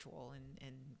essentially virtual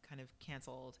and kind of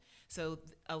canceled. So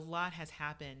a lot has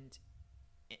happened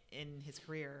in his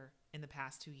career in the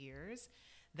past 2 years,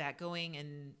 that going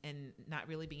and not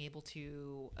really being able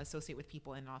to associate with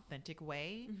people in an authentic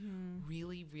way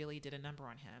really, really did a number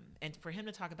on him. And for him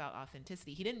to talk about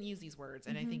authenticity, he didn't use these words.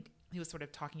 And I think he was sort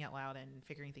of talking out loud and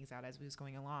figuring things out as he was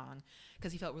going along,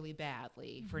 because he felt really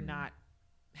badly for not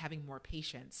having more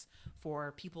patience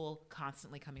for people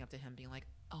constantly coming up to him being like,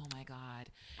 oh my God,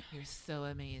 you're so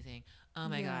amazing. Oh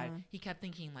my God. He kept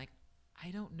thinking like,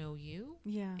 I don't know you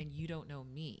and you don't know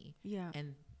me.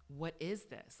 And what is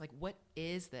this? Like, what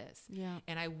is this?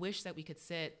 And I wish that we could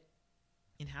sit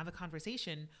and have a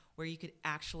conversation where you could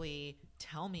actually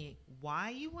tell me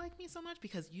why you like me so much,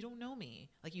 because you don't know me.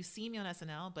 Like, you see me on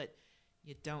SNL, but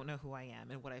you don't know who I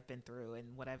am and what I've been through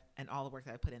and all the work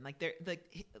that I put in. Like,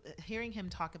 hearing him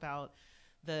talk about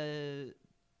the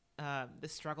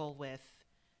struggle with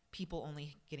people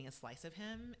only getting a slice of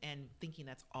him and thinking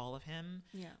that's all of him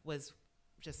was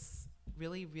just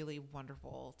really, really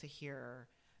wonderful to hear.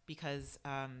 Because,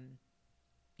 I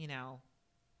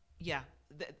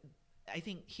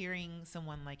think hearing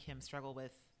someone like him struggle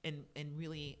with and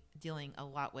really dealing a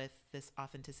lot with this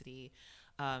authenticity,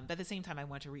 but at the same time, I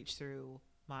want to reach through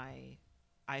my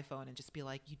iPhone and just be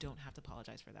like, you don't have to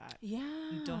apologize for that.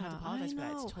 You don't have to apologize for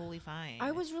that. It's totally fine.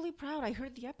 I was really proud. I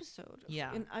heard the episode.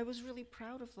 And I was really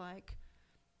proud of, like,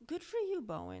 good for you,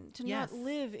 Bowen, to not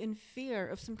live in fear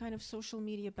of some kind of social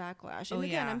media backlash. And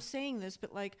again, I'm saying this,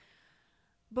 but like,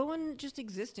 Bowen just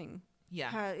existing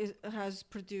has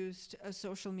produced a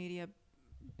social media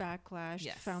backlash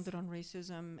founded on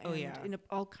racism and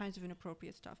all kinds of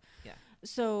inappropriate stuff.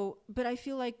 So, but I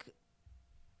feel like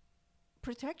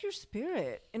protect your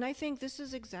spirit. And I think this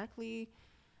is exactly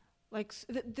like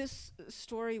this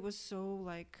story was so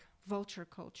like vulture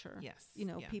culture.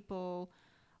 People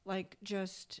like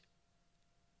just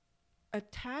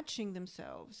attaching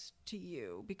themselves to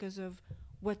you because of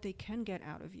what they can get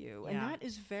out of you. And that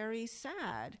is very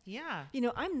sad.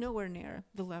 I'm nowhere near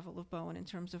the level of Bowen in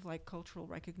terms of like cultural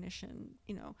recognition,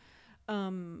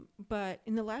 but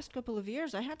in the last couple of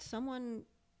years, I had someone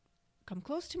come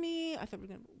close to me. I thought we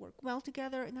were going to work well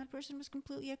together, and that person was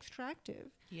completely extractive.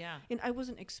 And I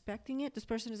wasn't expecting it. This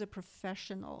person is a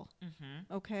professional.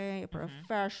 Okay, a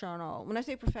professional. When I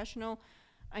say professional,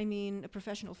 I mean a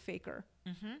professional faker.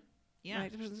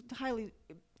 Right? Highly,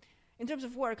 in terms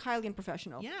of work, highly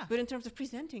unprofessional. But in terms of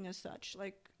presenting as such,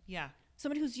 like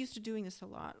somebody who's used to doing this a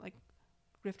lot, like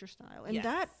grifter style. And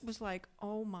that was like,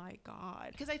 oh my God.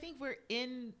 Because I think we're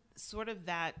in sort of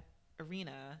that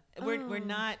arena. We're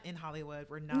not in Hollywood.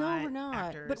 We're not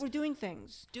actors. But we're doing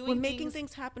things. We're making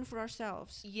things happen for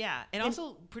ourselves. And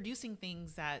also producing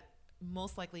things that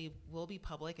most likely will be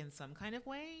public in some kind of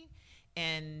way.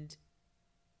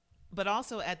 But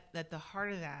also at the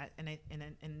heart of that, and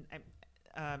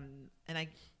I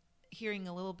hearing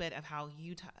a little bit of how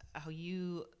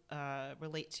you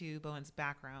relate to Bowen's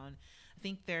background. I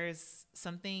think there's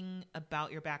something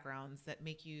about your backgrounds that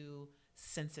make you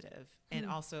sensitive, and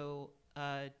also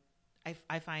I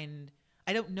find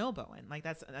I don't know Bowen. Like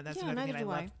that's another thing I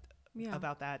love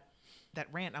about that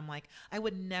rant. I'm like, I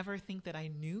would never think that I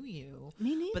knew you.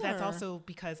 Me neither. But that's also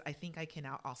because I think I can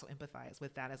now also empathize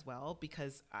with that as well,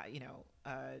 because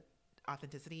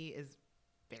authenticity is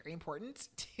very important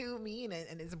to me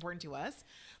and is important to us.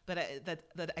 But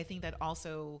I think that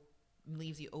also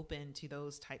leaves you open to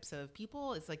those types of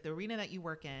people. It's like the arena that you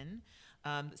work in.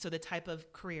 So the type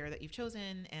of career that you've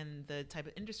chosen and the type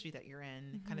of industry that you're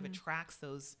in kind of attracts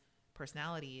those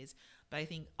personalities. But I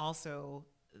think also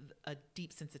a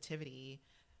deep sensitivity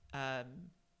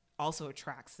also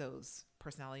attracts those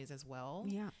personalities as well.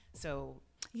 So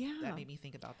that made me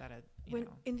think about that.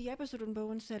 In the episode when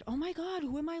Bowen said, "Oh my God,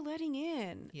 who am I letting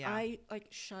in?" I like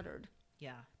shuddered.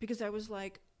 Because I was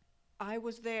like, I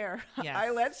was there. Yes. I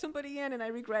let somebody in and I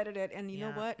regretted it. And you know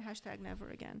Yeah. what? Hashtag never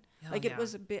again. Oh, Like yeah. it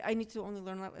was a bit, I need to only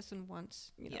learn that lesson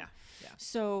once, you know? Yeah. Yeah.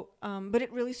 So, but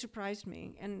it really surprised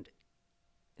me. And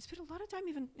I spent a lot of time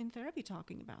even in therapy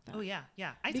talking about that. Oh yeah.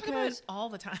 Yeah. I talk about it all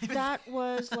the time. That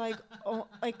was like,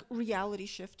 like reality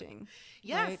shifting.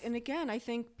 Yes. Right? And again, I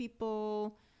think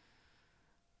people,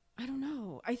 I don't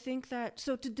know. I think that,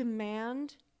 so to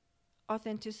demand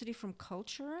authenticity from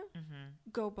culture,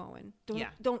 go Bowen.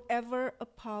 Don't ever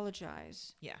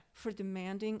apologize for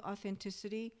demanding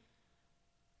authenticity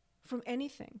from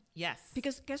anything. Yes.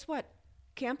 Because guess what?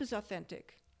 Camp is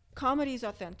authentic. Comedy is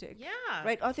authentic. Yeah.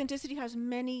 Right? Authenticity has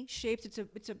many shapes.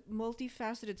 It's a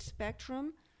multifaceted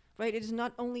spectrum, right? It is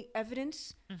not only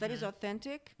evidence that is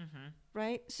authentic,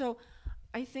 right? So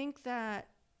I think that,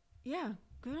 yeah,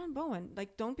 good on Bowen.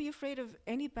 Like, don't be afraid of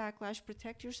any backlash.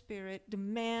 Protect your spirit.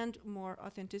 Demand more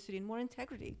authenticity and more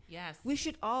integrity. Yes. We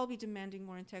should all be demanding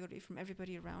more integrity from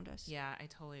everybody around us. Yeah, I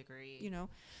totally agree. You know,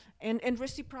 and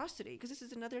reciprocity, because this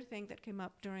is another thing that came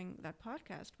up during that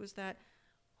podcast, was that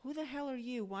who the hell are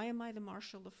you? Why am I the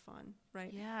marshal of fun?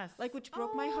 Right? Yes. Like, which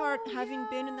broke my heart, having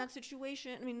been in that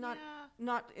situation. I mean,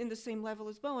 not in the same level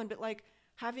as Bowen, but like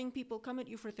having people come at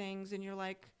you for things and you're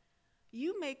like,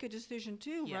 you make a decision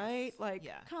too, right? Like,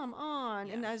 come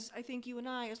on. And as I think you and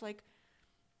I, as like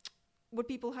what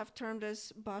people have termed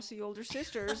as bossy older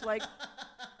sisters, like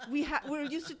we're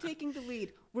used to taking the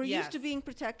lead. We're used to being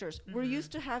protectors. We're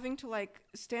used to having to like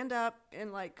stand up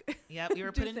and like we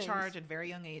were put in charge at very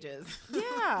young ages.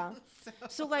 Yeah.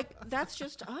 So like that's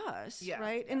just us,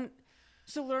 right? And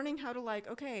so learning how to like,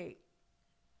 okay,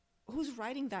 who's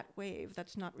riding that wave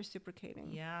that's not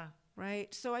reciprocating? Yeah.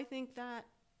 Right? So I think that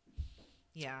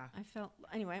I felt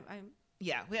anyway.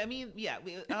 I mean, we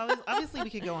obviously we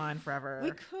could go on forever.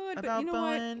 We could, about but you know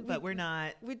Bowen, what? but we're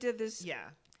not. We did this. Yeah.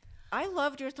 I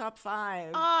loved your top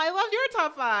 5. Oh, I loved your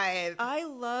top 5. I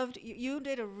loved you.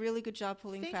 Did a really good job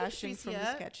pulling Thank fashion you, from the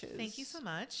Patricia. sketches. Thank you so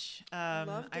much.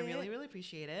 Loved I really, it. really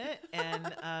appreciate it,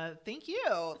 and thank you.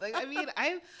 Like, I mean,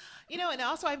 and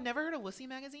also I've never heard of Wussy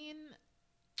magazine.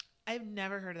 I've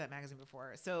never heard of that magazine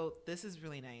before, so this is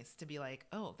really nice to be like,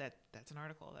 oh, that's an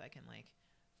article that I can like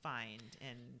find.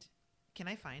 And can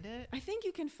I find it? I think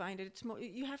you can find it. It's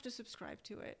you have to subscribe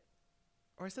to it.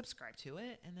 Or subscribe to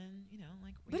it, and then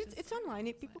like. But it's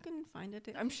online. People can find it.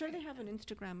 I'm sure they have an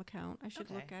Instagram account. I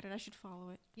should look at it. I should follow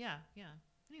it. Yeah.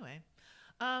 Anyway,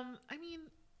 I mean,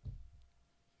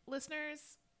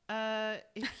 listeners,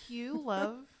 if you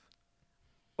love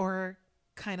or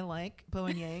kind of like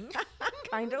Bowen Yang,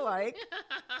 kind of like.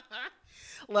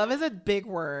 Love is a big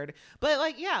word, but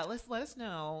like, let us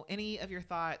know any of your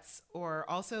thoughts, or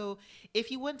also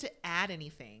if you want to add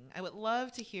anything. I would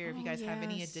love to hear if you guys have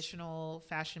any additional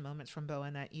fashion moments from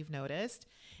Bowen that you've noticed,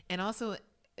 and also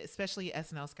especially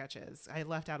SNL sketches. I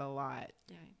left out a lot.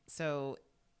 Yeah. So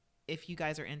if you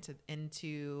guys are into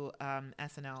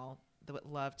SNL, I would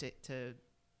love to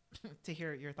to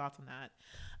hear your thoughts on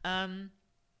that.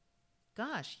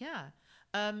 Gosh, yeah.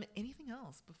 Anything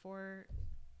else before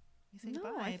we say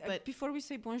goodbye? But before we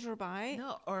say bonjour, bye.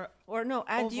 No, or no,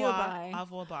 adieu, bye. Au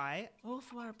revoir, bye. Au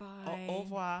revoir, bye. Au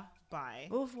revoir, bye.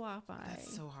 Au revoir, bye.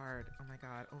 That's so hard. Oh my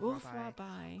God. Au revoir,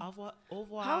 bye. Au revoir, au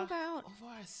revoir. How about au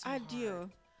revoir is so adieu?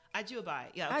 hard. Adieu, bye.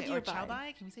 Yeah, okay. Adieu, Or ciao, bye.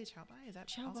 bye. Can we say ciao, bye? Is that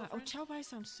Ciao, also bye. Oh, French? ciao, bye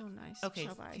sounds so nice. Okay,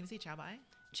 Ciao, bye. can we say ciao, bye?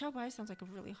 Ciao, bye sounds like a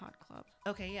really hot club.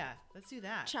 Okay, yeah. Let's do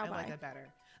that. Ciao, I like bye. that better.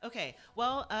 Okay,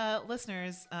 well,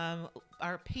 listeners,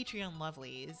 our Patreon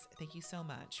lovelies, thank you so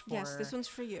much for... Yes, this one's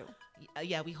for you.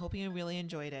 Yeah, we hope you really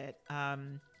enjoyed it.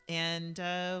 And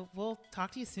we'll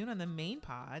talk to you soon on the main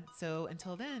pod. So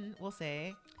until then, we'll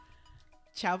say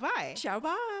ciao, bye. Ciao,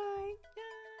 bye.